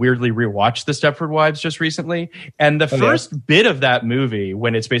actually weirdly rewatched the Stepford Wives just recently, and the first bit of that movie,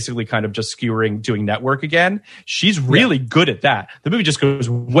 when it's basically kind of just doing network again, she's really good at that. The movie just goes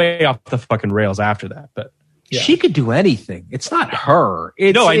way off the fucking rails after that, but she could do anything. It's not her.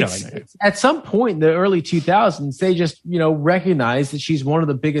 I know. At some point in the early 2000s, they just, recognized that she's one of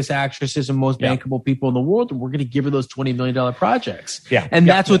the biggest actresses and most bankable people in the world, and we're going to give her those $20 million projects. And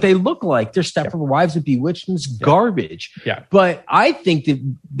that's what they look like. They're Stepford Wives and Bewitched, and it's garbage. But I think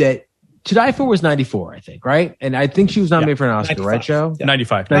that To Die For was 94, I think, right? And I think she was nominated for an Oscar, 95. right, Joe?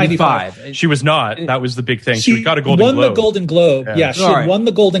 95. She was not. That was the big thing. She got a Golden Globe. Won the Golden Globe. She won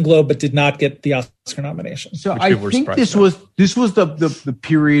the Golden Globe, but did not get the Oscar nomination. So I think this was the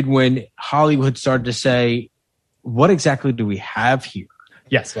period when Hollywood started to say, what exactly do we have here?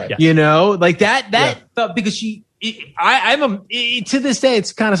 Yes. Like that, because I'm to this day,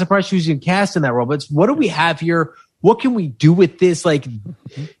 it's kind of surprised she was even cast in that role, but it's, what do we have here? What can we do with this? Like,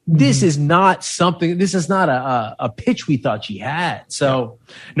 this is not something. This is not a pitch we thought she had. So,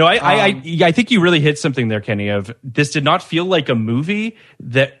 no, I think you really hit something there, Kenny. Of this did not feel like a movie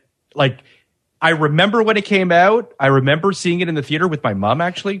that, like, I remember when it came out. I remember seeing it in the theater with my mom.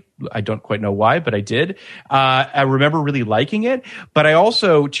 Actually, I don't quite know why, but I did. I remember really liking it. But I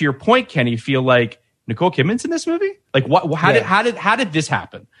also, to your point, Kenny, feel like Nicole Kidman's in this movie. Like, what? How did this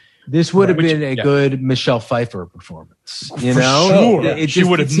happen? This would have been a good Michelle Pfeiffer performance, For sure. She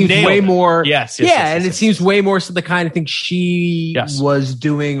would have nailed way more. Yes, and it seems way more so the kind of thing she was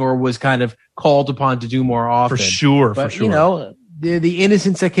doing or was kind of called upon to do more often. For sure. The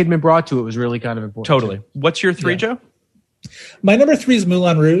innocence that Kidman brought to it was really kind of important. Totally. Too. What's your 3, Joe? My number 3 is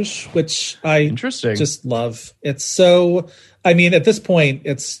Moulin Rouge, which I just love. It's so, I mean, at this point,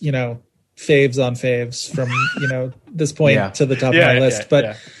 it's, faves on faves from this point to the top of my list.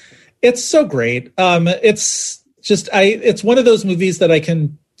 But it's so great. It's just it's one of those movies that I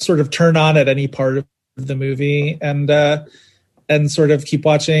can sort of turn on at any part of the movie and sort of keep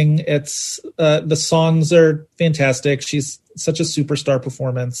watching. It's the songs are fantastic. She's such a superstar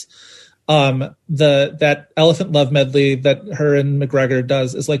performance. That Elephant Love medley that her and McGregor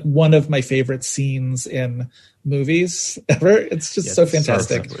does is like one of my favorite scenes in movies ever. It's just so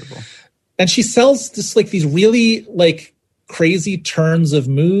fantastic. And she sells just like these really like crazy turns of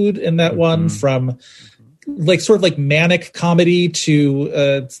mood in that one, from like sort of like manic comedy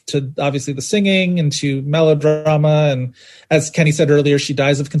to obviously the singing and to melodrama. And as Kenny said earlier, she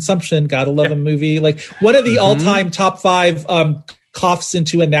dies of consumption. Gotta love a movie. Like one of the all-time top 5 coughs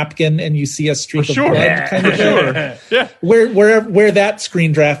into a napkin and you see a streak of blood kind of thing. Yeah. Where that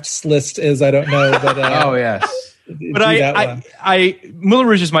Screen Drafts list is, I don't know. But oh yes. But I Moulin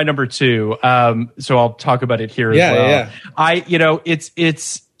Rouge is my number 2. So I'll talk about it here as well. Yeah.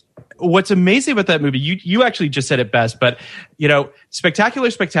 It's what's amazing about that movie, you actually just said it best, but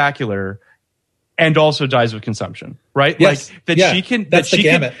spectacular, and also dies of consumption, right? Yes. Like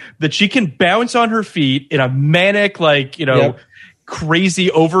that she can bounce on her feet in a manic, crazy,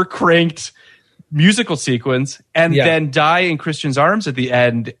 overcranked musical sequence, and then die in Christian's arms at the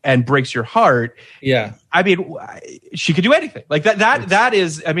end and breaks your heart. Yeah. I mean, she could do anything like that. That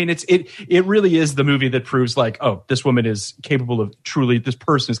is, I mean, it really is the movie that proves like, oh, this woman is capable of this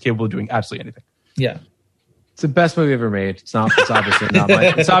person is capable of doing absolutely anything. Yeah. It's the best movie ever made. It's obviously not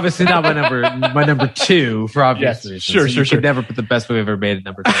it's obviously not my number 2 for obvious reasons. Sure. You could never put the best movie ever made at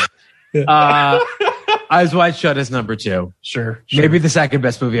number 2. Eyes Wide Shut is number 2. Sure. Maybe the second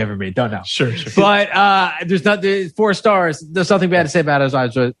best movie ever made. Don't know. Sure. But there's 4 stars. There's nothing bad to say about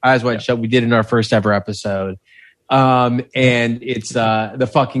Eyes Wide Shut. We did in our first ever episode. And it's the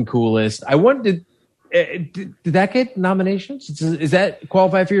fucking coolest. I wanted did that get nominations? Is that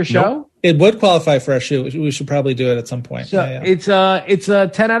qualify for your show? Nope. It would qualify for our show. We should probably do it at some point. So it's a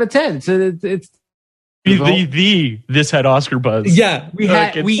 10 out of 10. It's this had Oscar buzz. Yeah,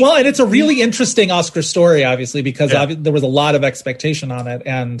 and it's a really interesting Oscar story, obviously, because there was a lot of expectation on it,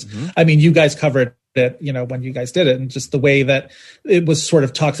 and I mean, you guys covered it, when you guys did it, and just the way that it was sort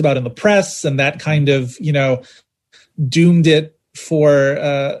of talked about in the press, and that kind of doomed it for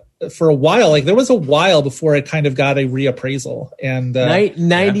a while. Like there was a while before it kind of got a reappraisal, and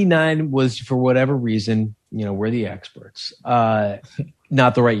 99 was, for whatever reason, we're the experts, not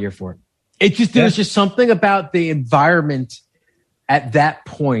the right year for it. It just there was just something about the environment at that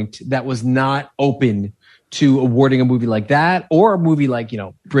point that was not open to awarding a movie like that, or a movie like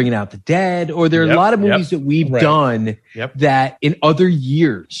Bringing Out the Dead, or there are a lot of movies that we've done that in other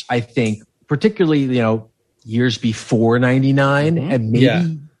years, I think, particularly years before 99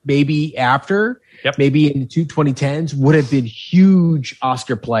 and maybe after, maybe in the 2010s, would have been huge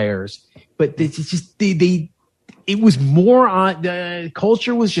Oscar players, but it's just it was more on the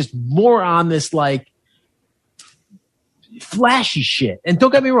culture was just more on this like flashy shit. And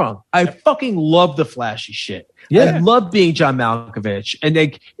don't get me wrong, I fucking love the flashy shit. I love being John Malkovich, and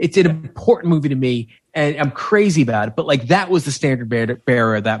it's an important movie to me, and I'm crazy about it. But like that was the standard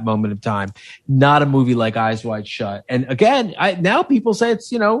bearer at that moment of time, not a movie like Eyes Wide Shut. And again, now people say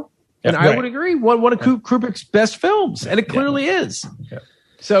it's and I would agree one of Kubrick's best films, and it clearly is. Yeah.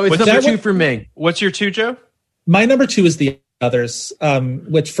 So it's number 2 for me. What's your 2, Joe? My number 2 is The Others,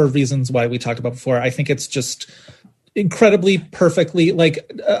 which for reasons why we talked about before, I think it's just incredibly perfectly,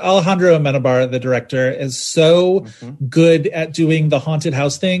 like Alejandro Amenabar, the director, is so good at doing the haunted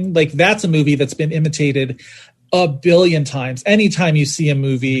house thing. Like that's a movie that's been imitated a billion times. Anytime you see a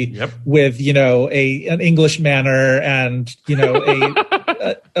movie with, an English manor and,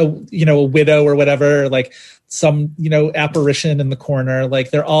 a widow or whatever, like some, apparition in the corner, like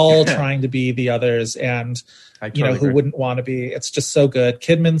they're all trying to be the others, and who wouldn't want to be? It's just so good.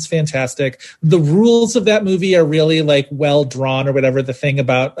 Kidman's fantastic. The rules of that movie are really like well drawn, or whatever. The thing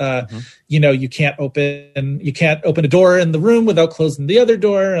about you can't open a door in the room without closing the other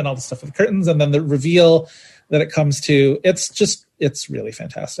door, and all the stuff with the curtains, and then the reveal that it comes to. It's really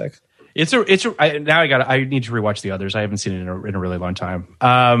fantastic. I need to rewatch The Others. I haven't seen it in a really long time.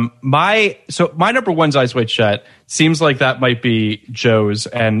 My number 1's Eyes Wide Shut. Seems like that might be Joe's,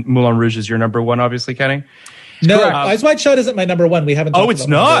 and Moulin Rouge is your number 1, obviously, Kenny. No, Eyes Wide Shut isn't my number 1. We haven't. It's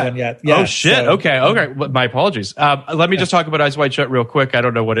not one yet. Yeah, oh shit. So. Okay. My apologies. Let me just talk about Eyes Wide Shut real quick. I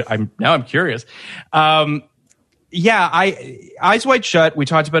don't know what I'm curious. Eyes Wide Shut. We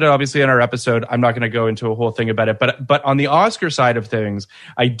talked about it obviously in our episode. I'm not going to go into a whole thing about it, but on the Oscar side of things,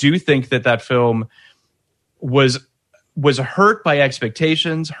 I do think that film was was hurt by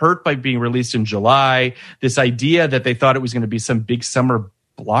expectations, hurt by being released in July. This idea that they thought it was going to be some big summer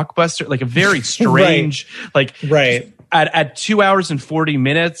blockbuster, like a very strange, At 2 hours and 40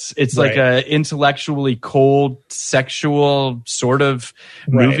 minutes, it's like a intellectually cold, sexual sort of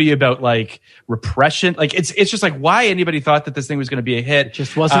movie about like repression. Like it's just like, why anybody thought that this thing was going to be a hit? It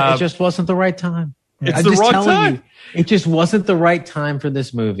just wasn't the right time. It's the wrong time. It just wasn't the right time for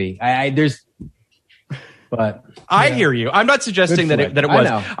this movie. But I hear you. I'm not suggesting that it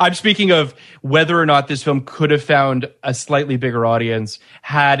was. I'm speaking of whether or not this film could have found a slightly bigger audience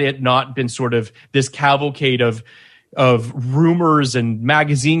had it not been sort of this cavalcade of rumors and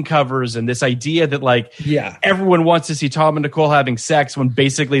magazine covers and this idea that everyone wants to see Tom and Nicole having sex when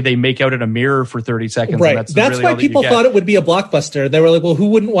basically they make out in a mirror for 30 seconds. Right. And that's really why people thought it would be a blockbuster. They were like, well, who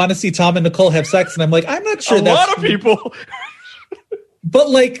wouldn't want to see Tom and Nicole have sex? And I'm like, I'm not sure. A lot of people.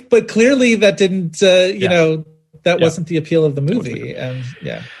 But clearly that didn't, that wasn't the appeal of the movie. And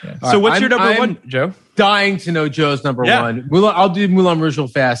So what's your number one, Joe? Dying to know Joe's number one. I'll do Moulin Rouge real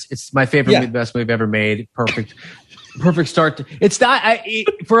fast. It's my favorite movie, the best movie ever made. Perfect start. It's not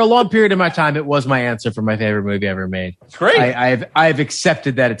for a long period of my time. It was my answer for my favorite movie ever made. Great. I've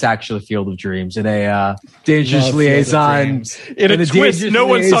accepted that it's actually Field of Dreams in a Dangerous Liaison. In a twist no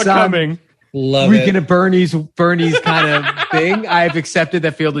one saw coming. Weekend at Bernie's kind of thing. I've accepted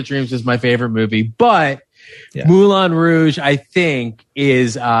that Field of Dreams is my favorite movie, but Moulin Rouge, I think,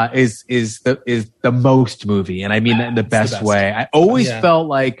 is the most movie, and I mean that in the best way. I always felt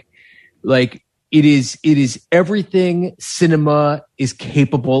like it is everything cinema is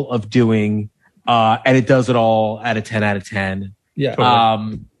capable of doing, and it does it all at a 10 out of 10. Yeah.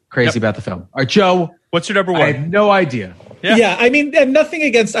 Totally. Crazy about the film. All right, Joe. What's your number one? I have no idea. Yeah. I mean, and nothing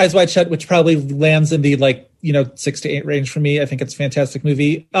against Eyes Wide Shut, which probably lands in the 6 to 8 range for me. I think it's a fantastic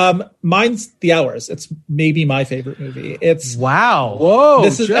movie. Mine's The Hours. It's maybe my favorite movie. It's whoa.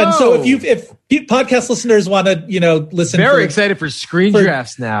 This is Joe. And so if podcast listeners want to listen, very excited for screen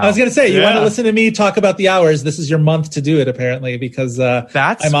drafts now. I was going to say you want to listen to me talk about The Hours. This is your month to do it apparently because I'm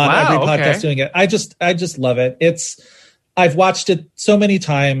on every podcast doing it. I just love it. I've watched it so many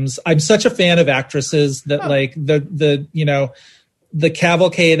times. I'm such a fan of actresses that the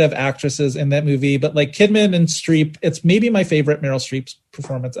cavalcade of actresses in that movie, but Kidman and Streep, it's maybe my favorite Meryl Streep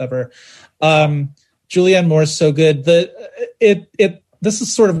performance ever. Julianne Moore's so good. This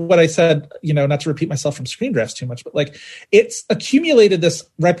is sort of what I said, not to repeat myself from screen drafts too much, but it's accumulated this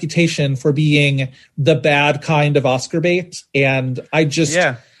reputation for being the bad kind of Oscar bait. And I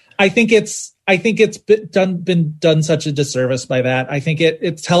think it's been done such a disservice by that. I think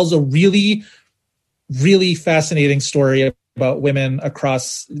it tells a really, really fascinating story about women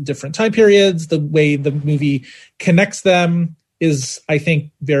across different time periods. The way the movie connects them is, I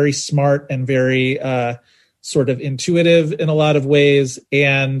think, very smart and very sort of intuitive in a lot of ways.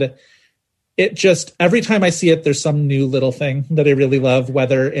 And it just, every time I see it, there's some new little thing that I really love,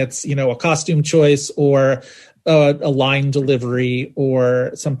 whether it's, a costume choice or a line delivery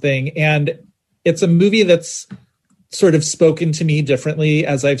or something. And it's a movie that's sort of spoken to me differently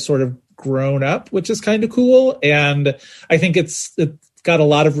as I've sort of grown up, which is kind of cool. And I think it's got a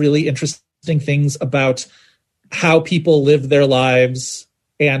lot of really interesting things about how people live their lives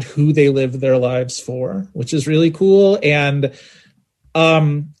and who they live their lives for, which is really cool. And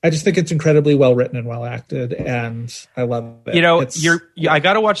I just think it's incredibly well written and well acted, and I love it. I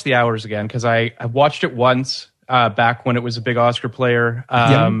got to watch The Hours again because I watched it once. Back when it was a big Oscar player.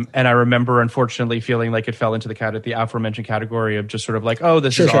 And I remember, unfortunately, feeling like it fell into the aforementioned category of just sort of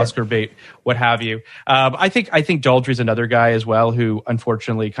this is Oscar bait, what have you. I think Daldry's another guy as well who,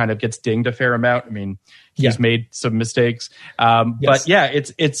 unfortunately, kind of gets dinged a fair amount. I mean, he's made some mistakes. But yeah,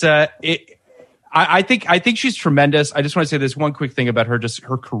 I think she's tremendous. I just want to say this one quick thing about her, just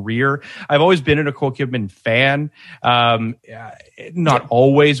her career. I've always been a Nicole Kidman fan. Not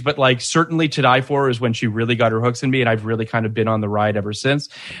always, but certainly To Die For is when she really got her hooks in me, and I've really kind of been on the ride ever since.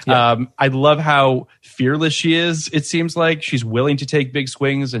 I love how fearless she is. It seems like she's willing to take big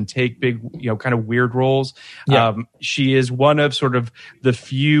swings and take big, kind of weird roles. She is one of sort of the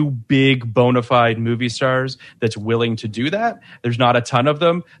few big bona fide movie stars that's willing to do that. There's not a ton of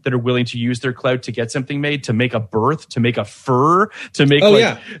them that are willing to use their clout to get something made, to make a berth, to make a fur, to make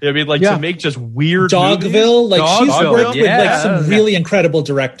to make just weird Dogville. She's worked with some really incredible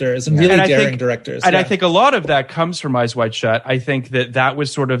directors and really daring directors. And I think a lot of that comes from Eyes Wide Shut. I think that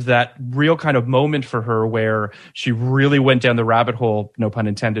was sort of that real kind of moment for her where she really went down the rabbit hole, no pun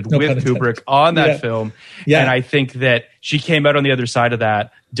intended, Kubrick on that film. And I think that she came out on the other side of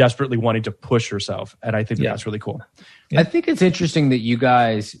that desperately wanting to push herself. And I think that's really cool. I think it's interesting that you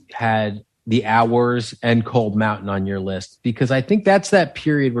guys had The Hours and Cold Mountain on your list, because I think that's that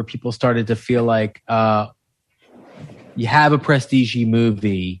period where people started to feel like you have a prestige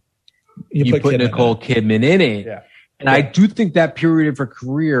movie, you put Nicole Kidman in it. Yeah. And I do think that period of her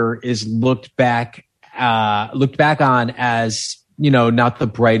career is looked back on as, not the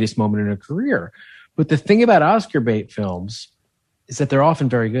brightest moment in her career. But the thing about Oscar bait films is that they're often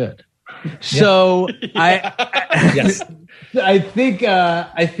very good. So yes. I think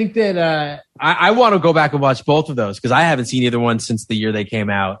that I want to go back and watch both of those because I haven't seen either one since the year they came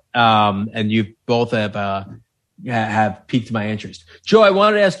out. And you both have piqued my interest. Joe, I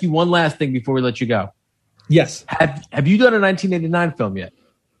wanted to ask you one last thing before we let you go. Yes. Have you done a 1989 film yet?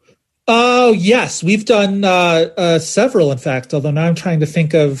 Oh, yes. We've done several, in fact, although now I'm trying to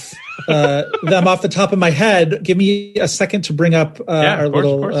think of them off the top of my head. Give me a second to bring up our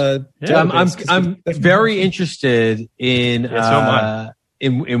little. I'm very interested in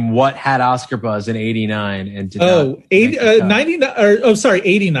what had Oscar buzz in '89 and did 99. Sorry,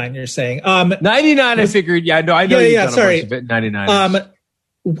 '89. You're saying 99? I figured. I know. Yeah. Sorry, 99.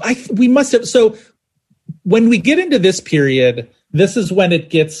 We must have. So when we get into this period, this is when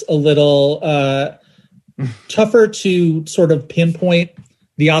it gets a little tougher to sort of pinpoint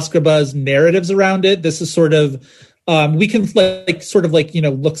the Oscar buzz narratives around it. This is sort of we can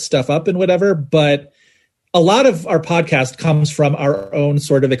look stuff up and whatever, but a lot of our podcast comes from our own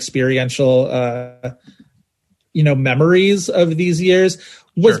sort of experiential memories of these years.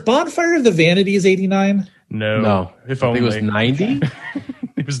 Was Bonfire of the Vanities 89? No. If only. I think it was 90.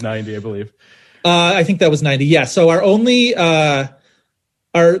 It was 90, I believe. I think that was 90. Yeah. So our only are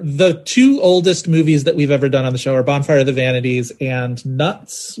the two oldest movies that we've ever done on the show are Bonfire of the Vanities and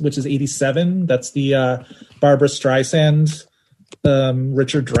Nuts, which is 87. That's the Barbara Streisand,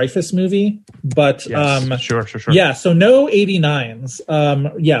 Richard Dreyfuss movie. But yes. Sure. Yeah. So no 89s.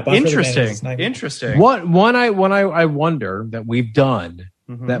 Interesting. One I wonder that we've done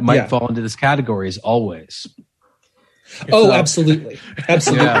that might fall into this category is Always. Absolutely. Yes.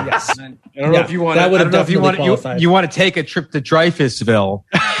 I don't know if you want. I don't know if you want to take a trip to Dreyfussville,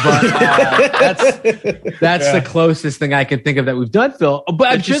 but that's the closest thing I can think of that we've done, Phil. But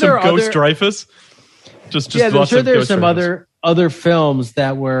I'm sure there are Ghost other Dreyfuss. I'm sure there's some other films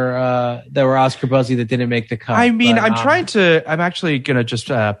that were Oscar buzzy that didn't make the cut. I mean, I'm actually gonna just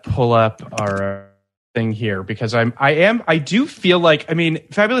pull up our thing here because I do feel like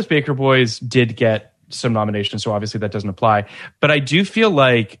Fabulous Baker Boys did get some nominations, so obviously that doesn't apply. But I do feel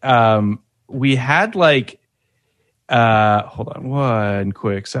like we had hold on one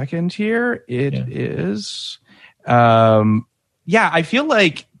quick second here. It is I feel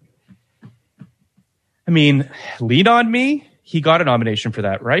like Lean on Me. He got a nomination for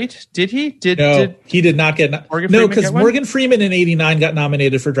that, right? Did he? He did not get because Morgan Freeman in '89 got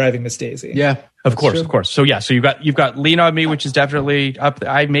nominated for Driving Miss Daisy. Yeah, of course. So you've got Lean on Me, which is definitely up.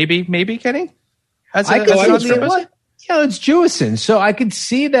 Maybe Kenny. It's Jewison, so I could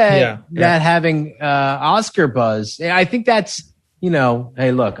see that having Oscar buzz. I think that's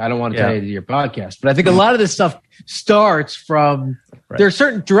hey, look, I don't want to tell you to your podcast, but I think a lot of this stuff starts from there are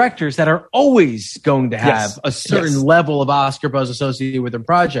certain directors that are always going to have a certain level of Oscar buzz associated with their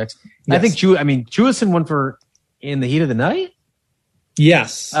projects. Yes. I think Jewison won for In the Heat of the Night.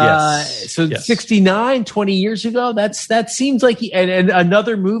 Yes. 69, 20 years ago, that seems like and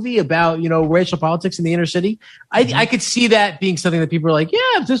another movie about, racial politics in the inner city. I could see that being something that people are like,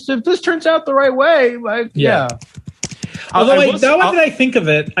 if this turns out the right way. Although now that I think of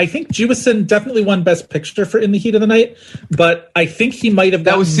it, I think Jewison definitely won Best Picture for In the Heat of the Night, but I think he might have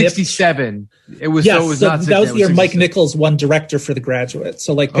that was 67. It was that was the year Mike Nichols won Director for The Graduate.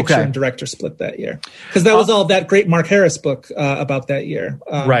 So picture and director split that year because that was all that great Mark Harris book about that year.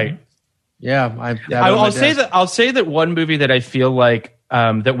 Right. Yeah, I'll say that one movie that I feel like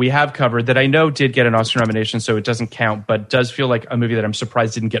that we have covered that I know did get an Oscar nomination, so it doesn't count, but does feel like a movie that I'm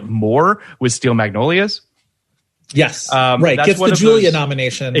surprised didn't get more was Steel Magnolias. Yes, right. Gets the Julia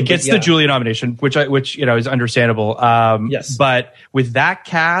nomination. It gets the Julia nomination, which is understandable. Yes, but with that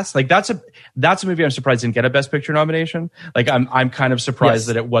cast, that's a movie I'm surprised didn't get a Best Picture nomination. I'm kind of surprised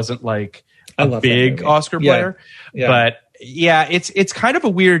that it wasn't a big Oscar player. Yeah. But it's kind of a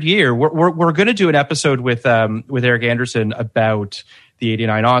weird year. We're going to do an episode with Eric Anderson about the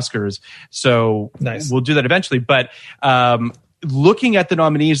 '89 Oscars, so we'll do that eventually. But looking at the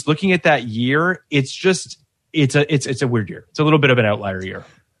nominees, looking at that year, it's a weird year. It's a little bit of an outlier year.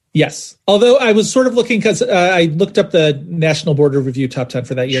 Yes. Although I was sort of looking because I looked up the National Board of Review top 10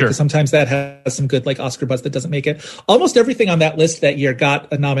 for that year because sometimes that has some good Oscar buzz that doesn't make it. Almost everything on that list that year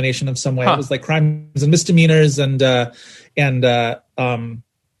got a nomination of some way. It was Crimes and Misdemeanors and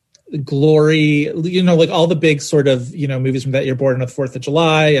Glory, like all the big sort of, movies from that year, Born on the 4th of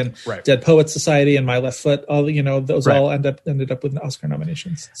July and Dead Poets Society and My Left Foot, all, those all ended up with Oscar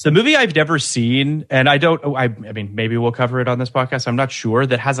nominations. So. The movie I've never seen, and I mean, maybe we'll cover it on this podcast, I'm not sure,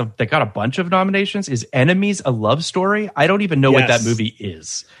 that got a bunch of nominations, is Enemies, a Love Story. I don't even know what that movie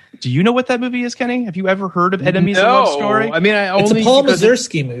is. Do you know what that movie is, Kenny? Have you ever heard of Enemies, a Love Story? I mean, it's a Paul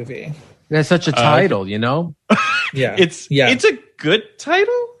Mazursky movie. That's such a title, Yeah. It's a good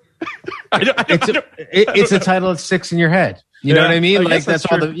title? It's a title that sticks in your head. You know what I mean? Like that's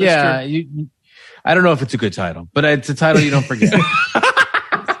all the I don't know if it's a good title, but it's a title you don't forget.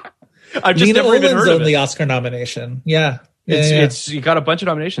 I've just never even heard of it. Only Oscar nomination. Yeah. It's you got a bunch of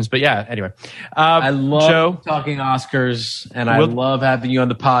nominations, but anyway. I love Joe, talking Oscars, and I love having you on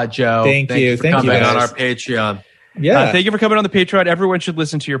the pod, Joe. Thank you for coming on our Patreon. Yeah. Thank you for coming on the Patreon. Everyone should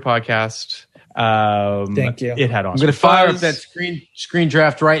listen to your podcast. Thank you. It had Oscar. I'm going to fire up that screen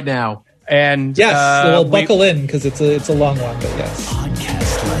draft right now. And yes, buckle in because it's a long one, but yes.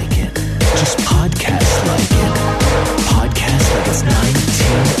 Podcast like it. Just podcast like it. Podcast like it's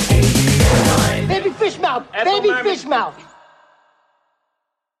 1989. Baby fish mouth. Baby fish mouth.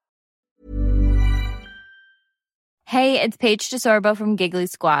 Hey, it's Paige DeSorbo from Giggly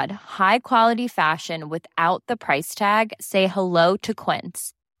Squad. High quality fashion without the price tag. Say hello to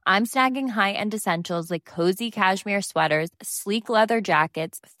Quince. I'm snagging high-end essentials like cozy cashmere sweaters, sleek leather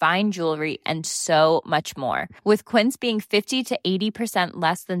jackets, fine jewelry, and so much more. With Quince being 50 to 80%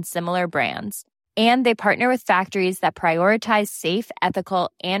 less than similar brands. And they partner with factories that prioritize safe, ethical,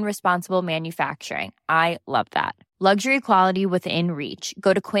 and responsible manufacturing. I love that. Luxury quality within reach.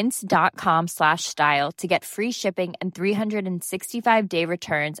 Go to quince.com/style to get free shipping and 365-day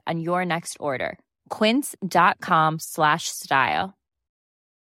returns on your next order. Quince.com/style.